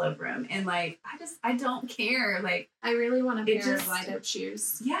butterflies all over them. And like, I don't care. Like, I really want a pair of light up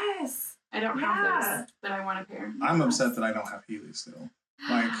shoes. Yes. I don't have those, but I want a pair. I'm upset that I don't have Heelys still.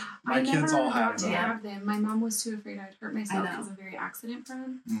 Like, my kids all have them. My mom was too afraid I'd hurt myself because I'm very accident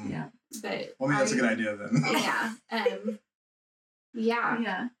prone. Yeah. But maybe that's a good idea then.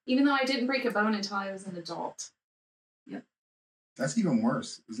 Yeah. Even though I didn't break a bone until I was an adult. Yep. That's even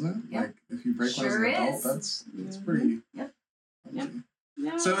worse, isn't it? Yep. Like, if you break one as an adult, that's pretty. Yep.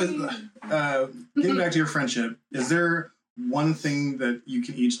 No, so, getting back to your friendship, is there one thing that you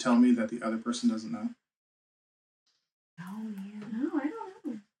can each tell me that the other person doesn't know? Oh, yeah. No, I don't know.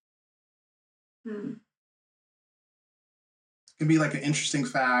 It can be like an interesting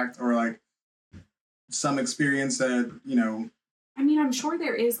fact or like some experience that, I mean, I'm sure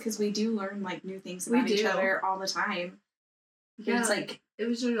there is, because we do learn like new things about each other all the time. Yeah. It's like, it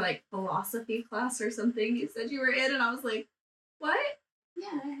was your like philosophy class or something you said you were in, and I was like, what?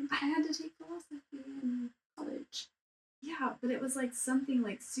 Yeah, I had to take philosophy in college. Yeah, but it was like something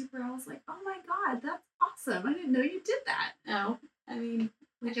like super, I was like, oh my God, that's awesome. I didn't know you did that. No, I mean,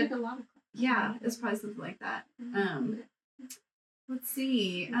 I took a lot of classes. Yeah, it's probably something like that. Let's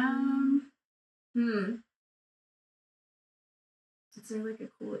see. Is there like a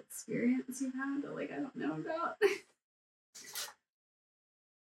cool experience you've had that like I don't know about?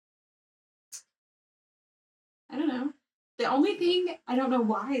 I don't know. The only thing, I don't know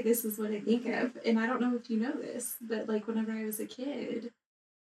why this is what I think of, and I don't know if you know this, but like whenever I was a kid,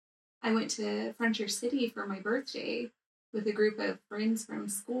 I went to Frontier City for my birthday with a group of friends from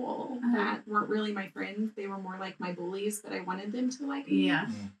school that weren't really my friends. They were more like my bullies, but I wanted them to like me. Yeah.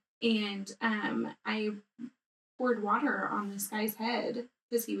 And I poured water on this guy's head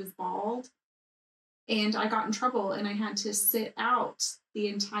because he was bald. And I got in trouble and I had to sit out the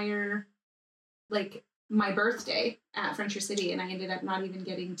entire, like, my birthday at Frontier City. And I ended up not even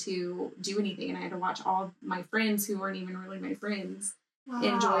getting to do anything. And I had to watch all my friends who weren't even really my friends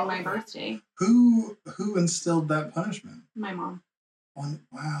enjoy my birthday. Who instilled that punishment? My mom.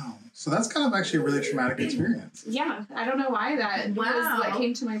 Wow. So that's kind of actually a really traumatic experience. Yeah. I don't know why that was what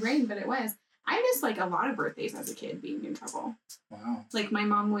came to my brain, but it was. I missed like a lot of birthdays as a kid being in trouble. Wow. Like my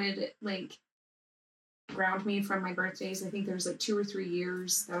mom would like ground me from my birthdays. I think there was like 2 or 3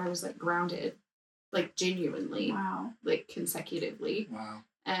 years that I was like grounded, like genuinely. Wow. Like consecutively. Wow.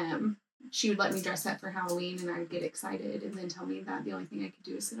 She would let me dress up for Halloween and I would get excited and then tell me that the only thing I could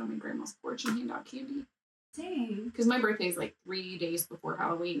do is sit on my grandma's porch and hand out candy. Dang. Because my birthday is like 3 days before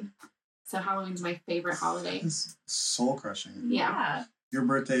Halloween. So Halloween's my favorite holiday. It's soul crushing. Yeah. Your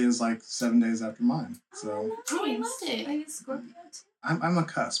birthday is like 7 days after mine. So I loved it. Are you Scorpio too? I'm a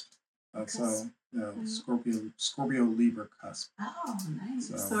cusp. So Scorpio Libra cusp. Oh,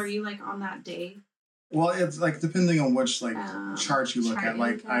 nice. So are you like on that day Well, it's like depending on which like chart you look chart at. you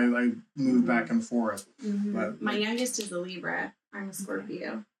Like look at. I move back and forth, Mhm. but My youngest is a Libra. I'm a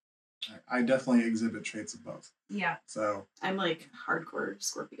Scorpio. I definitely exhibit traits of both. Yeah. So I'm like hardcore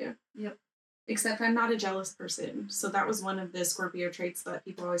Scorpio. Yep. Except I'm not a jealous person. So that was one of the Scorpio traits that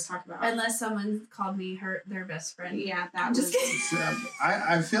people always talk about. Unless someone called me their best friend. Yeah, that I'm was. just kidding.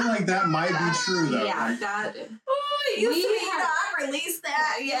 I feel like that might be true though. Yeah, Like, that. Oh, you We see, had- I released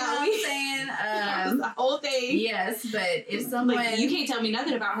that. Yeah, You know what I'm saying? That was the whole thing. Yes, but if someone Like, you can't tell me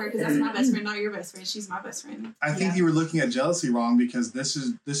nothing about her because that's my best friend, not your best friend. She's my best friend. I think you were looking at jealousy wrong because this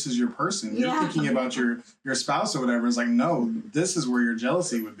is your person. You're Yeah. thinking about your spouse or whatever. It's like, no, this is where your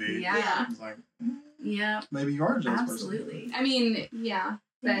jealousy would be. Yeah. It's like, Yeah, maybe you are a jealous absolutely. I mean, yeah,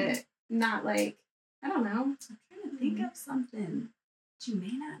 but not like, I don't know. I'm trying to think of something that you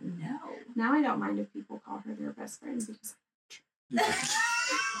may not know. Now I don't mind if people call her their best friend because person. Yeah.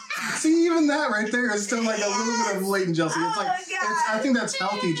 See, even that right there is still like a little bit of latent jealousy. It's like I think that's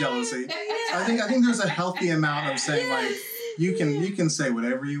healthy jealousy. I think there's a healthy amount of saying like you can say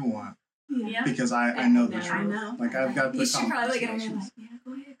whatever you want Yeah. because I know the I truth. know. Like I've got the You should probably look at her and conversations. like, yeah,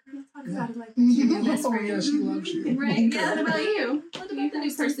 go ahead, girl, talk Yeah. about it like she's your best Oh friend. yeah, she loves you. Right? Yeah. What about you? What about the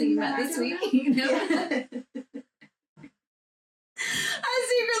new person you met this week? You know? I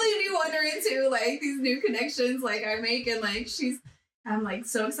secretly be wondering too, like these new connections like I make and like I'm like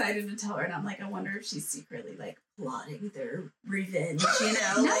so excited to tell her and I'm like, I wonder if she's secretly like plotting their revenge, you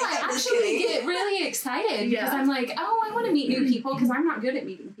know? No, like, I I'm just actually kidding. get really excited Yeah. because I'm like, oh, I want to meet new people because I'm not good at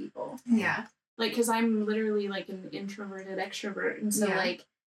meeting people. Yeah. Like, because I'm literally like an introverted extrovert. And so, Yeah. like,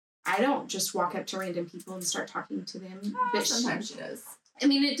 I don't just walk up to random people and start talking to them. But Sometimes she does. I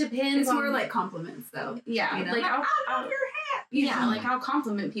mean, it depends. It's more on, like compliments though. yeah, You know? like I I'll love your hat. You yeah, know? like I'll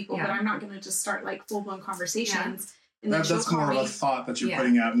compliment people, but Yeah. I'm not gonna just start like full blown conversations. And then That's she'll call more me. of a thought that you're Yeah.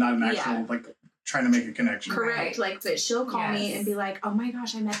 putting out, not an Yeah. actual like trying to make a connection. Correct. Right. Like, but she'll call me Yes. and be like, "Oh my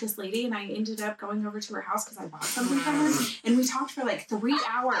gosh, I met this lady, and I ended up going over to her house because I bought something from her, and we talked for like 3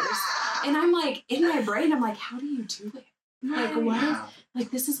 hours." And I'm like, in my brain, I'm like, "How do you do it? Like, what? Yeah.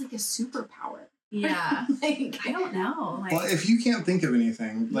 Like, this is like a superpower." Yeah. Like, I don't know. Like, Well, if you can't think of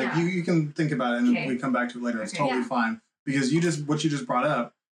anything, like Yeah. you can think about it and Okay. we come back to it later. It's Okay. totally fine because what you just brought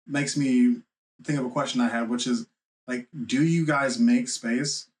up makes me think of a question I had, which is like, do you guys make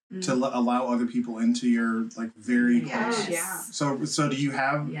space to allow other people into your like very Yes. close? yeah. So do you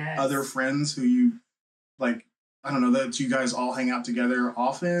have Yes. other friends who you like? I don't know, that you guys all hang out together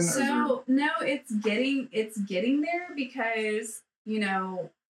often. Or is there- So no, it's getting there because, you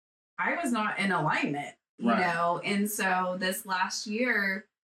know, I was not in alignment, you Right. know, and so this last year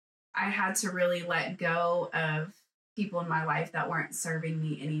I had to really let go of people in my life that weren't serving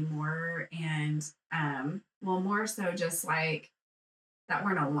me anymore and well, more so just like that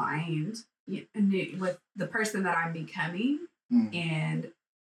weren't aligned with the person that I'm becoming, Hmm. and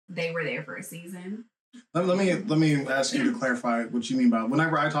they were there for a season. Let me ask you to clarify what you mean by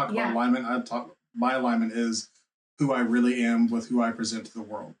whenever I talk about Yeah. alignment. My alignment is who I really am with who I present to the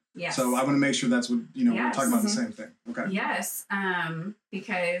world. Yes. So I want to make sure that's what we're Yes. talking about the same thing. Okay. Yes,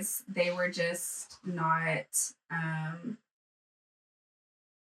 because they were just not,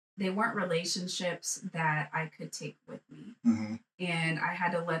 they weren't relationships that I could take with me. Mm-hmm. And I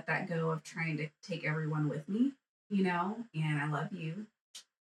had to let that go of trying to take everyone with me, you know, and I love you.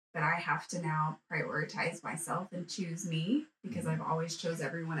 But I have to now prioritize myself and choose me because I've always chose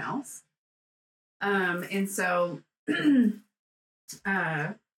everyone else. And so,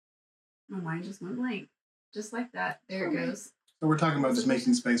 my mind just went blank, just like that. There it goes. So we're talking about just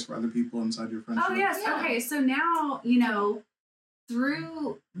making space for other people inside your friendship. Oh, yes. Yeah. Okay. So now, you know,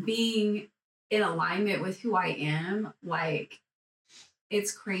 through being in alignment with who I am, like,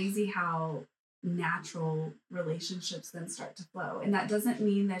 it's crazy how natural relationships then start to flow. And that doesn't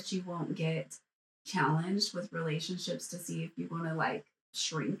mean that you won't get challenged with relationships to see if you want to, like,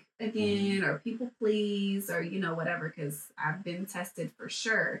 shrink again or people please or, you know, whatever, because I've been tested for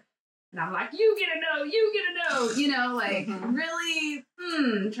sure. And I'm like, you get to know, you know, like really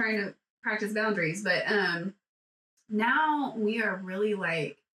trying to practice boundaries. But now we are really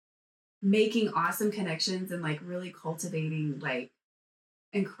like making awesome connections and like really cultivating like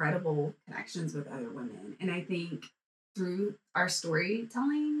incredible connections with other women. And I think through our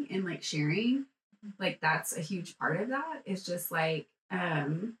storytelling and like sharing, like that's a huge part of that. It's just like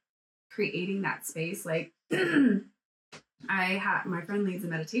creating that space. Like my friend leads a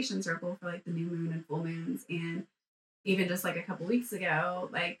meditation circle for like the new moon and full moons, and even just like a couple weeks ago,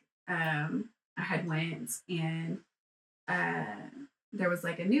 like I had went and there was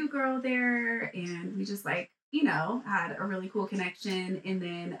like a new girl there, and we just like had a really cool connection. And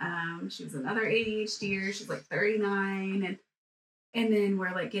then she was another ADHDer. She's like 39. And then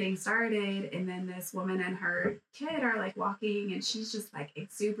we're like getting started. And then this woman and her kid are like walking, and she's just like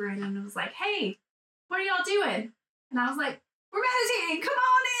exuberant and was like, "Hey, what are y'all doing?" And I was like, "We're meditating. Come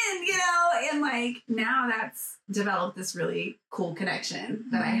on in," and like now that's developed this really cool connection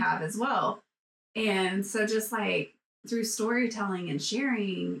that I have as well. And so just like through storytelling and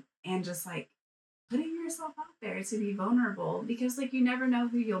sharing and just like putting yourself out there to be vulnerable, because like you never know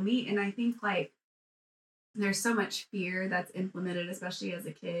who you'll meet. And I think like there's so much fear that's implemented, especially as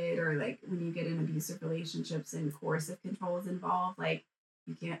a kid, or like when you get in abusive relationships and coercive control is involved, like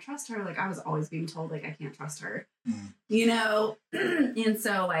you can't trust her. Like I was always being told like I can't trust her, and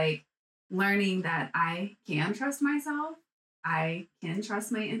so like learning that I can trust myself, I can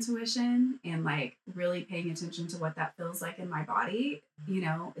trust my intuition, and like really paying attention to what that feels like in my body,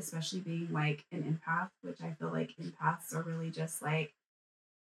 especially being like an empath, which I feel like empaths are really just like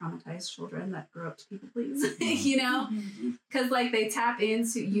traumatized children that grew up to people please, because like they tap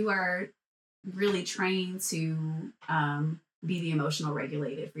into, you are really trained to be the emotional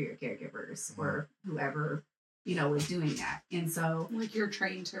regulator for your caregivers or whoever is doing that. And so like you're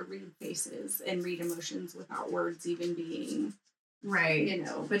trained to read faces and read emotions without words even being right,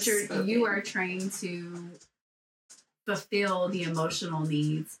 but you are trained to fulfill the emotional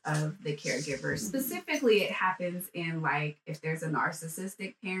needs of the caregiver. Specifically, it happens in like if there's a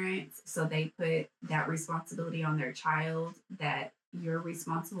narcissistic parent, so they put that responsibility on their child, that you're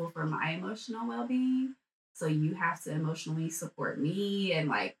responsible for my emotional well-being, so you have to emotionally support me and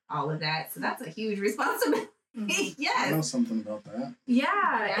like all of that. So that's a huge responsibility. Yes, I know something about that.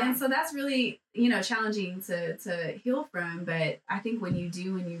 Yeah, and so that's really challenging to heal from. But I think when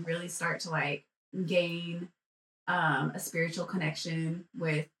you really start to like gain a spiritual connection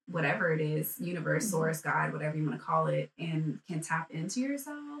with whatever it is, universe, source, God, whatever you want to call it, and can tap into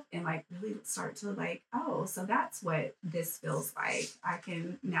yourself and like really start to like, oh, so that's what this feels like. I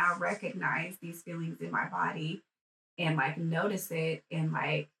can now recognize these feelings in my body and like notice it and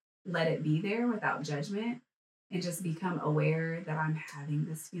like let it be there without judgment, and just become aware that I'm having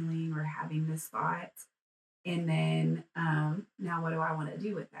this feeling or having this thought. And then now what do I want to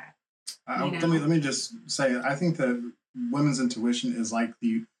do with that? Let me just say, I think that women's intuition is like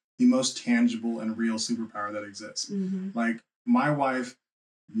the most tangible and real superpower that exists. Like my wife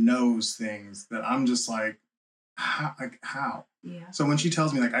knows things that I'm just like, how? Yeah. So when she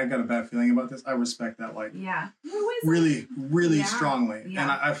tells me like I got a bad feeling about this, I respect that like really, really strongly. Yeah.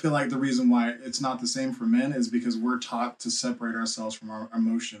 And I feel like the reason why it's not the same for men is because we're taught to separate ourselves from our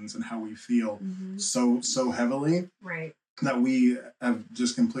emotions and how we feel so heavily, right? That we have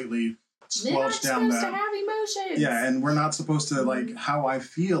just completely squelched down that. To have emotions. Yeah, and we're not supposed to like how I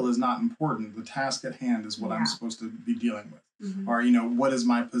feel is not important. The task at hand is what I'm supposed to be dealing with. Or what is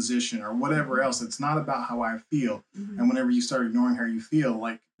my position or whatever else. It's not about how I feel. And whenever you start ignoring how you feel,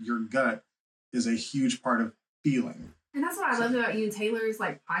 like your gut is a huge part of feeling. And that's what I love about you and Taylor's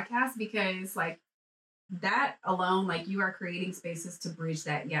like podcast, because like that alone, like you are creating spaces to bridge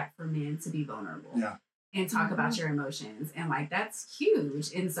that gap for men to be vulnerable. Yeah. And talk about your emotions, and like that's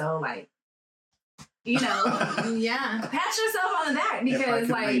huge. And so like pat yourself on the back, because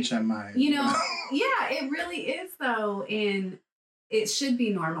like reach, I might. It really is though, and it should be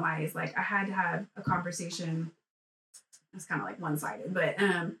normalized. Like I had to have a conversation. It's kind of like one-sided, but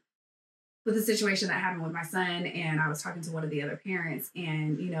with the situation that happened with my son, and I was talking to one of the other parents,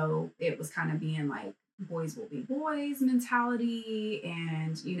 and it was kind of being like boys will be boys mentality,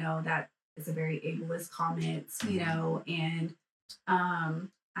 and that is a very ableist comment, and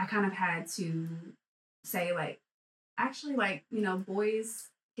I kind of had to say like, actually, like, boys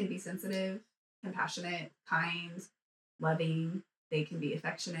can be sensitive, compassionate, kind, loving. They can be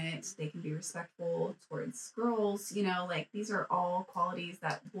affectionate. They can be respectful towards girls. Like these are all qualities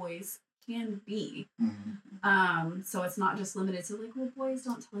that boys can be. So it's not just limited to like, well, boys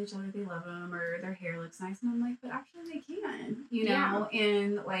don't tell each other they love them or their hair looks nice. And I'm like, but actually they can,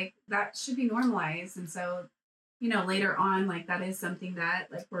 and like that should be normalized. And so, later on, like that is something that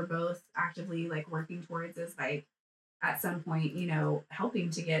like we're both actively like working towards, is like at some point, helping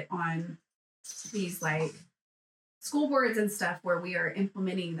to get on these like school boards and stuff where we are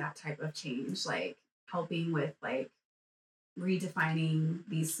implementing that type of change, like helping with like redefining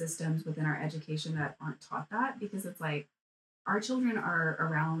these systems within our education that aren't taught that, because it's like our children are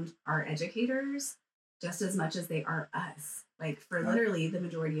around our educators just as much as they are us, like for literally the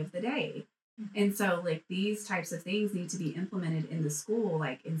majority of the day. And so like these types of things need to be implemented in the school,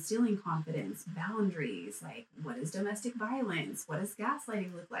 like instilling confidence, boundaries, like what is domestic violence? What does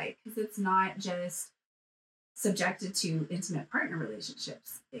gaslighting look like? Because it's not just subjected to intimate partner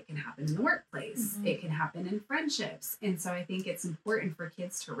relationships. It can happen in the workplace. It can happen in friendships. And so I think it's important for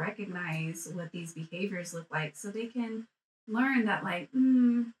kids to recognize what these behaviors look like so they can learn that, like,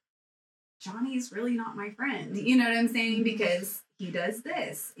 Johnny's really not my friend. You know what I'm saying? Because he does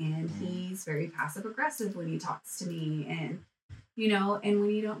this and he's very passive aggressive when he talks to me. And, you know, and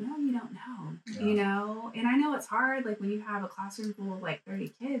when you don't know, you don't know, you know? And I know it's hard, like when you have a classroom full of like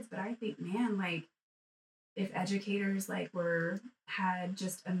 30 kids, but I think, man, like, if educators like had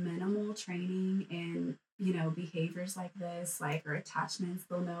just a minimal training in, you know, behaviors like this, like, or attachments,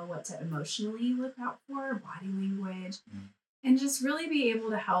 they'll know what to emotionally look out for, body language, and just really be able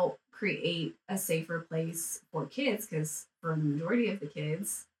to help create a safer place for kids. Because for the majority of the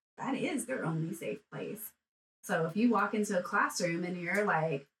kids, that is their only safe place. So if you walk into a classroom and you're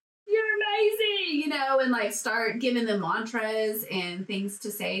like, you're amazing, you know, and like start giving them mantras and things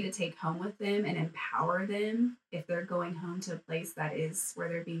to say to take home with them and empower them if they're going home to a place that is where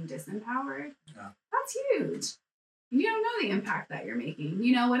they're being disempowered, that's huge. You don't know the impact that you're making.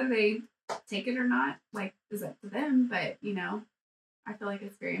 You know, whether they take it or not, like, is up to them. But, you know, I feel like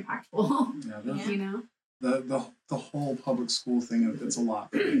it's very impactful. You know? The whole public school thing, it's a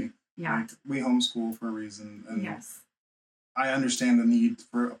lot for me. Yeah. Like, we homeschool for a reason. And I understand the need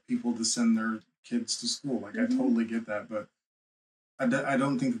for people to send their kids to school. Like, I totally get that. But I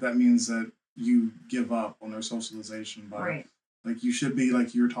don't think that means that you give up on their socialization. By, like, you should be,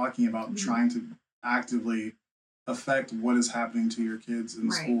 like you were talking about, trying to actively affect what is happening to your kids in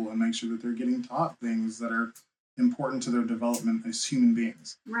school and make sure that they're getting taught things that are important to their development as human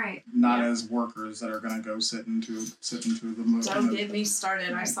beings, not as workers that are going to go sit into the movie. Don't get me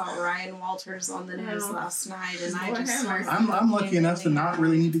started. I saw Ryan Walters on the news last night, and I'm lucky enough to not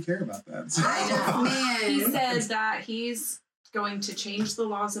really need to care about that. So. I know. Man. He said that he's going to change the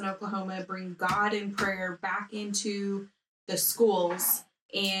laws in Oklahoma, bring God and prayer back into the schools,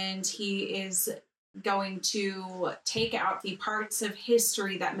 and he is going to take out the parts of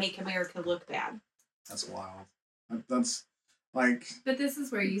history that make America look bad. That's wild. That's like... But this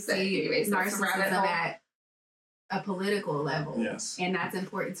is where you see narcissism at a political level. Yes. And that's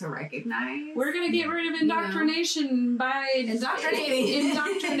important to recognize. We're going to get rid of indoctrination by indoctrinating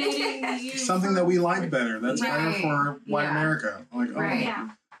you. Something that we like better. That's better for white America. Like,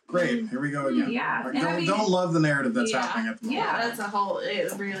 great, here we go again. Like, don't love the narrative that's happening at the moment. Yeah, that's a whole...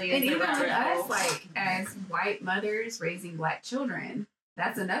 It really is. And even with us, like, as white mothers raising Black children,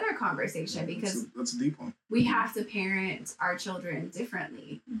 that's another conversation, because that's a deep one. We have to parent our children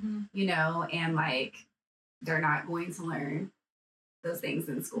differently, you know, and like, they're not going to learn those things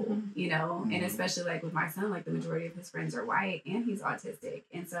in school, you know, and especially like with my son, like the majority of his friends are white and he's autistic.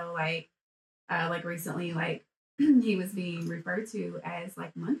 And so like recently, like he was being referred to as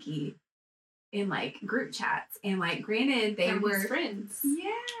like monkey in like group chats, and like, granted they were friends.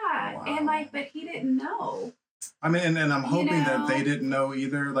 Yeah. Wow. And like, but he didn't know. I mean, and I'm hoping that they didn't know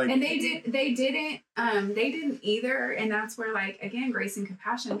either. Like, and they didn't either. And that's where, like, again, grace and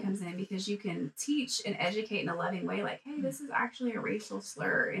compassion comes in, because you can teach and educate in a loving way. Like, hey, this is actually a racial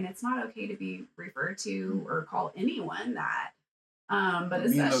slur, and it's not okay to be referred to or call anyone that. But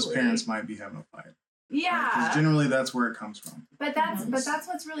me and those parents might be having a fight. Yeah. Because generally that's where it comes from. But that's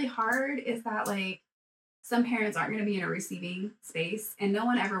what's really hard, is that like, some parents aren't going to be in a receiving space, and no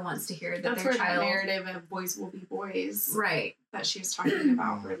one ever wants to hear that that's their where child... the narrative of boys will be boys, right, that she was talking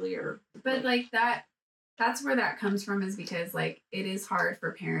about earlier. But like that's where that comes from, is because like, it is hard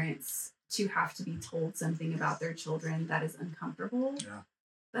for parents to have to be told something about their children that is uncomfortable. Yeah.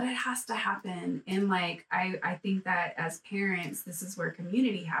 But it has to happen. And like, I think that as parents, this is where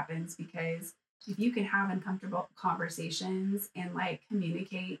community happens, because if you can have uncomfortable conversations and like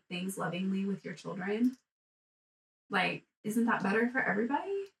communicate things lovingly with your children, like, isn't that better for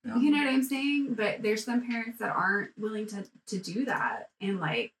everybody? Yeah. You know what I'm saying? But there's some parents that aren't willing to do that. And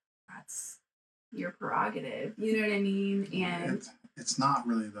like, that's your prerogative. You know what I mean? And it's not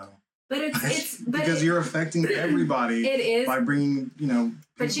really, though. But it's because you're affecting everybody. It is by bringing, you know.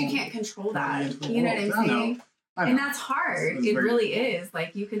 But you can't control that. You know what I'm saying? I know. And that's hard. It really is.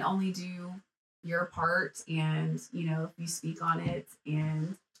 Like, you can only do your part, and you know, if you speak on it,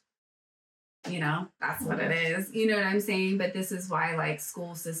 and you know, that's what it is. You know what I'm saying? But this is why, like,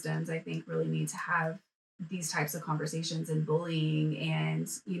 school systems, I think, really need to have these types of conversations, and bullying, and,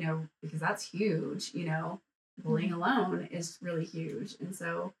 you know, because that's huge, you know, bullying alone is really huge. And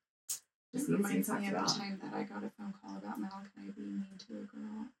so just reminds me of the time that I got a phone call about Malachi being mean to a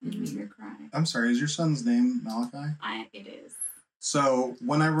girl and made her cry. I'm sorry, is your son's name Malachi? It is. So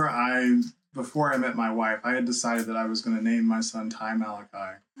before I met my wife, I had decided that I was going to name my son Ty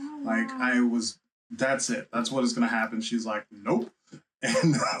Malachi. Oh, like, wow. I was that's it. That's what is going to happen. She's like, nope.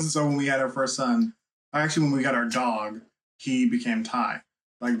 And so when we had our first son, actually when we got our dog, he became Ty.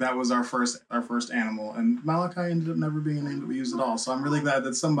 Like that was our first animal, and Malachi ended up never being a name that we used at all. So I'm really glad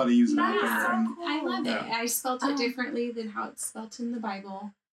that somebody used it out there. And, I love it. I spelled it differently than how it's spelled in the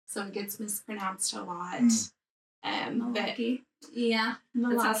Bible, so it gets mispronounced a lot. But yeah,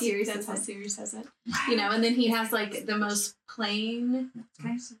 That's how Siri says it. You know, and then he has like the most plain.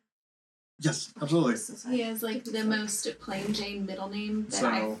 Yes, absolutely. He has like the most plain Jane middle name that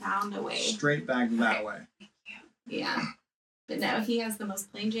I found a way. Straight back that way. Yeah. But no, he has the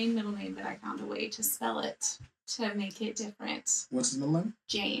most plain Jane middle name, but I found a way to spell it to make it different. What's his middle name?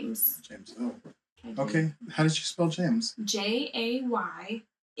 James. James. Oh. Okay. How did you spell James? Jaymz.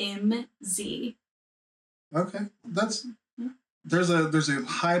 Okay. There's a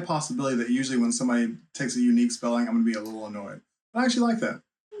high possibility that usually when somebody takes a unique spelling, I'm gonna be a little annoyed. I actually like that.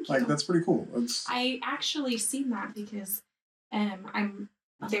 Like that's pretty cool. I actually seen that because I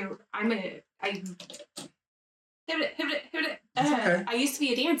used to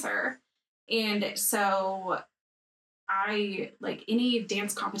be a dancer, and so I like any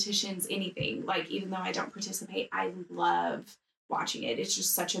dance competitions, anything. Like even though I don't participate, I love watching it. It's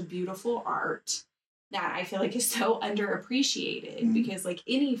just such a beautiful art that I feel like is so underappreciated because like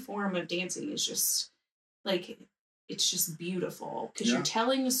any form of dancing is just like it's just beautiful because you're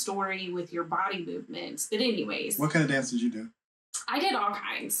telling a story with your body movements. But anyways, what kind of dance did you do? I did all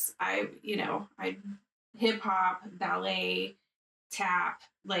kinds. I hip hop, ballet, tap,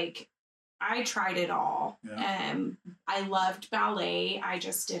 like I tried it all. Yeah. I loved ballet. I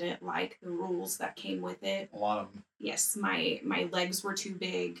just didn't like the rules that came with it. A lot of them. Yes, my legs were too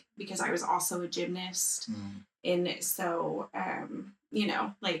big because I was also a gymnast. And so,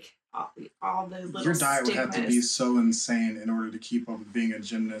 like all the little your diet stigmas. Would have to be so insane in order to keep up with being a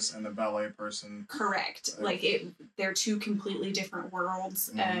gymnast and a ballet person. Correct. They're two completely different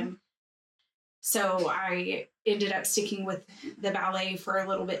worlds. So I ended up sticking with the ballet for a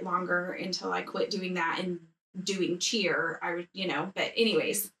little bit longer until I quit doing that and doing cheer. But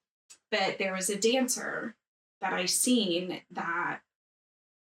anyways, but there was a dancer that I seen that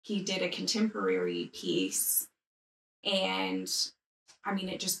he did a contemporary piece, and I mean,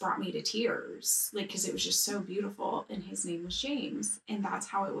 it just brought me to tears, like, because it was just so beautiful, and his name was James, and that's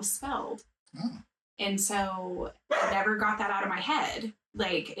how it was spelled. Oh. And so I never got that out of my head.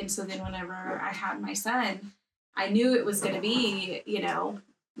 Like, and so then whenever I had my son, I knew it was going to be,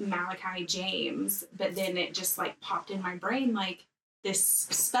 Malachi James, but then it just like popped in my brain, like this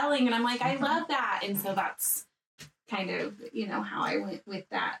spelling. And I'm like, I love that. And so that's kind of, how I went with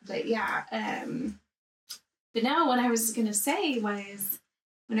that. But yeah. But no, what I was going to say was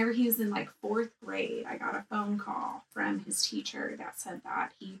whenever he was in like 4th grade, I got a phone call from his teacher that said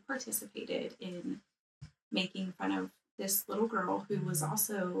that he participated in making fun of this little girl who was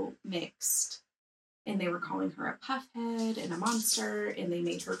also mixed, and they were calling her a puffhead and a monster, and they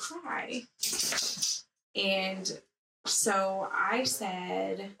made her cry. And so I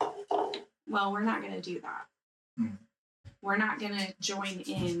said, well, we're not going to do that. We're not going to join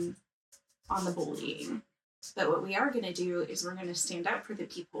in on the bullying. But what we are going to do is we're going to stand up for the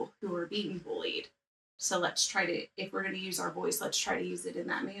people who are being bullied. So let's try to, if we're going to use our voice, let's try to use it in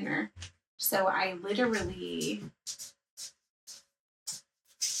that manner. So I literally,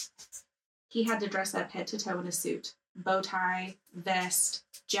 he had to dress up head to toe in a suit, bow tie, vest,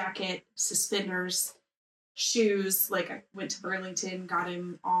 jacket, suspenders, shoes. Like I went to Burlington, got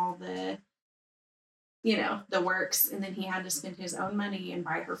him all the, the works. And then he had to spend his own money and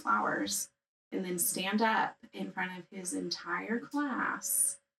buy her flowers and then stand up in front of his entire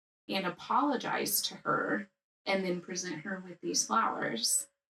class and apologize to her and then present her with these flowers.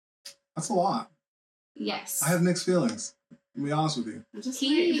 That's a lot. Yes. I have mixed feelings. To be honest with you.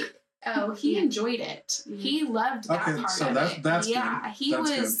 He enjoyed it. He loved that part so of it. That's yeah,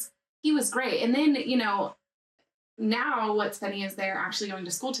 good. He was great. And then, now what's funny is they're actually going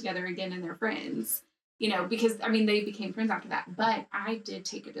to school together again and they're friends. Because, they became friends after that. But I did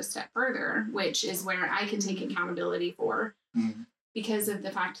take it a step further, which is where I can take accountability for because of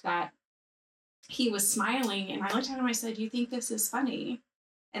the fact that he was smiling. And I looked at him, I said, you think this is funny?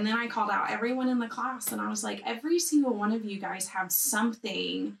 And then I called out everyone in the class and I was like, every single one of you guys have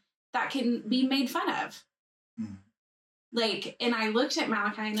something that can be made fun of. Like, and I looked at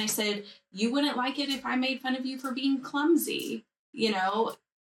Malachi and I said, you wouldn't like it if I made fun of you for being clumsy,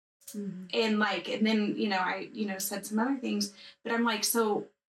 And like, and then, I, said some other things, but I'm like, so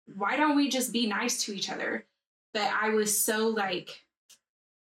why don't we just be nice to each other? But I was so like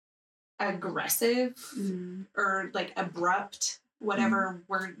aggressive or like abrupt, whatever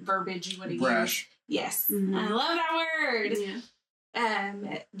word verbiage you want to use. Yes. Mhm. I love that word. Yeah.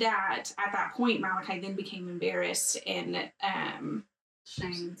 That at that point, Malachi then became embarrassed and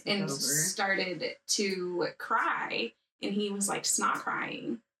Shame took and over. started to cry, and he was like snot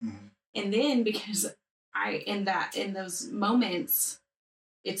crying. Mm-hmm. And then because in those moments,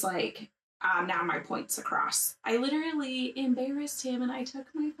 it's like, now my point's across. I literally embarrassed him, and I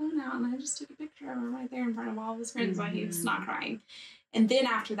took my phone out and I just took a picture of him right there in front of all of his friends while he was not crying. And then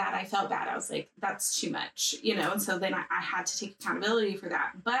after that, I felt bad. I was like, that's too much, and so then I had to take accountability for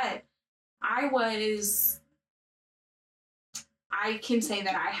that. But I can say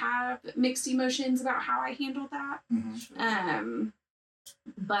that I have mixed emotions about how I handled that. Mm-hmm.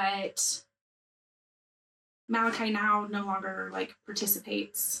 But Malachi now no longer like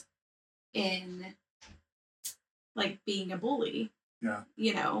participates in like being a bully. Yeah.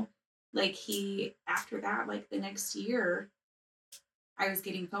 Like after that, like the next year, I was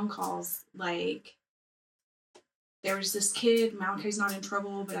getting phone calls like, there was this kid, Malachi's not in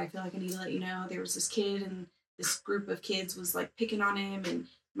trouble, but I feel like I need to let you know, there was this kid and this group of kids was like picking on him, and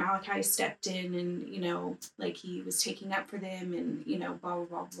Malachi stepped in and, like he was taking up for them and, blah, blah,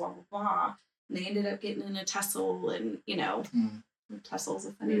 blah, blah, blah, blah. And they ended up getting in a tussle and, tussle's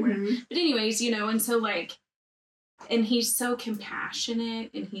a funny word. But anyways, and so like, and he's so compassionate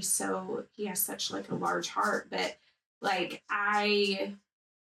and he has such like a large heart, but like I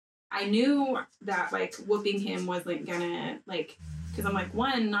knew that like whooping him wasn't gonna like, because I'm like,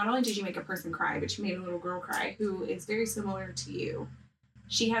 one, not only did you make a person cry, but you made a little girl cry who is very similar to you.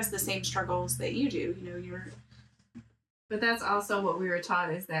 She has the same struggles that you do, But that's also what we were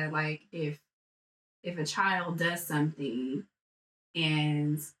taught, is that like if a child does something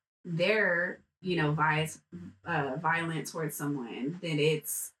and they're violent towards someone, then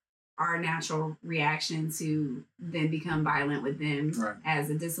it's our natural reaction to then become violent with them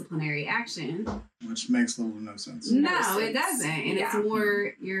as a disciplinary action. Which makes little to no sense. No, it doesn't. And it's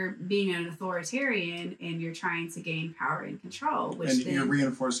more, you're being an authoritarian and you're trying to gain power and control. Which and you're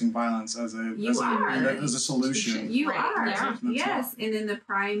reinforcing violence as a solution. You right. are. Yeah. Yes. And then the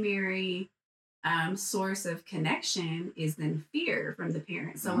primary source of connection is then fear from the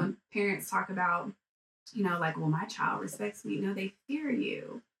parents. So when parents talk about, like, well, my child respects me. No, they fear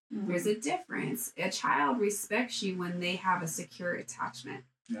you. There's a difference. A child respects you when they have a secure attachment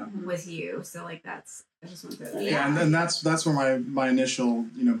with you. So like I just want to and then that's where my initial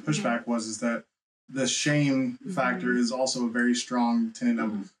pushback was, is that the shame factor is also a very strong tenet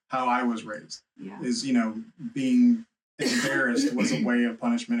of how I was raised. Is being embarrassed was a way of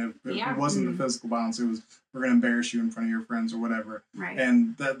punishment. If it wasn't the physical violence, it was, we're going to embarrass you in front of your friends or whatever. Right.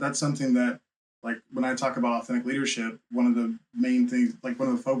 And that's something that, like, when I talk about authentic leadership, one of the main things, like one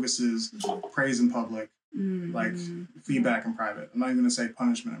of the focuses, praise in public, like feedback in private. I'm not even going to say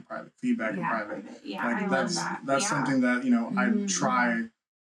punishment in private, feedback in private. Yeah, like I that's love that. that's something that I try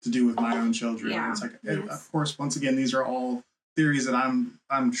to do with my own children. Yeah. It's like, of course, once again, these are all theories that I'm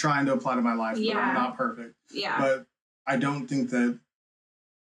trying to apply to my life, but I'm not perfect. Yeah. But I don't think that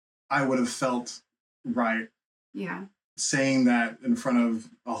I would have felt right. Yeah. Saying that in front of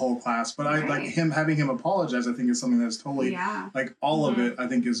a whole class, but I like having him apologize. I think is something that's totally like all of it. I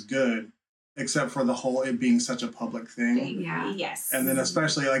think is good, except for the whole it being such a public thing. Yeah. Yes. And then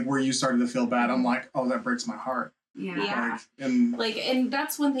especially like where you started to feel bad, I'm like, oh, that breaks my heart. Yeah. And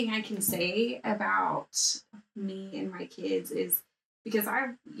that's one thing I can say about me and my kids is because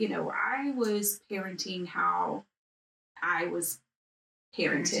I was parenting how I was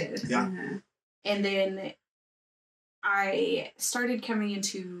parented. Yeah. And then I started coming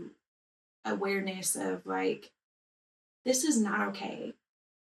into awareness of like, this is not okay.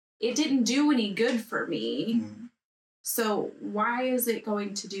 It didn't do any good for me. So why is it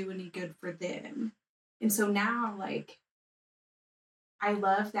going to do any good for them? And so now, like, I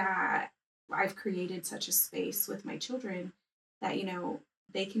love that I've created such a space with my children that,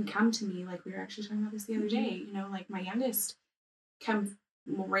 they can come to me. Like we were actually talking about this the other day, like my youngest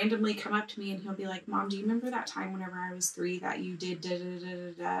will randomly come up to me and he'll be like, Mom, do you remember that time whenever I was 3 that you did da da da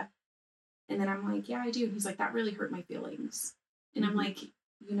da da? And then I'm like, yeah, I do. And he's like, that really hurt my feelings. And I'm like,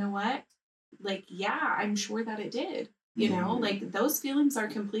 you know what? Like, yeah, I'm sure that it did. Like those feelings are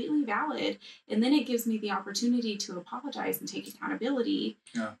completely valid. And then it gives me the opportunity to apologize and take accountability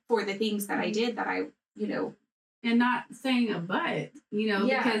for the things that I did that I, and not saying a but,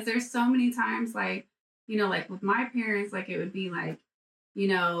 because there's so many times like, like with my parents, like it would be like,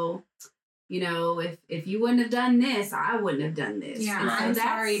 if you wouldn't have done this, I wouldn't have done this. Yeah, so I'm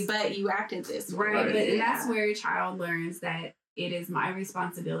sorry, but you acted this way. Right, but that's where a child learns that it is my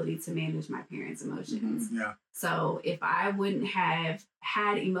responsibility to manage my parents' emotions. Yeah. So if I wouldn't have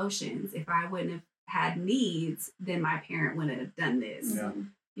had emotions, if I wouldn't have had needs, then my parent wouldn't have done this. Yeah.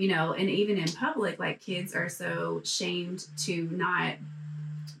 You know, and even in public, like kids are so shamed to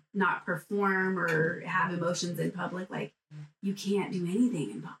not perform or have emotions in public. Like you can't do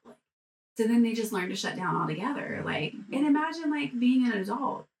anything in public. So then they just learn to shut down altogether. Like, and imagine like being an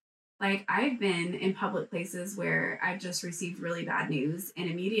adult. Like I've been in public places where I've just received really bad news and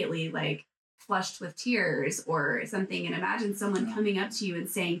immediately like flushed with tears or something. And imagine someone coming up to you and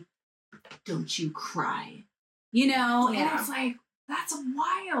saying, "Don't you cry," you know? Yeah. And it's like, that's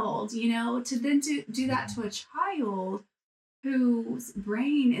wild, you know, to then do that to a child whose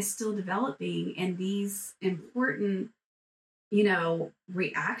brain is still developing, and these important, you know,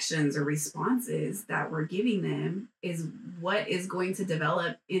 reactions or responses that we're giving them is what is going to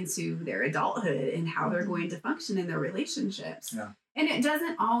develop into their adulthood and how they're going to function in their relationships. Yeah. And it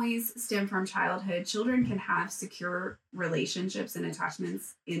doesn't always stem from childhood. Children can have secure relationships and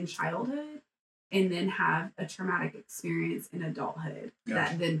attachments in childhood and then have a traumatic experience in adulthood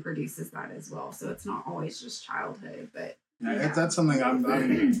that then produces that as well. So it's not always just childhood, but that's something I'm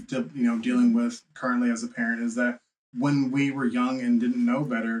dealing with currently as a parent, is that when we were young and didn't know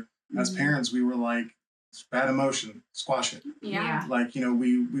better, as parents, we were like, it's bad emotion, squash it. Yeah. Like, you know,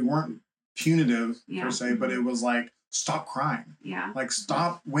 we weren't punitive per se, but it was like, stop crying. Yeah. Like,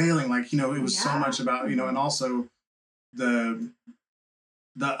 stop wailing. Like, you know, it was so much about, you know, and also the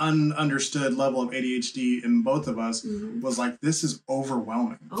ununderstood level of ADHD in both of us was like, this is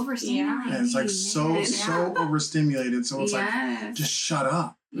overwhelming. Overstimulating. And it's like so overstimulated. So it's like, just shut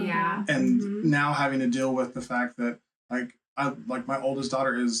up. Yeah. And now having to deal with the fact that like my oldest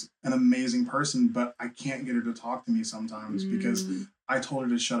daughter is an amazing person, but I can't get her to talk to me sometimes because I told her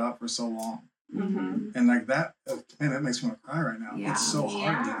to shut up for so long. And like that, man, that makes me want to cry right now. Yeah. It's so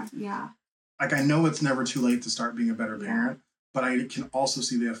hard. Yeah. Like, I know it's never too late to start being a better parent, but I can also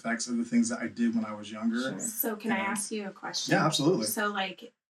see the effects of the things that I did when I was younger. Sure. So can I ask you a question? Yeah, absolutely. So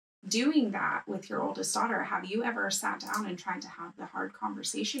like doing that with your oldest daughter, have you ever sat down and tried to have the hard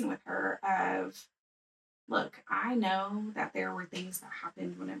conversation with her of, look, I know that there were things that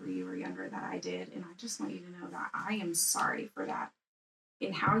happened whenever you were younger that I did, and I just want you to know that I am sorry for that.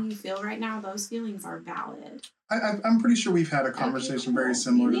 And how you feel right now, those feelings are valid. I'm pretty sure we've had a conversation very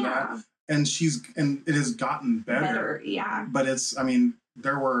similar to that. And it has gotten better. Yeah. But it's, I mean,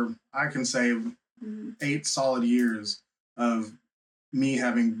 there were, I can say 8 solid years of me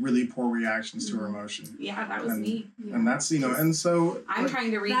having really poor reactions to her emotion. Yeah, that was me. And that's, you know, and so I'm trying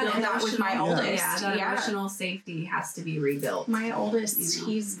to rebuild that with my oldest. Yeah, that emotional safety has to be rebuilt. My oldest,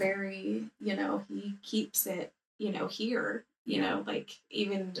 he's very, you know, he keeps it, you know, here, you know, like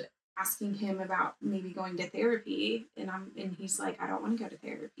even asking him about maybe going to therapy, and he's like, I don't want to go to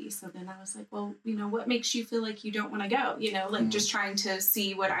therapy. So then I was like, well, you know, what makes you feel like you don't want to go? You know, like just trying to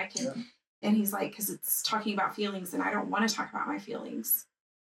see what I can. Yeah. And he's like, because it's talking about feelings, and I don't want to talk about my feelings.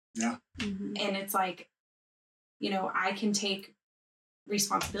 Yeah. And it's like, you know, I can take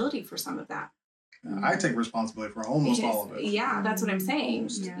responsibility for some of that. I take responsibility for almost all of it. Yeah, that's what I'm saying.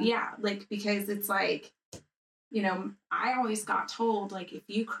 Yeah, like, because it's like, you know, I always got told, like, if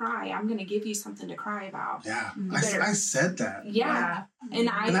you cry, I'm going to give you something to cry about. Yeah, I said that. Yeah. And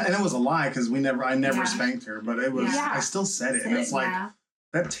it was a lie, because I never spanked her, but it was, I still said it. And it's like,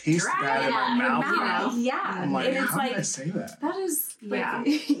 that tastes bad in my mouth. Yeah. I'm like, and it's how like, did I say that? That is,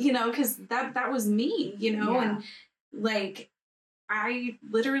 like, you know, because that was me, you know, and like, I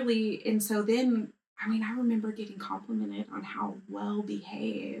literally, and so then, I mean, I remember getting complimented on how well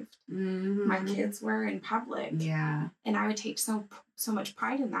behaved my kids were in public. Yeah. And I would take so much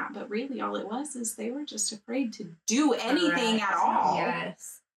pride in that. But really all it was is they were just afraid to do anything at all.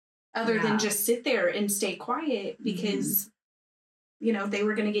 Yes. Other than just sit there and stay quiet because, you know, they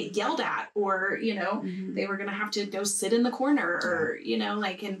were going to get yelled at, or, you know, they were going to have to go sit in the corner, or, you know,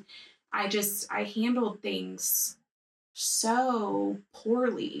 like, and I handled things so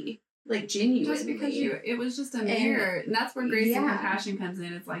poorly. Like, genuinely. Just because it was just a mirror. And that's where grace and compassion comes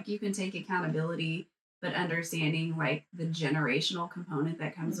in. It's like, you can take accountability, but understanding like the generational component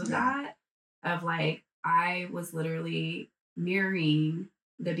that comes with that, of like, I was literally mirroring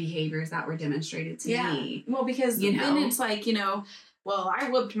the behaviors that were demonstrated to me. Well, because then it's like, you know, well, I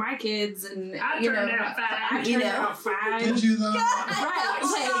whooped my kids, and I turned out fine. Did you though? Right.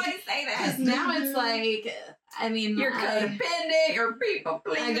 I always say that. Now it's like, I mean, you're codependent, you're people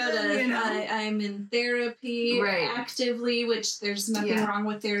pleasing. I'm in therapy actively, which there's nothing wrong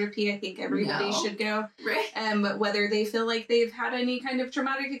with therapy. I think everybody should go. Right. Whether they feel like they've had any kind of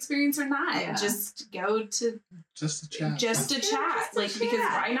traumatic experience or not, just go to just to chat. Because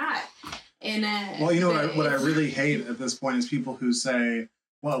why not? And well, you know what I really hate at this point is people who say,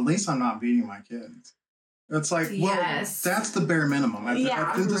 well, at least I'm not beating my kids. It's like, well, that's the bare minimum. I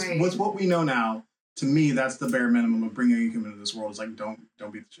think this was what we know now. To me, that's the bare minimum of bringing a human into this world. Is like, don't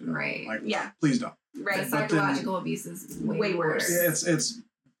beat the shit out. Right. Like, please don't. Right. The psychological abuse is way worse. It's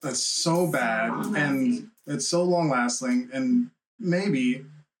so bad, and it's so long lasting, and maybe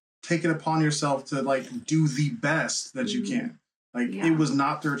take it upon yourself to like do the best that you can. Like it was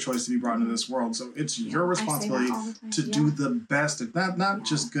not their choice to be brought into this world, so it's your responsibility to do the best. Not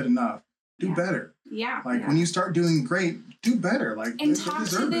just good enough. Do better. Yeah. Like when you start doing great, do better. Like and talk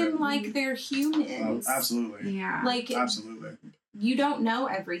to them like they're humans. Oh, absolutely. Yeah. Like absolutely. You don't know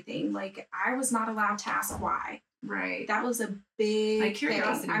everything. Like I was not allowed to ask why. Right. That was a big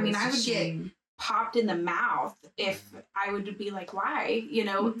curiosity thing. I mean, I would get popped in the mouth if I would be like, why? You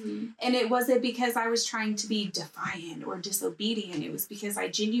know? And it wasn't because I was trying to be defiant or disobedient. It was because I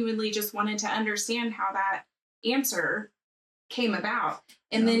genuinely just wanted to understand how that answer came about.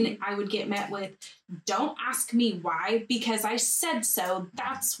 And then I would get met with, don't ask me why, because I said so.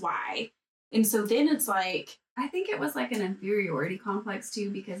 That's why. And so then it's like, I think it was like an inferiority complex too,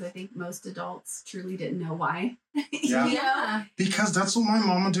 because I think most adults truly didn't know why. Yeah. Because that's what my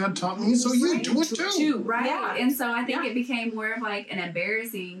mom and dad taught me, so you do it too. Right. Yeah. And so I think it became more of like an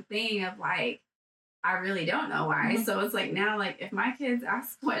embarrassing thing of like, I really don't know why. So it's like now, like if my kids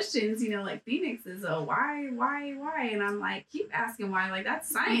ask questions, you know, like Phoenix is why? And I'm like, keep asking why. Like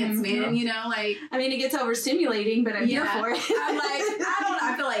that's science, man. You know, like I mean, it gets overstimulating, but I'm here for it. I'm like,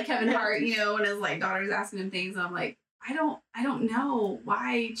 I feel like Kevin Hart, you know, when his like daughter's asking him things, I'm like, I don't know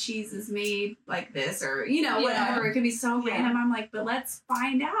why cheese is made like this or, you know, whatever. It could be so random. I'm like, but let's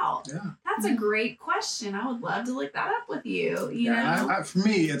find out. Yeah. That's a great question. I would love to look that up with you, you know? For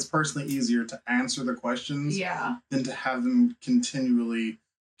me, it's personally easier to answer the questions than to have them continually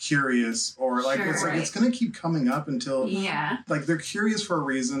curious or like it's like it's going to keep coming up until like they're curious for a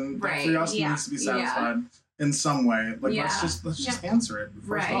reason. Right. Curiosity needs to be satisfied. In some way, like let's just answer it.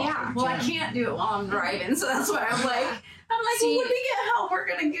 Well, I can't do it while I'm driving, so that's why I'm like, See, well, when we get help, we're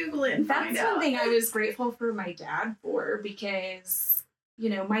gonna Google it and find out. That's something I was grateful for my dad for because, you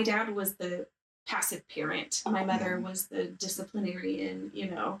know, my dad was the passive parent, my mother was the disciplinarian,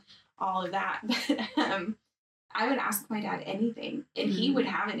 you know, all of that. But I would ask my dad anything, and he would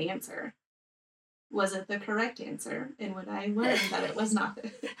have an answer. Was it the correct answer? And would I learn that it was not?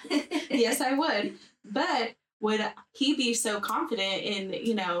 Yes, I would. But would he be so confident in,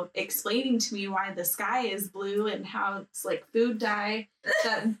 you know, explaining to me why the sky is blue and how it's like food dye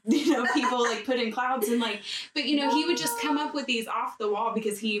that, you know, people like put in clouds and like, but, you know, he would just come up with these off the wall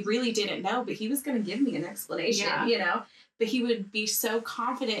because he really didn't know, but he was going to give me an explanation, you know, but he would be so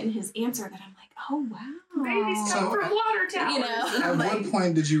confident in his answer that I'm like, oh, wow. Babies come from water towers. You know? At what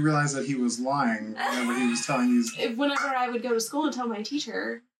point did you realize that he was lying whenever he was telling you? Whenever I would go to school and tell my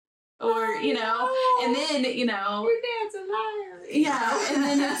teacher, or, you know, and then, you know. Your dad's a liar. Yeah, and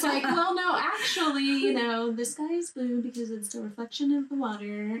then it's like, well, no, actually, you know, the sky is blue because it's the reflection of the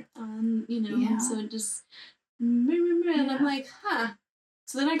water, you know, so it just, and I'm like, huh.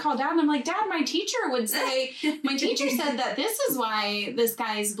 So then I call Dad and I'm like, Dad, my teacher would say, my teacher said that this is why the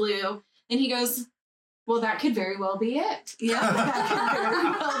sky is blue. And he goes, well, that could very well be it. Yeah, that could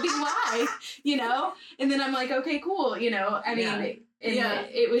very well be why, you know? And then I'm like, okay, cool, you know, I mean,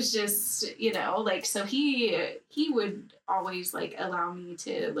 it was just, you know, like, so he would always, like, allow me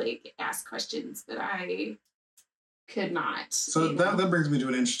to, like, ask questions, but I could not. So that brings me to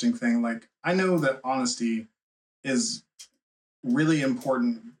an interesting thing. Like, I know that honesty is really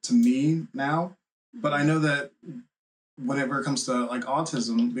important to me now, but I know that whenever it comes to, like,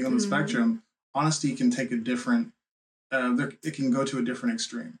 autism, being on the spectrum, honesty can take a different, it can go to a different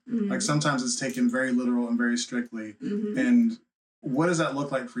extreme. Like, sometimes it's taken very literal and very strictly, and what does that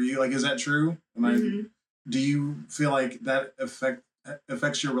look like for you? Like, is that true? Do you feel like that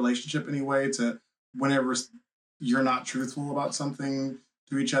affects your relationship in any way to whenever you're not truthful about something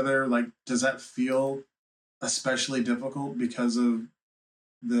to each other? Like, does that feel especially difficult because of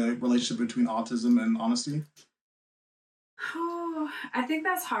the relationship between autism and honesty? Oh, I think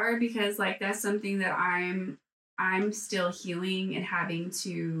that's hard because, like, that's something that I'm still healing and having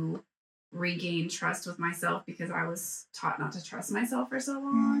to regain trust with myself because I was taught not to trust myself for so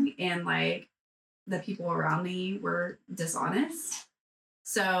long, and like the people around me were dishonest.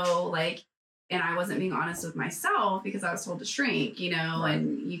 So like, and I wasn't being honest with myself because I was told to shrink, you know,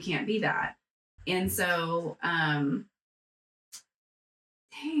 and you can't be that. And so, dang,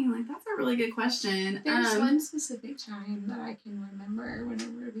 like that's a really good question. There's one specific time that I can remember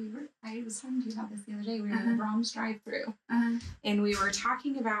whenever I was talking to you about this the other day. We were in the Brahms drive-thru, and we were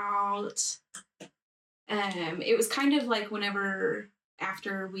talking about, it was kind of like whenever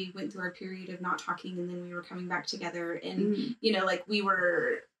after we went through our period of not talking and then we were coming back together and, you know, like we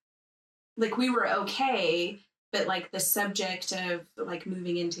were okay, but like the subject of like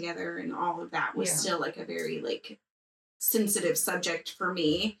moving in together and all of that was still like a very like sensitive subject for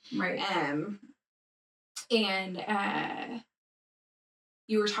me. Right. And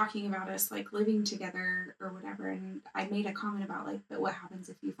you were talking about us like living together or whatever, and I made a comment about like, but what happens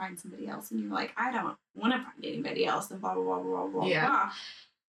if you find somebody else? And you're like, I don't want to find anybody else, and blah blah blah blah blah blah.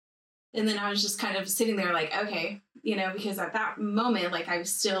 And then I was just kind of sitting there like, okay, you know, because at that moment, like I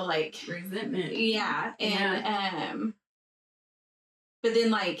was still like resentment. Yeah. And but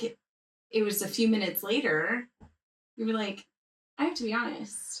then like it was a few minutes later, you were like, I have to be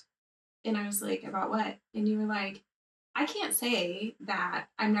honest. And I was like, about what? And you were like, I can't say that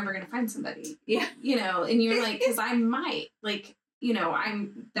I'm never going to find somebody. Yeah. You know, and you're like, because I might, like, you know,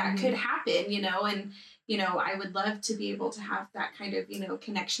 that could happen, you know, and, you know, I would love to be able to have that kind of, you know,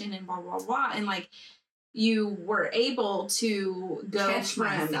 connection and blah, blah, blah. And like, you were able to go Catch from,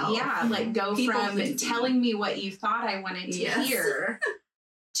 myself. like go People from pleasing. telling me what you thought I wanted to hear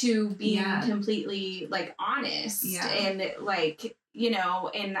to being completely like honest and like, you know,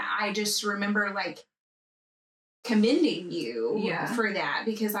 and I just remember like commending you for that,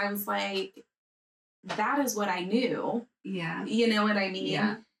 because I was like, that is what I knew. Yeah. You know what I mean?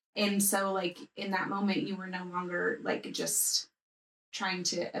 Yeah. And so like in that moment you were no longer like just trying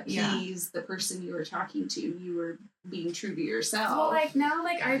to appease the person you were talking to. You were being true to yourself. Well, like now,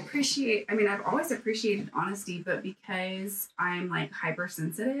 like I've always appreciated honesty, but because I'm like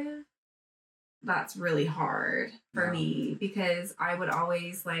hypersensitive, that's really hard for me, because I would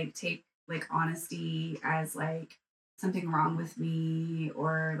always like take like honesty as like something wrong with me,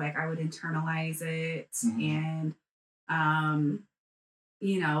 or like I would internalize it and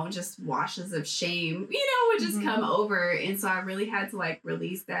you know, just washes of shame, you know, would just come over. And so I really had to like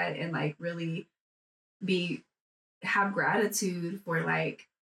release that and like really have gratitude for like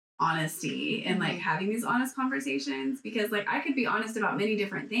honesty and like having these honest conversations, because like I could be honest about many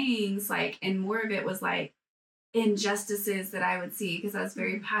different things, like, and more of it was like injustices that I would see, because I was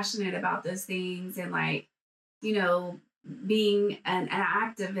very passionate about those things, and like, you know, being an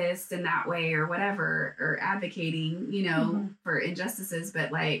activist in that way or whatever, or advocating, you know, for injustices.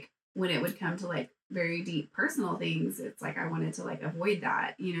 But like when it would come to like very deep personal things, it's like I wanted to like avoid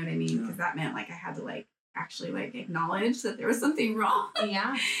that, you know what I mean? Because that meant like I had to like actually like acknowledge that there was something wrong.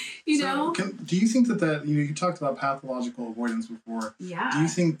 You know? Do you think that you talked about pathological avoidance before. Do you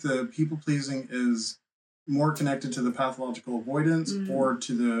think the people pleasing is more connected to the pathological avoidance or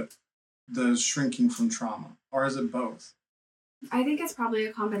to the shrinking from trauma? Or is it both? I think it's probably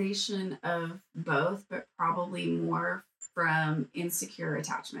a combination of both, but probably more from insecure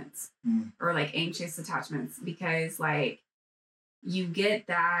attachments or like anxious attachments, because like you get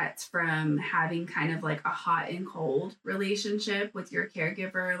that from having kind of like a hot and cold relationship with your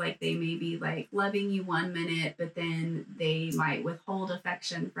caregiver. Like they may be like loving you 1 minute, but then they might withhold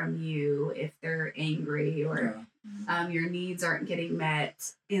affection from you if they're angry or your needs aren't getting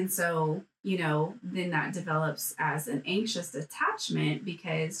met. And so, you know, then that develops as an anxious attachment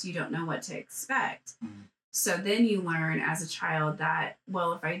because you don't know what to expect. So then you learn as a child that,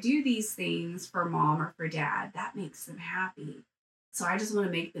 well, if I do these things for mom or for dad, that makes them happy. So I just want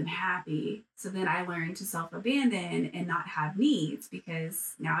to make them happy. So then I learned to self-abandon and not have needs,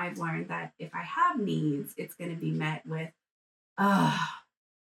 because now I've learned that if I have needs, it's going to be met with,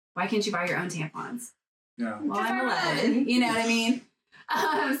 why can't you buy your own tampons? Yeah. Well, I'm 11. You know what I mean?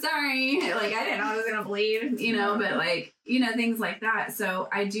 I'm sorry. Like, I didn't know I was going to bleed, you know, but like, you know, things like that. So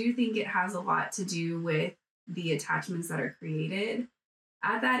I do think it has a lot to do with the attachments that are created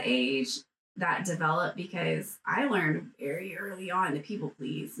at that age that develop, because I learned very early on to people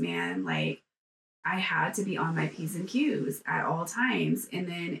please, man. Like I had to be on my P's and Q's at all times. And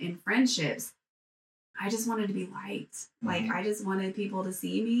then in friendships, I just wanted to be liked. Like I just wanted people to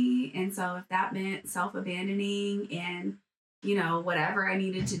see me. And so if that meant self-abandoning and, you know, whatever I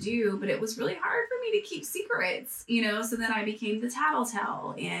needed to do, but it was really hard for me to keep secrets, you know? So then I became the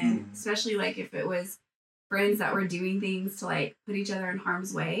tattletale. And especially like if it was friends that were doing things to like put each other in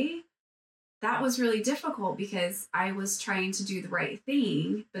harm's way, that was really difficult because I was trying to do the right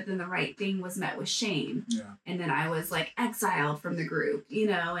thing, but then the right thing was met with shame. Yeah. And then I was like exiled from the group, you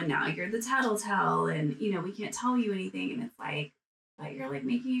know, and now you're the tattletale and, you know, we can't tell you anything. And it's like, but you're like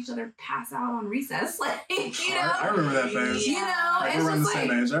making each other pass out on recess. Like, you know, I remember that phase. You know, like, it's we're around just the like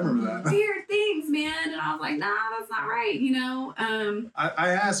same age. I remember that. weird things, man. And I was like, nah, that's not right. You know, I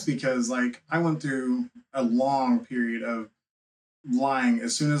asked because like I went through a long period of lying.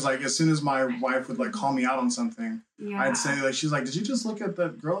 As soon as my wife would like call me out on something, Yeah. I'd say like, she's like, "Did you just look at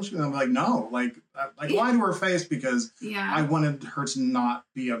that girl?" And I'm like, "No, like lie to her face because I wanted her to not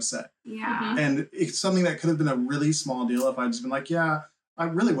be upset." Yeah. And it's something that could have been a really small deal if I'd just been like, "Yeah, I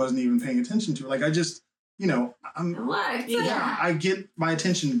really wasn't even paying attention to her. Like I just, I get my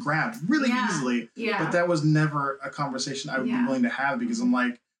attention grabbed really easily." Yeah. But that was never a conversation I would be willing to have because I'm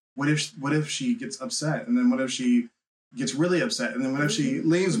like, what if she gets upset, and then what if she gets really upset, and then what if she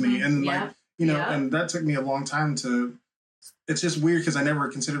leaves me, and and that took me a long time to. It's just weird because I never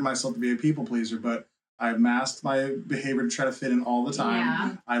considered myself to be a people pleaser, but I masked my behavior to try to fit in all the time.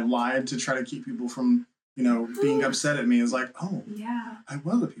 Yeah. I lied to try to keep people from being upset at me. It's like, oh, I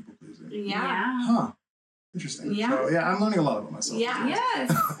was a people pleaser. Yeah. Huh. Interesting. Yeah. So I'm learning a lot about myself. Yeah.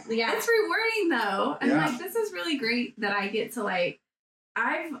 Yes. Yeah. It's rewarding though. And Yeah. like this is really great that I get to like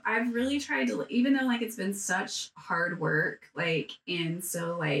I've really tried to, even though like it's been such hard work, like and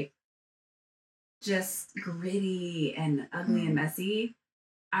so like just gritty and ugly and messy,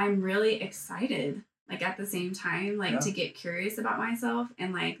 I'm really excited like at the same time like to get curious about myself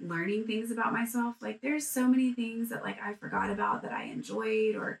and like learning things about myself. Like there's so many things that like I forgot about that I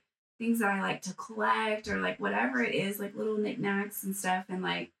enjoyed, or things that I like to collect, or like whatever it is, like little knickknacks and stuff. And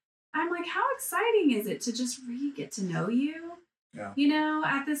like I'm like, how exciting is it to just really get to know you? Yeah.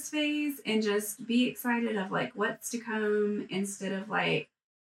 At this phase, and just be excited of like what's to come, instead of like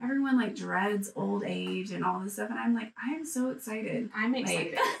everyone like dreads old age and all this stuff. And I'm like, I am so excited. I'm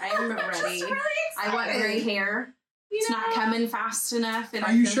excited. I'm ready. Just really excited. I want gray hair. It's not coming fast enough. And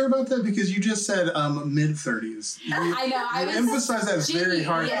Are you sure about that? Because you just said mid-30s. I know. I was emphasize that very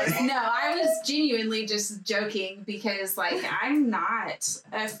hard. Yes, no, I was genuinely just joking because, like, I'm not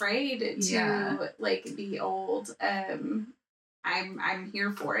afraid to like be old. I'm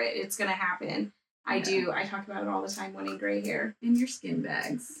here for it. It's gonna happen. I do. I talk about it all the time, wanting gray hair. In your skin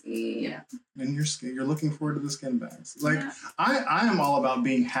bags. Yeah. In your skin, you're looking forward to the skin bags. Like I am all about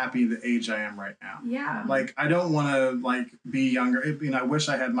being happy the age I am right now. Yeah. Like I don't want to like be younger. I wish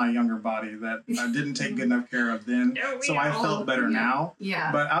I had my younger body that I didn't take good enough care of then, so I felt better now.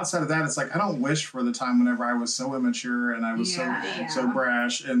 Yeah. But outside of that, it's like I don't wish for the time whenever I was so immature and I was so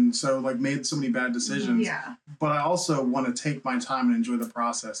brash and so like made so many bad decisions. Yeah. But I also want to take my time and enjoy the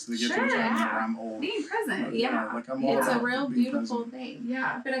process to get to the time where I'm old. Being present. Like I'm all It's a about real being beautiful present. thing.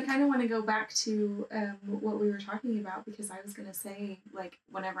 Yeah. But I kind of want to go back to what we were talking about, because I was going to say, like,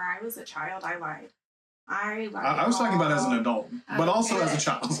 whenever I was a child, I lied. I I was talking about as an adult, but also as a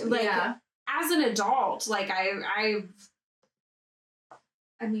child. Like, as an adult, like, I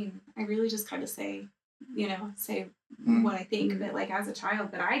mean, I really just kind of say what I think, but like as a child,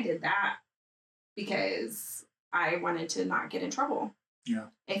 but I did that because I wanted to not get in trouble. Yeah.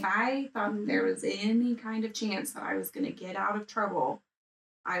 If I thought that there was any kind of chance that I was going to get out of trouble,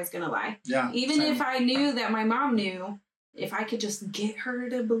 I was going to lie. Yeah. Even if I knew that my mom knew, if I could just get her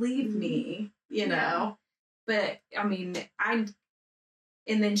to believe me, But I mean, and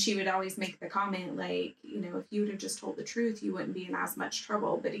then she would always make the comment like, if you would have just told the truth, you wouldn't be in as much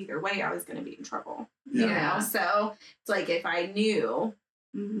trouble. But either way, I was going to be in trouble. Yeah. So it's like if I knew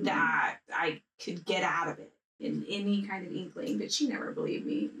that I could get out of it in any kind of inkling, but she never believed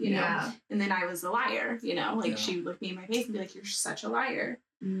me, know. And then I was a liar, she would look me in my face and be like, "You're such a liar."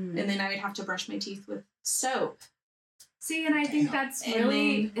 And then I would have to brush my teeth with soap. See, and I think that's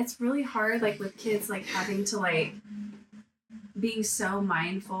really, it's really hard, like with kids, like having to like being so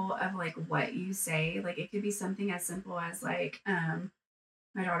mindful of like what you say. Like it could be something as simple as like,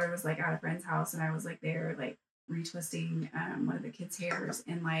 my daughter was like at a friend's house and I was like there like retwisting one of the kids' hairs,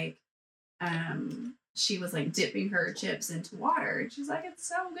 and like she was like dipping her chips into water and she's like, "It's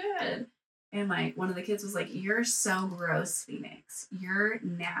so good." And like one of the kids was like, "You're so gross, Phoenix. You're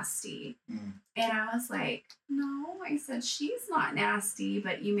nasty." And I was like, "No," I said, "she's not nasty,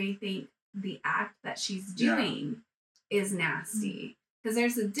 but you may think the act that she's doing is nasty." Because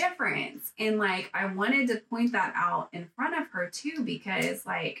there's a difference. And like I wanted to point that out in front of her too, because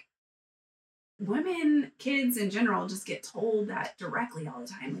like women, kids in general, just get told that directly all the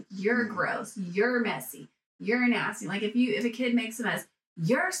time. Like, "You're gross, you're messy, you're nasty." Like if a kid makes a mess,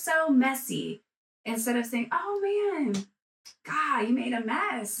 "You're so messy," instead of saying, "Oh man, God, you made a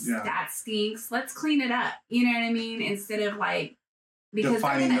mess. That stinks. Let's clean it up." You know what I mean? Instead of like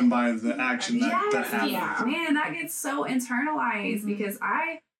defining them by the action that happened. Yeah, man, that gets so internalized because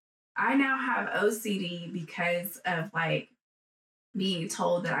I now have OCD because of like being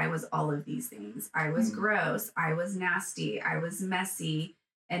told that I was all of these things. I was gross, I was nasty, I was messy,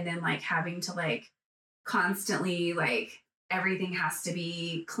 and then like having to like constantly like everything has to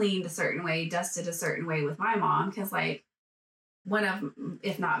be cleaned a certain way, dusted a certain way with my mom, because like one of,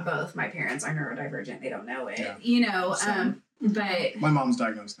 if not both, my parents are neurodivergent. They don't know it, Yeah. you know. But My mom's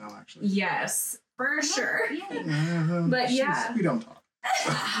diagnosed now, actually. yes, for sure. But we don't talk.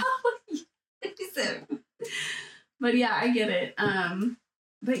 But yeah, I get it.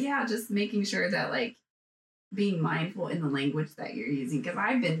 But yeah, just making sure that like being mindful in the language that you're using, because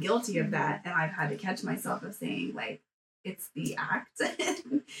I've been guilty of that, and I've had to catch myself of saying like it's the act,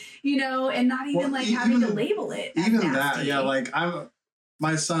 you know, and not even having to label it. Even that, yeah. Like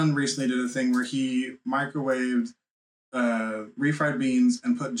my son recently did a thing where he microwaved refried beans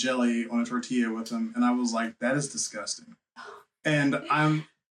and put jelly on a tortilla with them, and I was like, that is disgusting. And I'm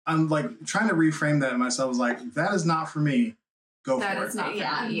like trying to reframe that in myself. I was like, that is not for me. Go that for is it. not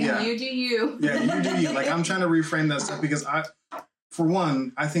Yeah. you do you. Yeah, you do you. Like, I'm trying to reframe that stuff because for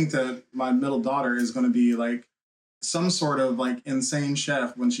one, I think that my middle daughter is going to be like some sort of like insane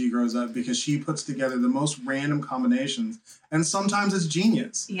chef when she grows up, because she puts together the most random combinations, and sometimes it's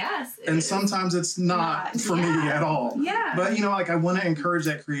genius. Yes. And sometimes it's not for me at all. Yeah. But you know, like I want to encourage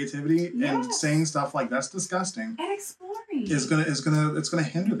that creativity, and saying stuff like that's disgusting and exploring is gonna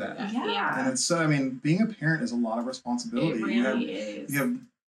hinder that. Yeah. And it's I mean, being a parent is a lot of responsibility. It really is.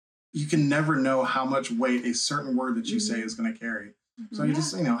 You can never know how much weight a certain word that you say is going to carry. So you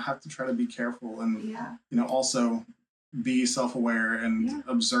just have to try to be careful and also be self-aware and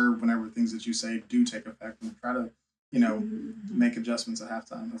observe whenever things that you say do take effect, and try to make adjustments at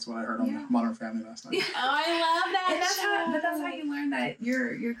halftime. That's what I heard on Modern Family last night. Oh, I love that. And that's how you learn that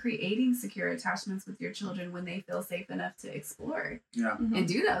you're creating secure attachments with your children when they feel safe enough to explore and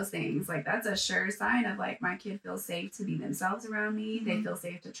do those things. Like that's a sure sign of like my kid feels safe to be themselves around me. They feel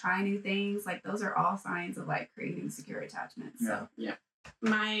safe to try new things. Like those are all signs of like creating secure attachments. So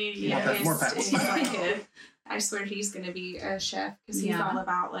my youngest is like I swear he's gonna be a chef, because he's all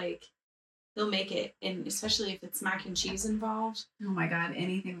about like he'll make it, and especially if it's mac and cheese involved. Oh my god,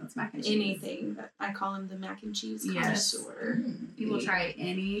 anything that's mac and cheese. Anything. I call him the mac and cheese connoisseur. He will try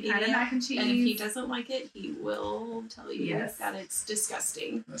any kind of mac and cheese. And if he doesn't like it, he will tell you that it's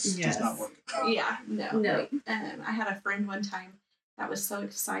disgusting. This does not work. Yeah, no. Like, I had a friend one time that was so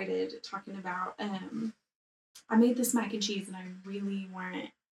excited talking about I made this mac and cheese and I really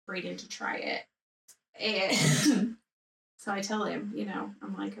want Brayden to try it. And so I tell him,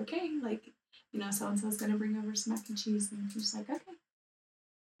 I'm like, okay, like, so-and-so's going to bring over some mac and cheese. And he's like, okay.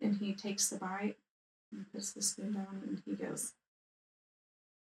 And he takes the bite and puts the spoon down and he goes,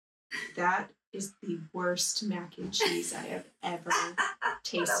 that is the worst mac and cheese I have ever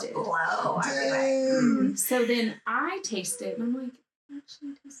tasted. So then I taste it and I'm like, it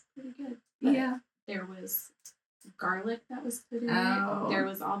actually tastes pretty good. But there was garlic that was put in it. There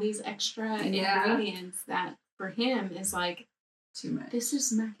was all these extra ingredients that for him is like, too much. This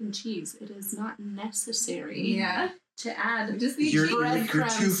is mac and cheese. It is not necessary to add just these you're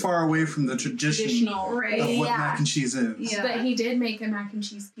breadcrumbs. too far away from the traditional of what mac and cheese is. Yeah. But he did make a mac and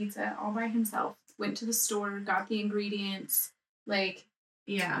cheese pizza all by himself. Went to the store, got the ingredients. Like,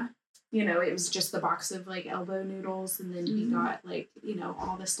 it was just the box of like elbow noodles, and then he got like,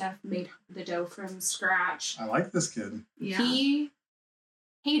 all the stuff, made the dough from scratch. I like this kid. Yeah. He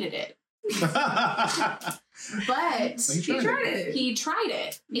hated it. But he tried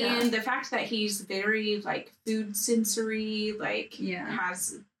it. And the fact that he's very like food sensory, like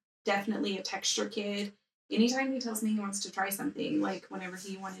has definitely a texture kid. Anytime he tells me he wants to try something, like whenever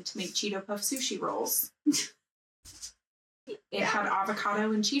he wanted to make Cheeto Puff sushi rolls, it had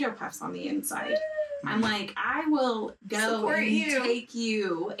avocado and Cheeto Puffs on the inside. I'm like, I will go take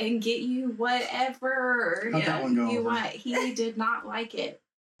you and get you whatever that one go you over? want. He did not like it.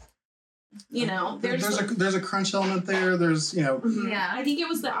 There's a crunch element there. There's I think it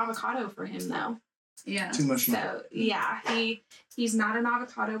was the avocado for him though. Yeah. Too much. So he's not an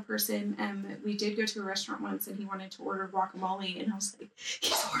avocado person. We did go to a restaurant once and he wanted to order guacamole, and I was like,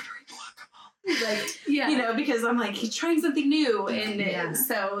 he's ordering guacamole. Like, because I'm like, he's trying something new, and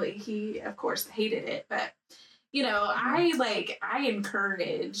so he of course hated it. But I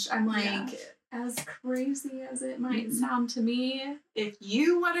encourage. I'm like. As crazy as it might sound to me, if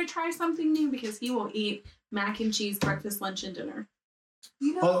you want to try something new, because he will eat mac and cheese breakfast, lunch, and dinner.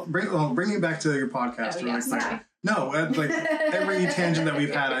 Bring me back to your podcast really quick. No, like every tangent that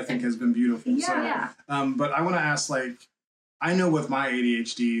we've had, I think has been beautiful. But I want to ask, like, I know with my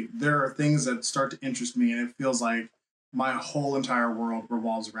ADHD, there are things that start to interest me, and it feels like my whole entire world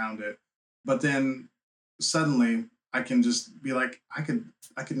revolves around it. But then suddenly, I can just be like, I could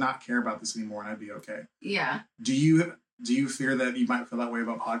not care about this anymore, and I'd be okay. Yeah. Do you fear that you might feel that way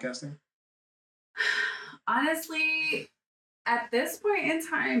about podcasting? Honestly, at this point in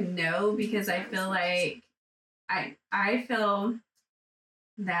time, no, because I feel like I feel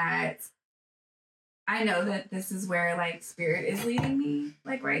that I know that this is where like spirit is leading me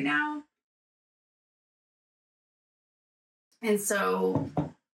like right now. And so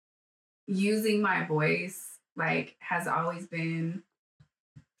using my voice like has always been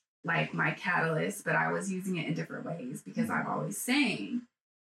like my catalyst, but I was using it in different ways because I've always sang.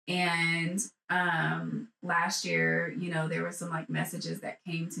 And last year, you know, there were some like messages that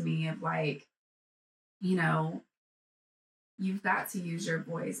came to me of like, you know, you've got to use your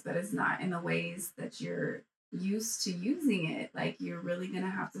voice, but it's not in the ways that you're used to using it. Like you're really going to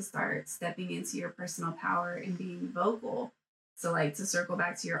have to start stepping into your personal power and being vocal. So like to circle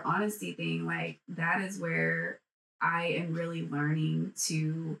back to your honesty thing, like that is where I am really learning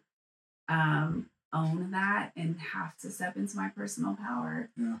to own that and have to step into my personal power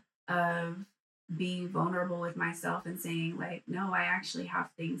of being vulnerable with myself and saying like, no, I actually have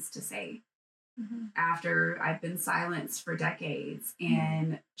things to say. After I've been silenced for decades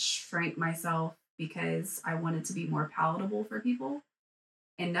and shrank myself because I wanted to be more palatable for people.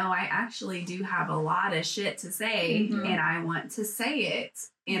 And no, I actually do have a lot of shit to say and I want to say it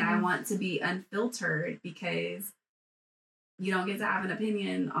and I want to be unfiltered because you don't get to have an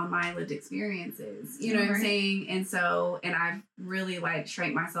opinion on my lived experiences. You know what I'm saying? And so, and I've really like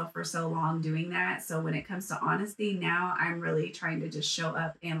shrank myself for so long doing that. So when it comes to honesty, now I'm really trying to just show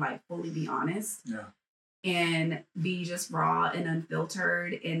up and like fully be honest. And be just raw and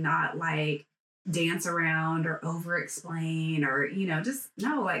unfiltered and not like dance around or over explain or, you know, just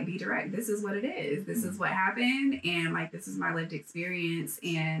no, like be direct. This is what it is. This is what happened. And like, this is my lived experience.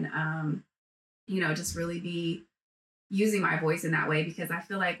 And, you know, just really be using my voice in that way, because I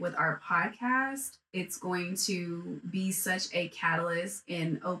feel like with our podcast, it's going to be such a catalyst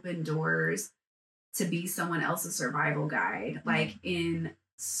and open doors to be someone else's survival guide, like in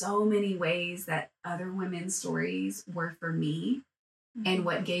so many ways that other women's stories were for me and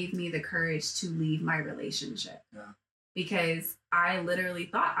what gave me the courage to leave my relationship. Because I literally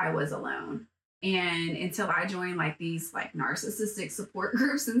thought I was alone. And until I joined like these like narcissistic support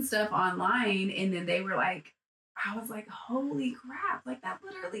groups and stuff online, and then they were like, I was like, holy crap, like that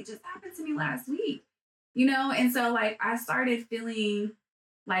literally just happened to me last week, you know? And so like, I started feeling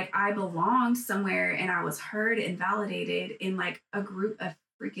like I belonged somewhere and I was heard and validated in like a group of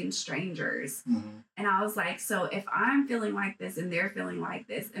freaking strangers. And I was like, so if I'm feeling like this and they're feeling like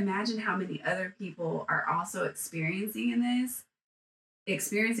this, imagine how many other people are also experiencing this.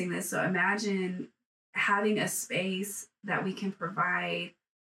 So imagine having a space that we can provide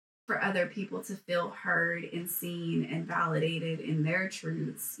for other people to feel heard and seen and validated in their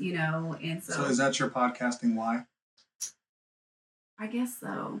truths, you know? And so is that your podcasting why? I guess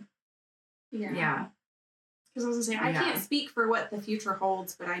so. Yeah. Because I was saying, I can't speak for what the future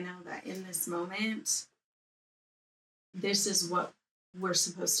holds, but I know that in this moment, this is what we're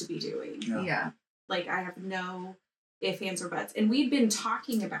supposed to be doing. Like, I have no ifs, ands, or buts. And we'd been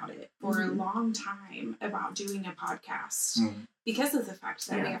talking about it for a long time about doing a podcast because of the fact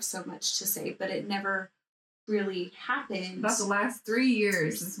that we have so much to say, but it never really happened. About the last 3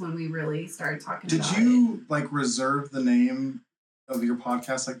 years is when we really started talking about it. Did you, like, reserve the name of your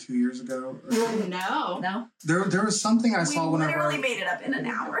podcast, like, 2 years ago? No. There was something I saw whenever... We literally made it up in an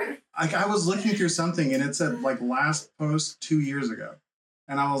hour. I was looking through something, and it said, like, last post 2 years ago.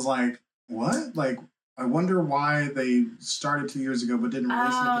 And I was like, what? Like, I wonder why they started 2 years ago but didn't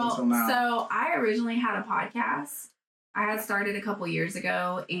release anything until now. So I originally had a podcast. I had started a couple years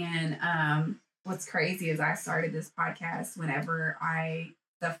ago, and what's crazy is I started this podcast whenever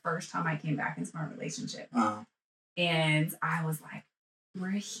the first time I came back into my relationship. And I was like, we're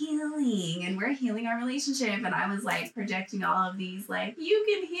healing our relationship. And I was like projecting all of these, like, you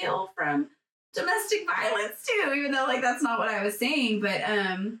can heal from domestic violence too, even though like that's not what I was saying. But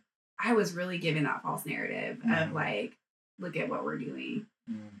I was really giving that false narrative of like, look at what we're doing.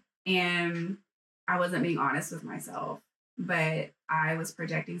 And I wasn't being honest with myself, but I was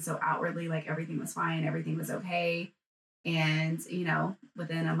projecting so outwardly, like everything was fine, everything was okay. And, you know,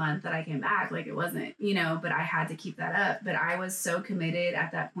 within a month that I came back, like it wasn't, you know, but I had to keep that up. But I was so committed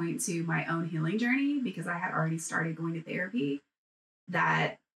at that point to my own healing journey because I had already started going to therapy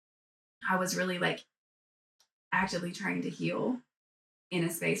that I was really like actively trying to heal in a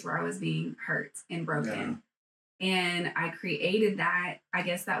space where I was being hurt and broken. And I created that. I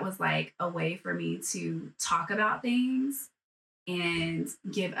guess that was like a way for me to talk about things and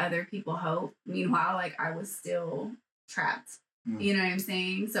give other people hope. Meanwhile, like I was still trapped. You know what I'm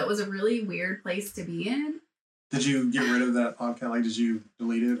saying? So it was a really weird place to be in. Did you get rid of that podcast? Like, did you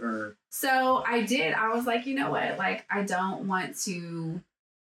delete it or? So I did. I was like, you know what? Like, I don't want to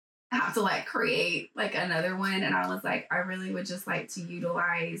have to like create like another one. And I was like, I really would just like to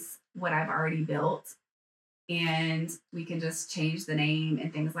utilize what I've already built, and we can just change the name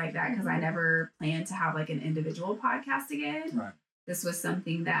and things like that. Cause I never planned to have like an individual podcast again. Right. This was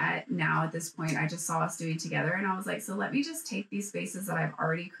something that now at this point I just saw us doing together, and I was like, so let me just take these spaces that I've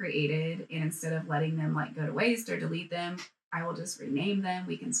already created, and instead of letting them like go to waste or delete them, I will just rename them.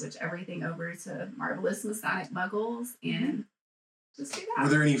 We can switch everything over to Marvelous Masonic Muggles and just do that. Were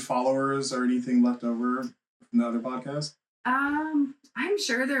there any followers or anything left over from the other podcast? I'm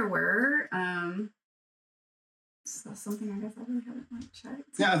sure there were. So that's something I guess I really haven't like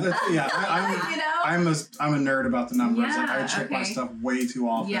checked. Yeah, You know? I'm a nerd about the numbers. Like I Yeah, check my okay. stuff way too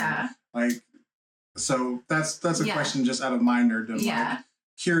often. Yeah. Like, so that's a Yeah. question just out of my nerddom. Yeah. Like,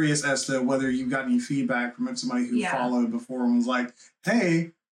 curious as to whether you got any feedback from somebody who Yeah. followed before and was like,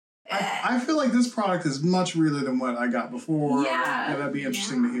 "Hey, I feel like this product is much realer than what I got before." Yeah. That'd be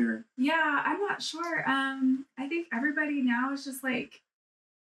interesting to hear. Yeah, I'm not sure. I think everybody now is just like,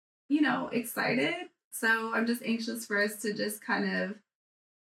 you know, excited. So I'm just anxious for us to just kind of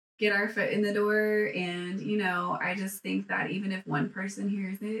get our foot in the door. And, you know, I just think that even if one person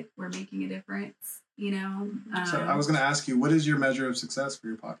hears it, we're making a difference, you know? So I was going to ask you, what is your measure of success for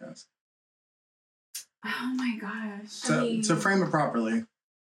your podcast? Oh my gosh. So to frame it properly,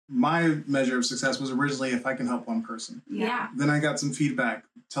 my measure of success was originally if I can help one person. Yeah. Then I got some feedback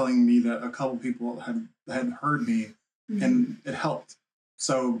telling me that a couple people had heard me and it helped.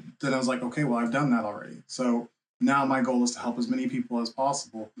 So then I was like, okay, well, I've done that already. So now my goal is to help as many people as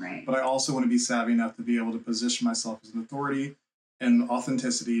possible. Right. But I also want to be savvy enough to be able to position myself as an authority and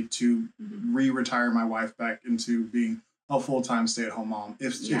authenticity to re-retire my wife back into being a full-time stay-at-home mom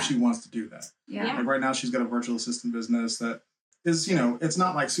if she wants to do that. Yeah. Like right now, she's got a virtual assistant business that is, you know, it's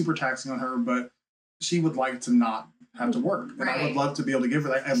not like super taxing on her, but she would like to not have to work. And I would love to be able to give her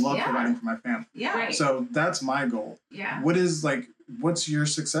that. I love providing for my family. Yeah. Right. So that's my goal. Yeah. What's your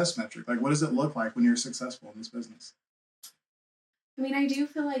success metric? Like, what does it look like when you're successful in this business? I mean, I do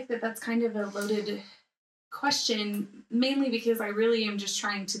feel like that's kind of a loaded question, mainly because I really am just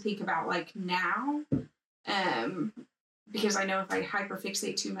trying to think about like now, because I know if I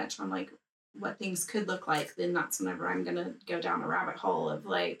hyperfixate too much on like what things could look like, then that's whenever I'm gonna go down a rabbit hole of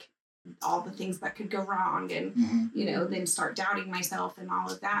like all the things that could go wrong, and you know, then start doubting myself and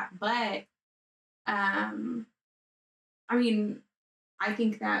all of that. But I mean, I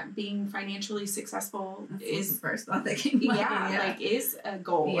think that being financially successful is the first thought that came to mind. like is a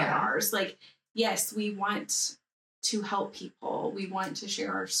goal of ours. Like, yes, we want to help people. We want to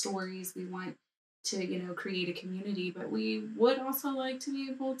share our stories. We want to, you know, create a community, but we would also like to be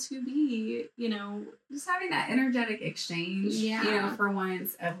able to be, you know, just having that energetic exchange, you know, for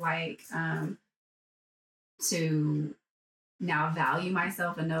once of like, to now value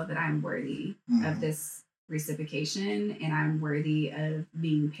myself and know that I'm worthy of this reciprocation and I'm worthy of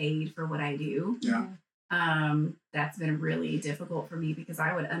being paid for what I do. Yeah. That's been really difficult for me because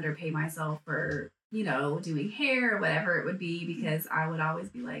I would underpay myself for, you know, doing hair or whatever it would be, because I would always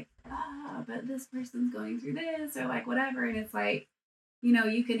be like, but this person's going through this or like whatever. And it's like, you know,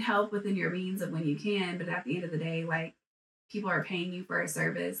 you can help within your means of when you can, but at the end of the day, like people are paying you for a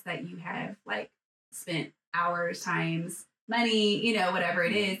service that you have like spent hours, times, money, you know, whatever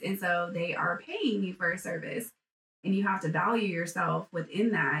it is. And so they are paying you for a service and you have to value yourself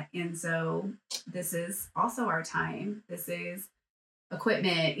within that. And so this is also our time. This is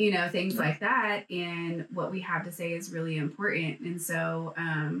equipment, you know, things like that. And what we have to say is really important. And so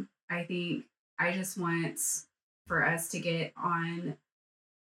I think I just want for us to get on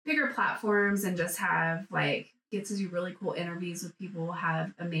bigger platforms and just have like get to do really cool interviews with people,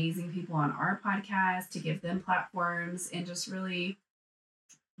 have amazing people on our podcast to give them platforms and just really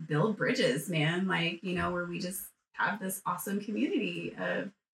build bridges, man. Like, you know, where we just have this awesome community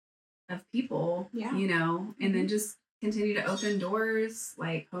of people, you know, and then just continue to open doors.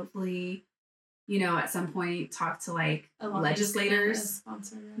 Like hopefully, you know, at some point talk to like legislators.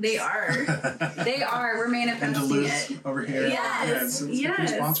 They are. We're manifesting and Duluth it. over here. Yes.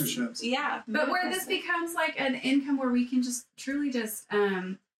 Yes. Sponsorships. Yeah. But where this becomes like an income where we can just truly just,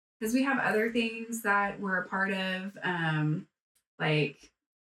 because we have other things that we're a part of, like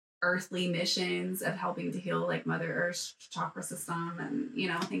earthly missions of helping to heal like Mother Earth's chakra system and, you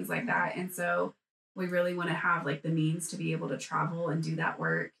know, things like that. And so we really want to have like the means to be able to travel and do that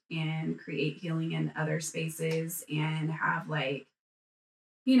work and create healing in other spaces and have like,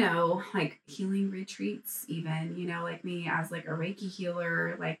 you know, like healing retreats even, you know, like me as like a Reiki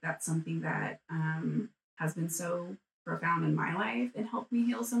healer, like that's something that has been so profound in my life and helped me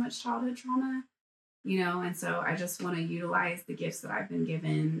heal so much childhood trauma. And so I just want to utilize the gifts that I've been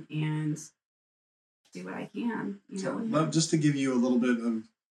given and do what I can, Just to give you a little bit of,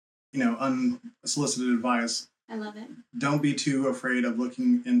 unsolicited advice. I love it. Don't be too afraid of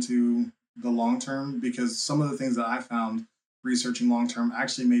looking into the long term, because some of the things that I found researching long term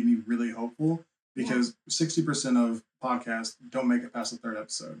actually made me really hopeful, because 60% of podcasts don't make it past the 3rd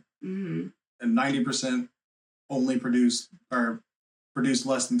episode. Mm-hmm. And 90% only produce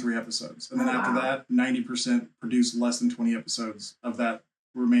less than 3 episodes. And then after that, 90% produce less than 20 episodes of that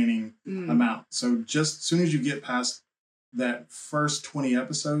remaining amount. So just as soon as you get past that first 20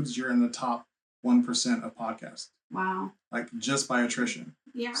 episodes, you're in the top 1% of podcasts. Wow. Like just by attrition.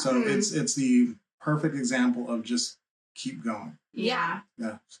 Yeah. So it's the perfect example of just keep going. Yeah.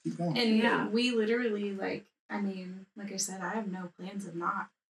 Yeah, just keep going. And we literally, like I said, I have no plans of not,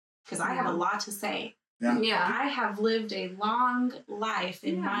 because I have a lot to say. Yeah. I have lived a long life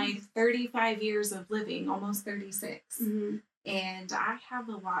in my 35 years of living, almost 36. Mm-hmm. And I have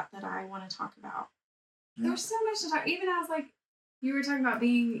a lot that I want to talk about. Yeah. There's so much to talk. Even as you were talking about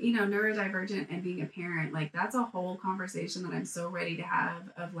being, neurodivergent and being a parent, that's a whole conversation that I'm so ready to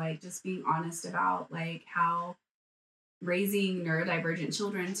have, of just being honest about how raising neurodivergent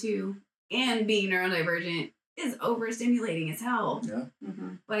children too, and being neurodivergent is overstimulating as hell. Yeah.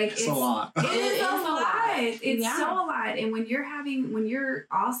 Mm-hmm. It's a lot. It is a lot. It's so a lot. And when you're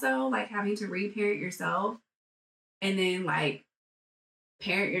also having to reparent yourself, and then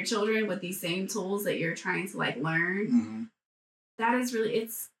parent your children with these same tools that you're trying to learn, that is really,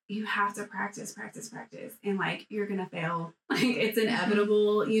 you have to practice. And you're going to fail. It's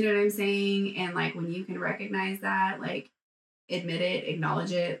inevitable, you know what I'm saying? And when you can recognize that, admit it,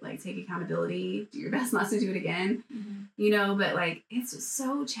 acknowledge it, take accountability, do your best not to do it again, but it's just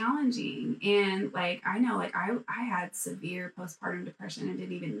so challenging. And I know, I had severe postpartum depression and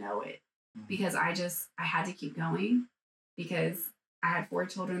didn't even know it, because I had to keep going, because I had 4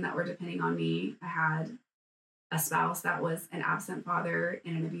 children that were depending on me. I had a spouse that was an absent father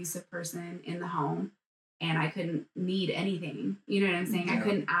and an abusive person in the home, and I couldn't need anything. You know what I'm saying? Yeah. I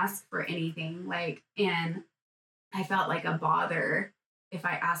couldn't ask for anything. And I felt like a bother if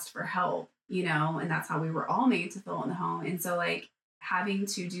I asked for help, and that's how we were all made to feel in the home. And so having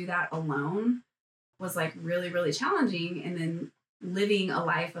to do that alone was really, really challenging. And then living a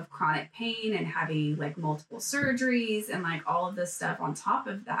life of chronic pain and having multiple surgeries and all of this stuff on top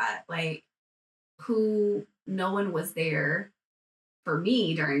of that, no one was there for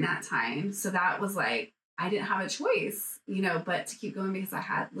me during that time. So that was I didn't have a choice, but to keep going, because I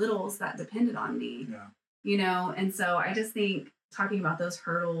had littles that depended on me, and so I just think talking about those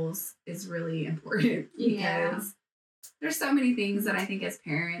hurdles is really important, because there's so many things that I think as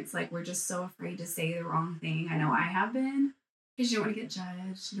parents, we're just so afraid to say the wrong thing. I know I have been, because you don't want to get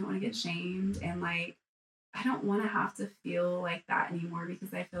judged, you don't want to get shamed. And I don't want to have to feel like that anymore,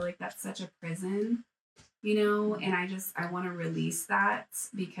 because I feel like that's such a prison, and I want to release that,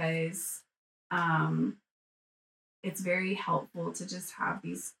 because it's very helpful to just have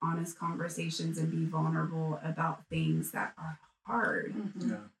these honest conversations and be vulnerable about things that are hard.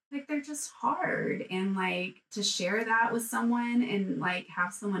 Mm-hmm. Yeah. They're just hard. And to share that with someone and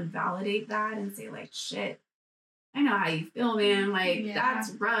have someone validate that and say shit, I know how you feel, man.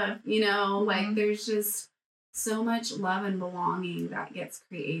 That's rough, there's just so much love and belonging that gets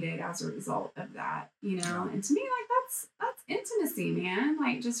created as a result of that, and to me, that's intimacy,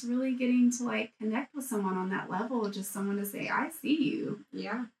 man. Just really getting to connect with someone on that level, just someone to say, I see you.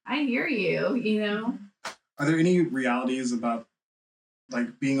 Yeah. I hear you, Are there any realities about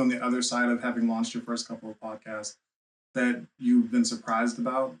being on the other side of having launched your first couple of podcasts that you've been surprised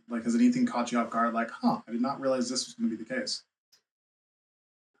about? Has anything caught you off guard? I did not realize this was going to be the case.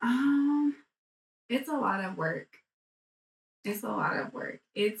 It's a lot of work. It's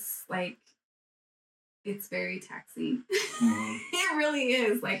it's very taxing. Mm-hmm. It really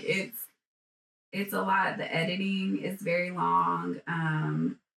is. It's a lot. The editing is very long.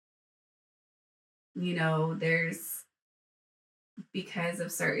 There's, because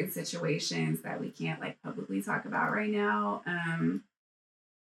of certain situations that we can't publicly talk about right now.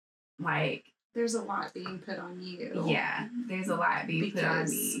 There's a lot being put on you. Yeah, there's a lot being put on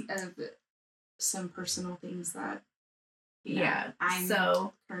me. Because of some personal things that I'm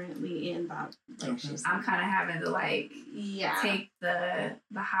currently in that. I'm kind of having to take the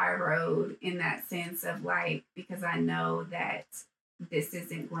high road in that sense of because I know that this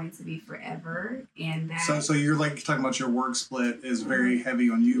isn't going to be forever, and that. So you're talking about your work split is very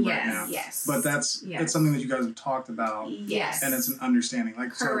heavy on you right now. Yes. But it's something that you guys have talked about. Yes. And it's an understanding.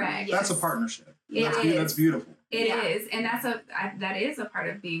 Correct. So that's a partnership. It is. That's beautiful. It is, and that is a part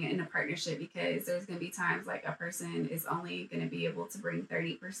of being in a partnership, because there's going to be times like a person is only going to be able to bring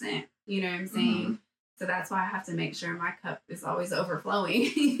 30%. You know what I'm saying? Mm-hmm. So that's why I have to make sure my cup is always overflowing.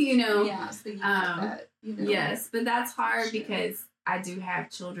 You know. Yeah. So you get that. You know, yes, but that's hard because I do have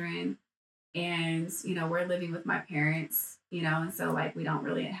children, and you know we're living with my parents. You know, and so like we don't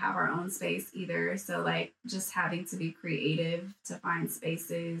really have our own space either. So like just having to be creative to find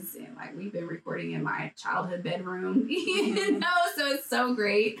spaces, and like we've been recording in my childhood bedroom, you know, so it's so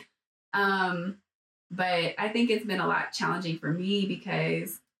great. But I think it's been a lot challenging for me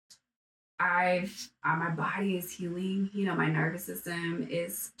because my body is healing. You know, my nervous system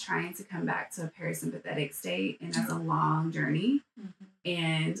is trying to come back to a parasympathetic state, and that's a long journey. Mm-hmm.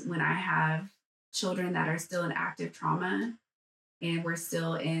 And when I have children that are still in active trauma, and we're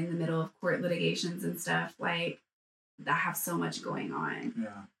still in the middle of court litigations and stuff, like I have so much going on.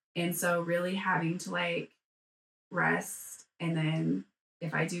 Yeah. And so really having to like rest, and then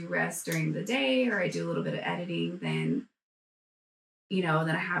if I do rest during the day or I do a little bit of editing, then you know,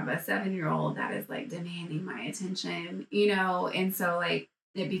 then I have a 7-year-old that is like demanding my attention, you know, and so like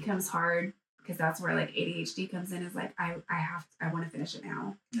it becomes hard because that's where like ADHD comes in, is like I want to finish it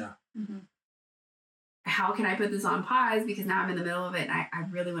now. Yeah. Mm-hmm. How can I put this on pause, because now I'm in the middle of it and I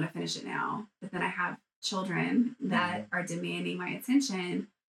really want to finish it now. But then I have children that are demanding my attention.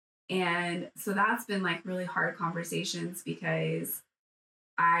 And so that's been like really hard conversations, because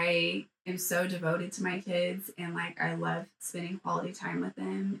I am so devoted to my kids and like I love spending quality time with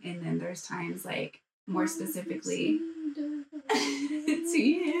them. And then there's times like more specifically to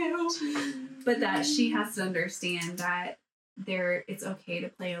you, but that she has to understand that it's okay to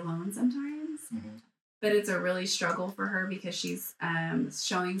play alone sometimes. Mm-hmm. But it's a really struggle for her because she's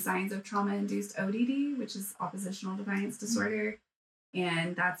showing signs of trauma-induced ODD, which is oppositional defiance disorder.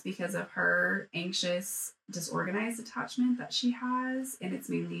 And that's because of her anxious, disorganized attachment that she has. And it's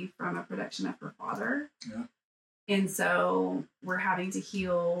mainly from a production of her father. Yeah. And so we're having to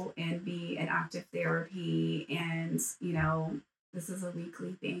heal and be in active therapy. And, you know, this is a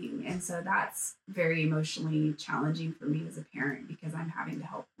weekly thing. And so that's very emotionally challenging for me as a parent, because I'm having to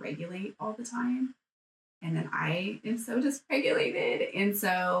help regulate all the time. And then I am so dysregulated. And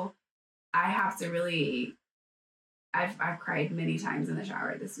so I have to really, I've cried many times in the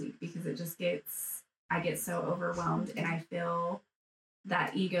shower this week, because it just I get so overwhelmed, and I feel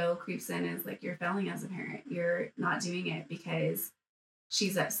that ego creeps in as like, you're failing as a parent. You're not doing it because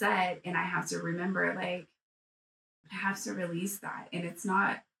she's upset. And I have to remember, like, I have to release that. And it's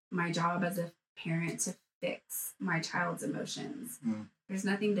not my job as a parent to fix my child's emotions. Mm. There's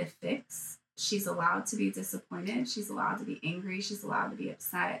nothing to fix. She's allowed to be disappointed. She's allowed to be angry. She's allowed to be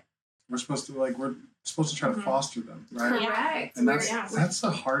upset. We're supposed to try to foster them, right? Correct. And that's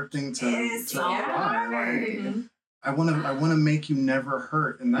a hard thing to apply. Like, I want to make you never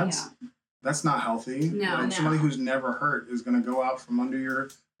hurt, and that's not healthy. No, Somebody who's never hurt is going to go out from under your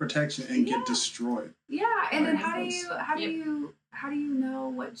protection and get destroyed. Yeah, and then how do you know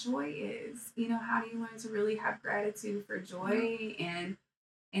what joy is? You know, how do you learn to really have gratitude for joy and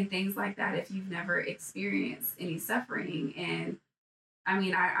things like that if you've never experienced any suffering? And I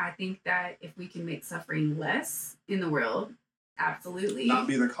mean, I think that if we can make suffering less in the world, absolutely. Not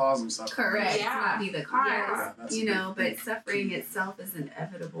be the cause of suffering. Correct. Yeah. Not be the cause. Yeah, you know, but suffering itself is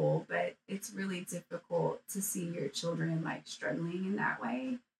inevitable, but it's really difficult to see your children like struggling in that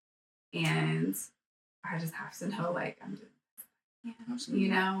way. And I just have to know, like, I'm doing this. Yeah. Absolutely.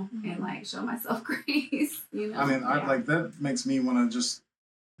 You know, and like show myself grace. You know. I mean, I like that makes me want to just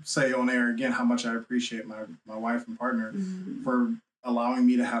say on air again how much I appreciate my wife and partner for allowing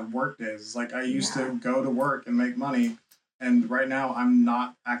me to have work days. Like, I used to go to work and make money, and right now I'm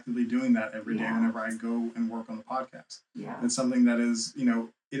not actively doing that every day whenever I go and work on the podcast. Yeah. It's something that is, you know,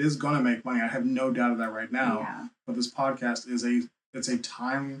 it is going to make money. I have no doubt of that right now. Yeah. But this podcast is a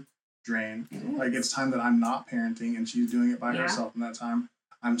time drain. Like, it's time that I'm not parenting and she's doing it by herself in that time.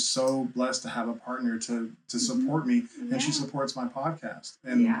 I'm so blessed to have a partner to support me, and she supports my podcast.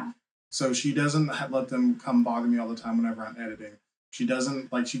 And so she doesn't let them come bother me all the time whenever I'm editing. She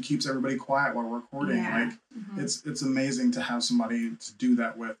doesn't, like, she keeps everybody quiet while recording. Yeah. Like, it's amazing to have somebody to do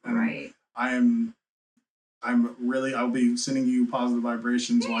that with. And I'll be sending you positive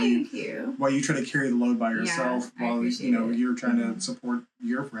vibrations while you try to carry the load by yourself while, you know, you're trying to support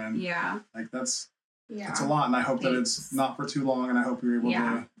your friend. Yeah. Like, it's a lot. And I hope that it's not for too long, and I hope you're able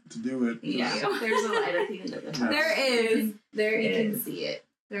to do it. Yeah. There's a light at the end of the tunnel. There is. You can see it.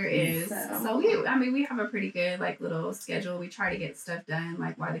 There is. So we have a pretty good like little schedule. We try to get stuff done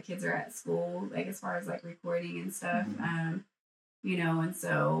like while the kids are at school, like as far as like recording and stuff. You know, and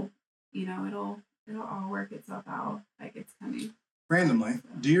so, you know, it'll all work itself out. Like it's coming. Randomly,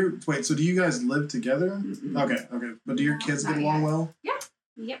 so do you guys live together? Mm-mm. Okay. But do your No, kids not get along yet. well?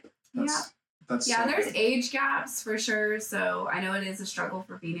 Yep. That's Yeah, so there's good. age gaps for sure. So I know it is a struggle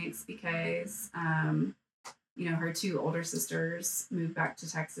for Phoenix because, her 2 older sisters moved back to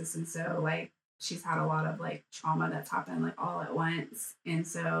Texas. And so, like, she's had a lot of, like, trauma that's happened, like, all at once. And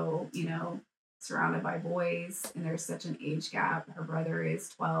so, surrounded by boys, and there's such an age gap. Her brother is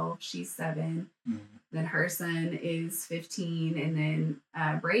 12, she's 7. Mm. Then her son is 15, and then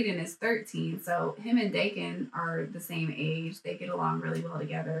Braden is 13. So him and Dakin are the same age. They get along really well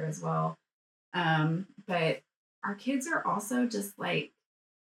together as well. But our kids are also just like,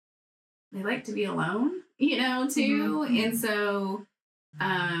 they like to be alone, too. Mm-hmm. And so,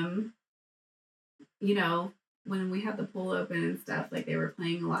 when we had the pool open and stuff, like they were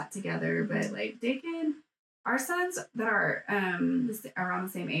playing a lot together, but like Dakin, our sons that are around the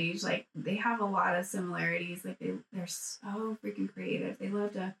same age, like they have a lot of similarities. Like they're so freaking creative. They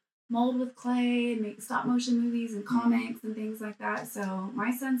love to mold with clay and make stop motion movies and comics and things like that. So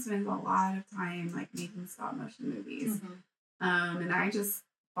my son spends a lot of time like making stop motion movies. Mm-hmm. And I just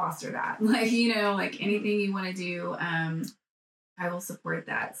foster that. Like, like anything you want to do, I will support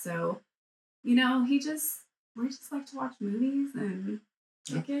that. So, we just like to watch movies and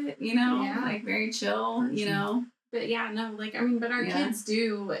kick it, like very chill, But yeah, no, like, I mean, but our kids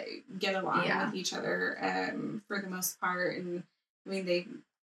do get along with each other for the most part. And I mean, they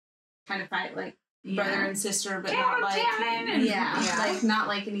kind of fight like brother and sister, but not like, like not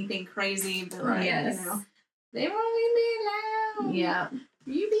like anything crazy, but like, they won't leave me alone. Yeah.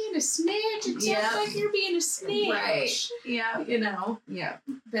 You being a snitch, it sounds like you're being a snitch. Right. Yeah. Yeah.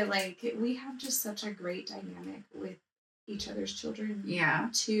 But like, we have just such a great dynamic with each other's children. Yeah.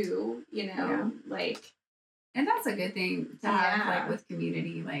 Too, like. And that's a good thing to have, like, with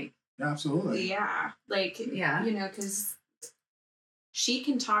community, like. Absolutely. Yeah. Like, because she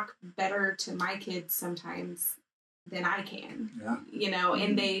can talk better to my kids sometimes than I can. Yeah.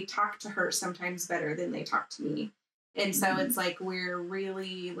 And they talk to her sometimes better than they talk to me. And so it's like we're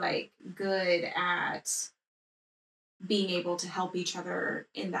really like good at being able to help each other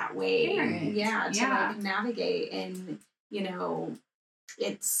in that way. Like navigate. And,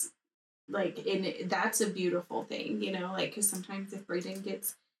 it's like, and that's a beautiful thing, like, because sometimes if Braden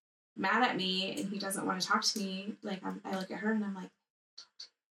gets mad at me and he doesn't want to talk to me, like I look at her and I'm like,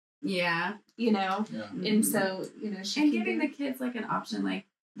 and so, she and giving the kids like an option, like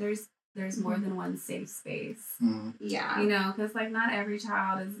there's more than one safe space. Because like not every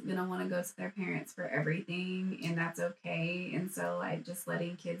child is gonna want to go to their parents for everything, and that's okay. And so like just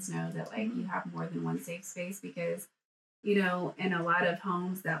letting kids know that like you have more than one safe space, because in a lot of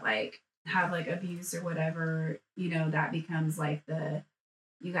homes that like have like abuse or whatever, that becomes like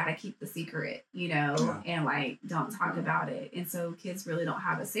you got to keep the secret, and like don't talk about it. And so kids really don't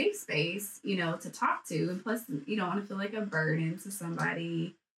have a safe space, to talk to, and plus you don't want to feel like a burden to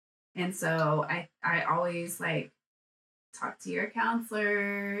somebody. And so I always like talk to your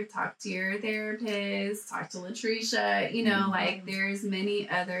counselor, talk to your therapist, talk to Latresha, like there's many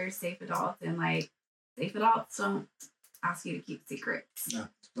other safe adults, and like safe adults don't ask you to keep secrets. Yeah,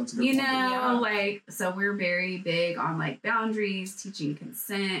 that's a good point. Like, so we're very big on like boundaries, teaching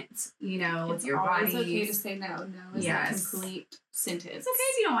consent, with your body. It's okay to say no. No is a complete sentence. It's okay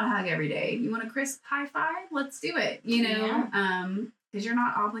if you don't want to hug every day. You want a crisp high five? Let's do it, because you're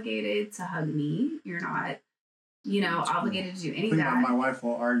not obligated to hug me. You're not, obligated to do any of that. My wife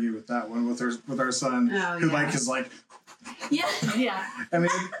will argue with that one with our son, who like is like, I mean,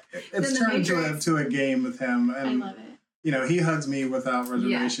 it's turned to a game with him, and I love it. He hugs me without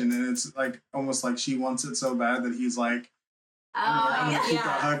reservation, and it's like almost like she wants it so bad that he's like, I'm gonna keep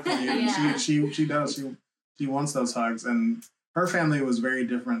that hug from you. And she does. She wants those hugs, and her family was very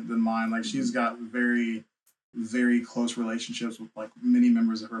different than mine. Like she's got very, very close relationships with like many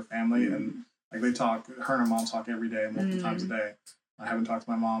members of her family, and like they talk. Her and her mom talk every day, multiple times a day. I haven't talked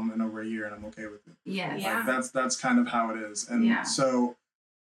to my mom in over a year, and I'm okay with it. Like, that's kind of how it is, and so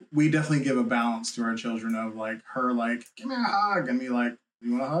we definitely give a balance to our children of like her like give me a hug, and me like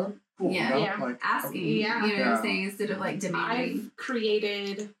you want a hug? Cool. Like asking. You know what I'm saying, instead of like demanding. I've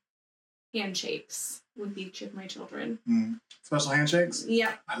created handshakes with each of my children. Special handshakes?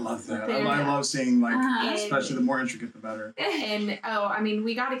 Yep. I love that. I love seeing like, especially the more intricate, the better. And I mean,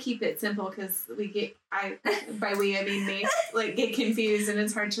 we got to keep it simple because by we, I mean me, like get confused and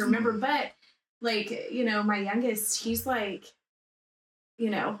it's hard to remember. But like, my youngest, he's like,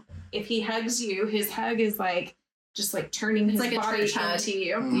 if he hugs you, his hug is like just like turning his like body church hug, into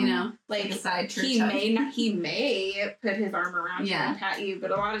you. you know, Like a side church he hug. may put his arm around you Yeah. and pat you,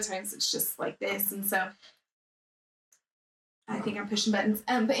 but a lot of times it's just like this. And so I think I'm pushing buttons.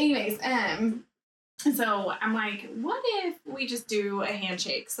 But anyways, so I'm like, what if we just do a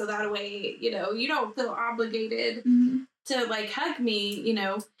handshake? So that way, you know, you don't feel obligated to like hug me, you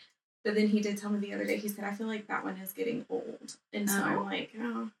know. But then he did tell me the other day, he said, I feel like that one is getting old. And so I'm like,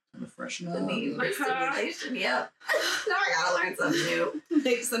 oh. Kind of freshen The up. need for stimulation. Yep. Now I gotta learn something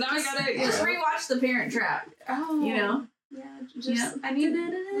new. So now I gotta Just rewatch The Parent Trap. Oh. You know? Yeah, just,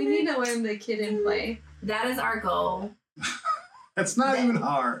 we need to learn the kid in play. That is our goal. It's not even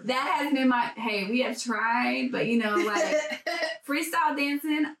hard. That has been we have tried, but you know, like freestyle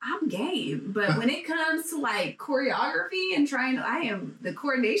dancing, I'm game. But when it comes to like choreography and the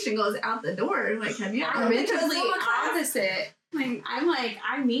coordination goes out the door. Like, have you ever been to a Zumba class? Opposite. Like, I'm like,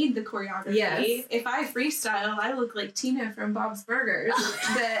 I need the choreography. Yes. If I freestyle, I look like Tina from Bob's Burgers.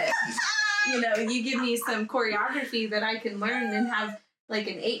 But, you know, you give me some choreography that I can learn and have like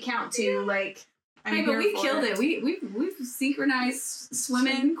an 8 count to, like, Hey, but we killed it. We've synchronized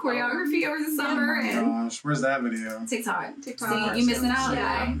swimming choreography over the summer. Oh my And gosh, where's that video? TikTok. TikTok. See, you missing out,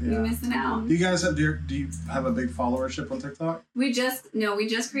 Yeah. guy. You missing out. Do you guys have do you have a big followership on TikTok? We just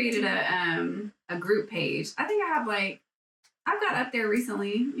created a group page. I think I've got up there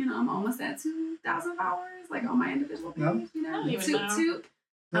recently. You know, I'm almost at 2,000 followers, like on my individual page. Yep. You know, I don't even know.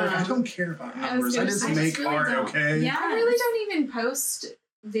 Like, I don't care about I was numbers. I gonna just say, make really art, don't. okay? Yeah. I really don't even post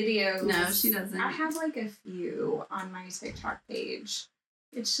videos. No, she doesn't. I have like a few on my TikTok page.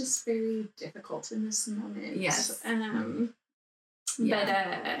 It's just very difficult in this moment. Yes.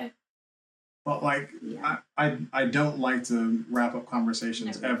 Yeah. But like, Yeah. I don't like to wrap up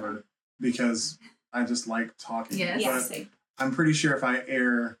conversations No. ever because I just like talking. Yes. Yeah, But same. I'm pretty sure if I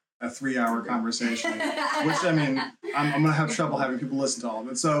air a 3-hour conversation, which I mean, I'm gonna have trouble having people listen to all of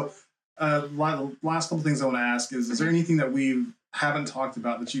it. So, the last couple things I want to ask is there anything that we haven't talked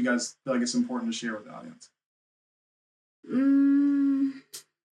about that you guys feel like it's important to share with the audience?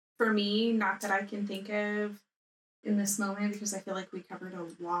 For me, not that I can think of in this moment because I feel like we covered a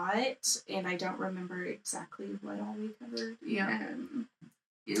lot and I don't remember exactly what all we covered. Yeah.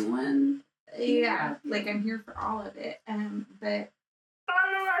 In one. Yeah, like I'm here for all of it. But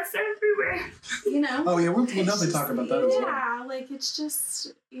Follow us everywhere. you know. Oh yeah, we'll it's definitely just- talk about that as well. Yeah, like it's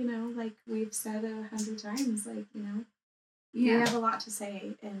just, you know, like we've said 100 times, like, you know, we Yeah. have a lot to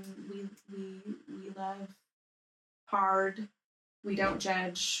say and we love hard. We don't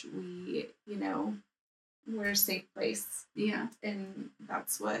judge. We, you know, we're a safe place. Yeah. And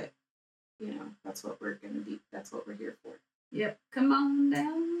that's what, you know, that's what we're gonna be. That's what we're here for. Yep. Come on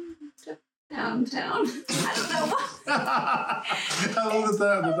down to downtown. I don't know what. I love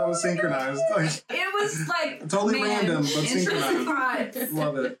that was synchronized. Like, It was like totally random, but intrusive synchronized. thoughts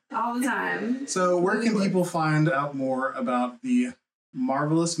Love it. all the time. So where can people find out more about the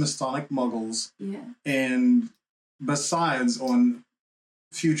marvelous Masonic Muggles Yeah. and besides on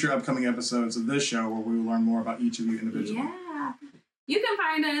future upcoming episodes of this show where we will learn more about each of you individually? Yeah. You can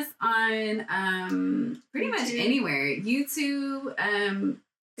find us on pretty much YouTube. anywhere. YouTube,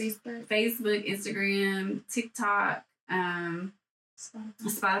 Facebook, Instagram, TikTok, Spotify,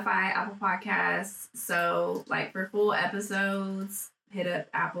 Apple Podcasts. So like for full episodes, hit up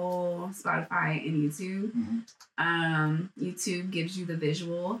Apple, Spotify, and YouTube. YouTube gives you the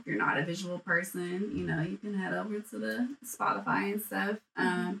visual. If you're not a visual person, you know, you can head over to the Spotify and stuff.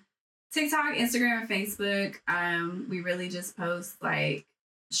 TikTok, Instagram, and Facebook. We really just post like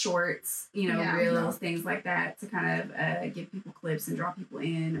shorts, you know, Yeah. reels, things like that to kind of give people clips and draw people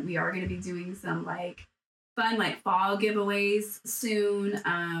in. We are going to be doing some like fun like fall giveaways soon.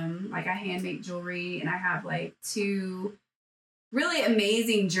 Like I hand make jewelry and I have like 2 really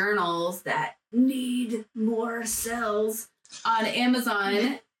amazing journals that need more sales on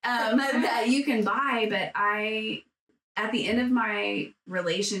Amazon that you can buy. But at the end of my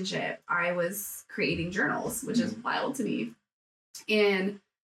relationship, I was creating journals, which is wild to me. And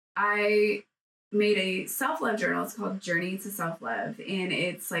I made a self-love journal. It's called Journey to Self-Love. And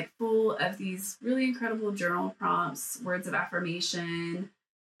it's like full of these really incredible journal prompts, words of affirmation,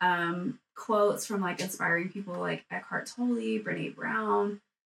 quotes from like inspiring people like Eckhart Tolle, Brene Brown,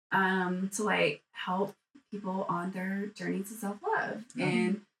 to like help people on their journey to self-love.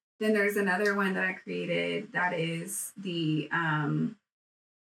 And then there's another one that I created that is the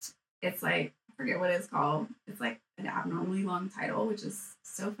it's like, I forget what it's called. It's like an abnormally long title, which is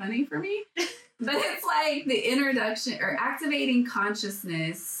so funny for me. But it's like the introduction or activating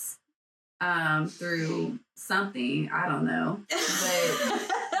consciousness through something. I don't know. But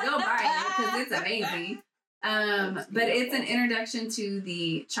go buy it because it's amazing. But it's an introduction to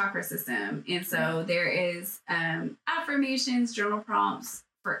the chakra system. And so there is affirmations, journal prompts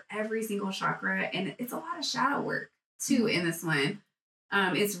for every single chakra. And it's a lot of shadow work too in this one.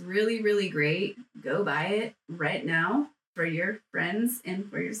 It's really, really great. Go buy it right now for your friends and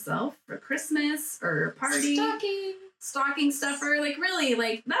for yourself for Christmas or party. Stocking stuffer. Like, really,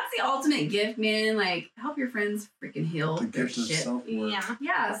 like, that's the ultimate gift, man. Like, help your friends freaking heal The their gift of shit. self-work.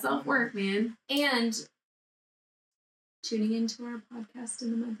 Yeah, self-work, man. And tuning into our podcast in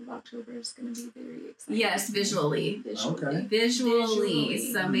the month of October is going to be very exciting. Yes, visually. Okay. Visually.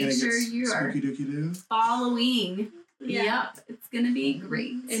 So We're make gonna sure get you are spooky dooky doo. following. Yeah. Yep, it's going to be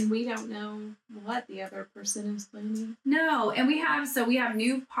great. And we don't know what the other person is planning. No, and we have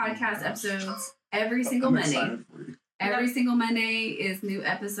new podcast episodes every single I'm Monday. excited for you. Every single Monday is new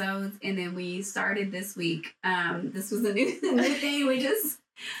episodes, and then we started this week. This was a new thing. We just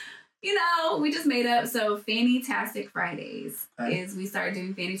made up. So Fantastic Fridays is we started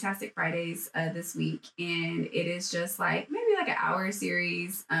doing Fantastic Fridays this week, and it is just like maybe like an hour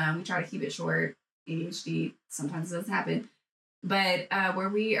series. We try to keep it short. ADHD sometimes it doesn't happen, but where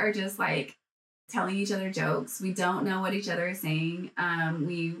we are just like telling each other jokes. We don't know what each other is saying.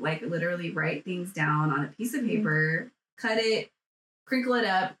 We like literally write things down on a piece of paper, cut it, crinkle it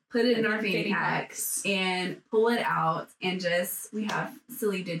up, put it in our fanny packs, and pull it out. And just, we have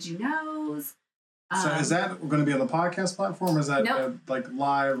silly did you knows. So is that going to be on the podcast platform? Or is that Nope. like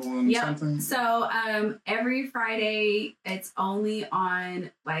live on something? So every Friday, it's only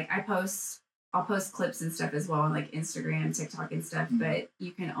on, like, I'll post clips and stuff as well on like Instagram, TikTok and stuff, but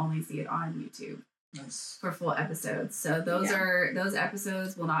you can only see it on YouTube for full episodes. So those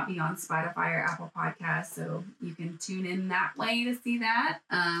episodes will not be on Spotify or Apple Podcasts. So you can tune in that way to see that.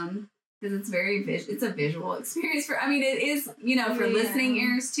 Because it's very it's a visual experience it is, for listening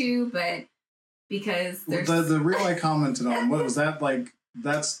ears too, but because there's the reel I commented on, what was that like?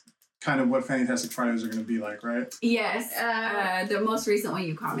 That's kind of what Fantastic Fridays are going to be like, right? Yes. The most recent one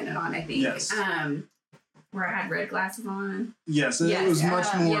you commented on, I think. Yes. Where I had red glasses on. Yes, it was much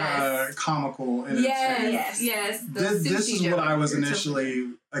more comical in its Yes. This is what I was initially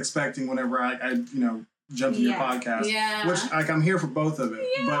expecting whenever I jumped in your podcast. Yeah. Which, like, I'm here for both of it.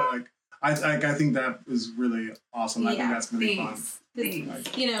 Yeah. But, like, I think that is really awesome. I think that's going to be fun.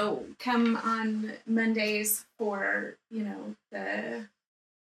 Thanks. Come on Mondays for,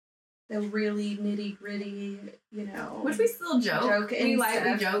 the really nitty gritty, which we still joke. We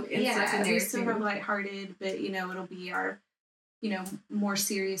lightly joke. We still have lighthearted, but it'll be our, more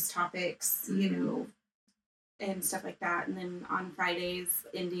serious topics, and stuff like that. And then on Fridays,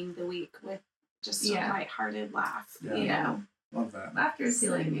 ending the week with just a lighthearted laugh. Love that. Laughter is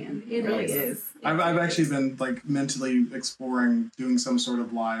healing, man. It really is. I've actually been like mentally exploring doing some sort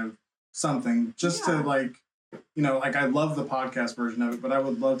of live something just to like. I love the podcast version of it, but I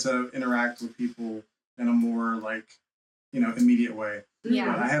would love to interact with people in a more like, immediate way.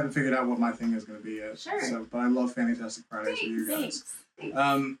 Yeah. But I haven't figured out what my thing is going to be yet. Sure. So, but I love Fantastic Fridays for you guys.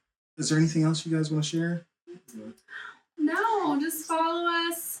 Thanks. Is there anything else you guys want to share? No, just follow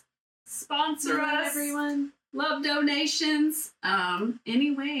us, sponsor us, everyone. Love donations.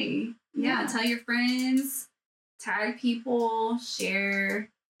 Anyway, tell your friends, tag people, share,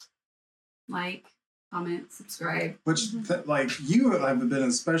 like, comment, subscribe. Which, you have been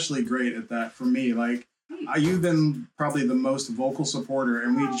especially great at that for me. Like, you've been probably the most vocal supporter,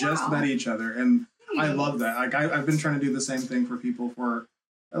 and we just met each other, and I love that. Like, I've been trying to do the same thing for people for,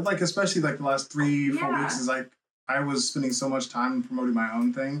 like, especially like the last 3-4 weeks. Is like I was spending so much time promoting my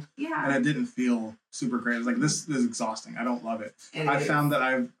own thing, and it didn't feel super great. I was like, this is exhausting. I don't love it. I found that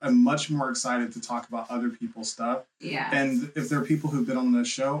I'm much more excited to talk about other people's stuff. Yeah. And if there are people who've been on the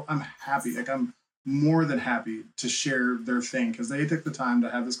show, I'm happy. Like, I'm more than happy to share their thing because they took the time to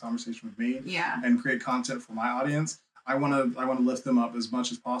have this conversation with me and create content for my audience. I want to lift them up as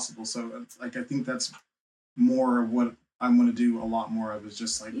much as possible. So like, I think that's more of what I'm going to do a lot more of is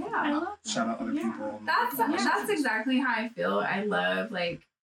just like shout out other people. That's exactly how I feel. I love, like,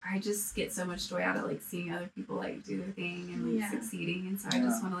 I just get so much joy out of like seeing other people like do their thing and like succeeding. And so I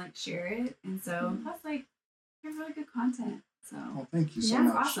just want to like share it. And so plus like you have really good content. So thank you so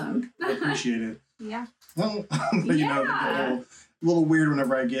much. Awesome. I appreciate it. Yeah. Well, but a little weird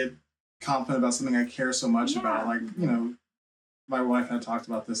whenever I get confident about something I care so much about. Like, my wife had talked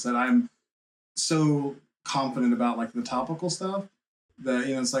about this, that I'm so confident about like the topical stuff that,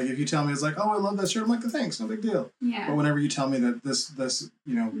 it's like if you tell me it's like, oh, I love that shirt, I'm like, thanks, no big deal. Yeah. But whenever you tell me that this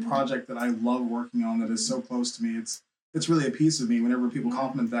project that I love working on that is so close to me, it's really a piece of me. Whenever people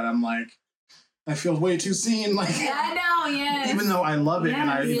compliment that, I'm like, I feel way too seen. Like, I know, yes. Even though I love it and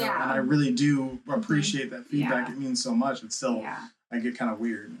I Yes, you know, yeah. and I really do appreciate that feedback, Yeah. it means so much. It's still Yeah. I get kind of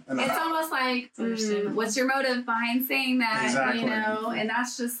weird. And It's almost like, what's your motive behind saying that? Exactly. You know, and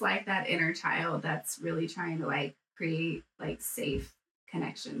that's just like that inner child that's really trying to like create like safe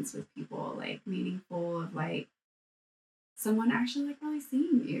connections with people, like meaningful, of like someone actually like really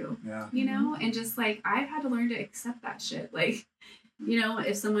seeing you. yeah. You know, and just like I've had to learn to accept that shit. Like, you know,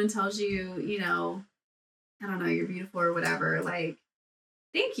 if someone tells you, you know, I don't know, you're beautiful or whatever, like,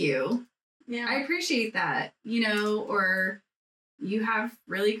 thank you. Yeah. I appreciate that, you know, or you have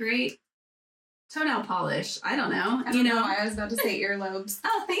really great toenail polish. I don't know. I don't know why I was about to say earlobes.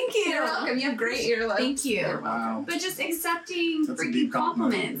 Oh, thank you. You're welcome. You have great earlobes. Thank you. You're welcome. Wow. But just accepting That's a freaking deep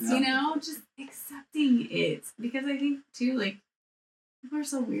compliment. compliments, Yeah. you know, just accepting it. Because I think too, like, people are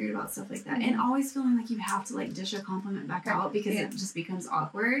so weird about stuff like that. And always feeling like you have to like dish a compliment back out because Yeah. it just becomes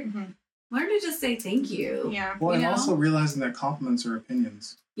awkward. Mhm. Learn to just say thank you. Yeah. Well, and You know? also realizing that compliments are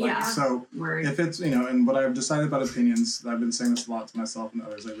opinions. Like, Yeah. So Word. if it's, and what I've decided about opinions, I've been saying this a lot to myself and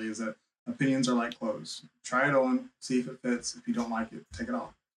others lately, is that opinions are like clothes. Try it on, see if it fits. If you don't like it, take it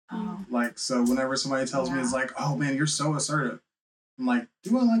off. Oh. Like, so whenever somebody tells me, Yeah. it's like, oh man, you're so assertive. I'm like,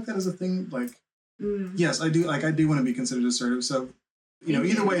 do I like that as a thing? Like, Mm. yes, I do. Like, I do want to be considered assertive. So, Thank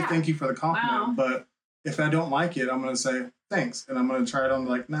either you. way, Yeah. thank you for the compliment. Wow. But if I don't like it, I'm going to say thanks. And I'm going to try it on,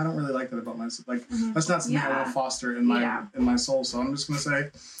 like, no, I don't really like that about myself. Like, Mhm. that's not something I want Yeah. to foster in my Yeah. in my soul. So I'm just going to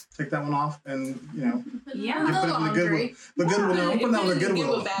say, take that one off and, Yeah. you put it in the good one. The good one. I'm putting that on the good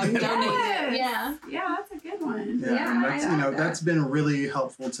one. bag. Donate it. Yes. Yeah, that's a good one. Yeah, and that's, I like that. that's been really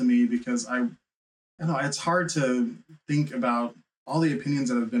helpful to me because I don't know, it's hard to think about all the opinions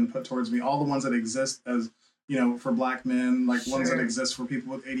that have been put towards me, all the ones that exist as, for Black men, like ones that Sure. exist for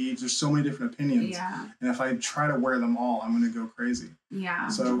people with ADHD. There's so many different opinions. Yeah. And if I try to wear them all, I'm going to go crazy. Yeah.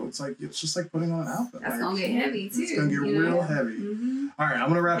 So it's just like putting on an outfit. That's like, gonna get heavy too. It's going to get you know? real heavy. Mm-hmm. All right, I'm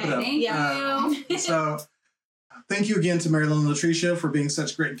going to wrap it up. Thank you. So thank you again to Maralen and Latresha for being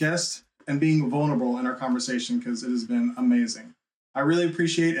such great guests and being vulnerable in our conversation, because it has been amazing. I really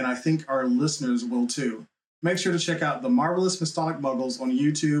appreciate, and I think our listeners will too. Make sure to check out the Marvelous Mistonic Muggles on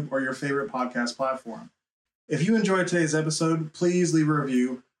YouTube or your favorite podcast platform. If you enjoyed today's episode, please leave a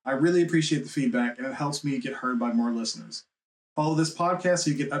review. I really appreciate the feedback, and it helps me get heard by more listeners. Follow this podcast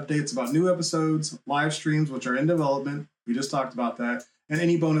so you get updates about new episodes, live streams, which are in development. We just talked about that, and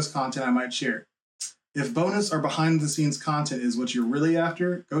any bonus content I might share. If bonus or behind-the-scenes content is what you're really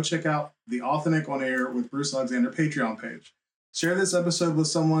after, go check out the Authentic On Air with Bruce Alexander Patreon page. Share this episode with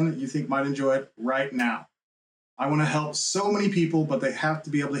someone you think might enjoy it right now. I want to help so many people, but they have to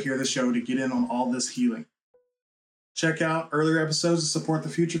be able to hear the show to get in on all this healing. Check out earlier episodes to support the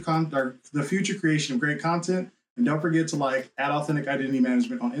future creation of great content, and don't forget to like @Authentic Identity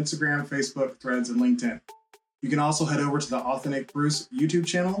Management on Instagram, Facebook, Threads, and LinkedIn. You can also head over to the Authentic Bruce YouTube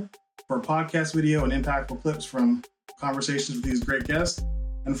channel for podcast video and impactful clips from conversations with these great guests.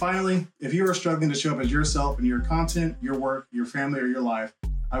 And finally, if you are struggling to show up as yourself in your content, your work, your family, or your life,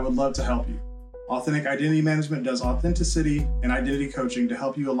 I would love to help you. Authentic Identity Management does authenticity and identity coaching to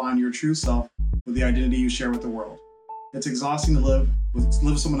help you align your true self with the identity you share with the world. It's exhausting to live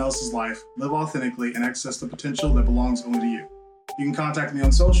someone else's life, live authentically, and access the potential that belongs only to you. You can contact me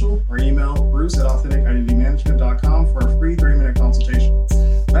on social or email bruce@AuthenticIdentityManagement.com for a free 30-minute consultation.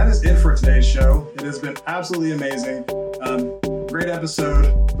 That is it for today's show. It has been absolutely amazing. Great episode.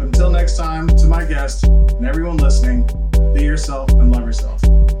 But until next time, to my guest and everyone listening, be yourself and love yourself.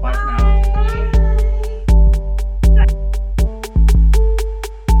 Bye for now.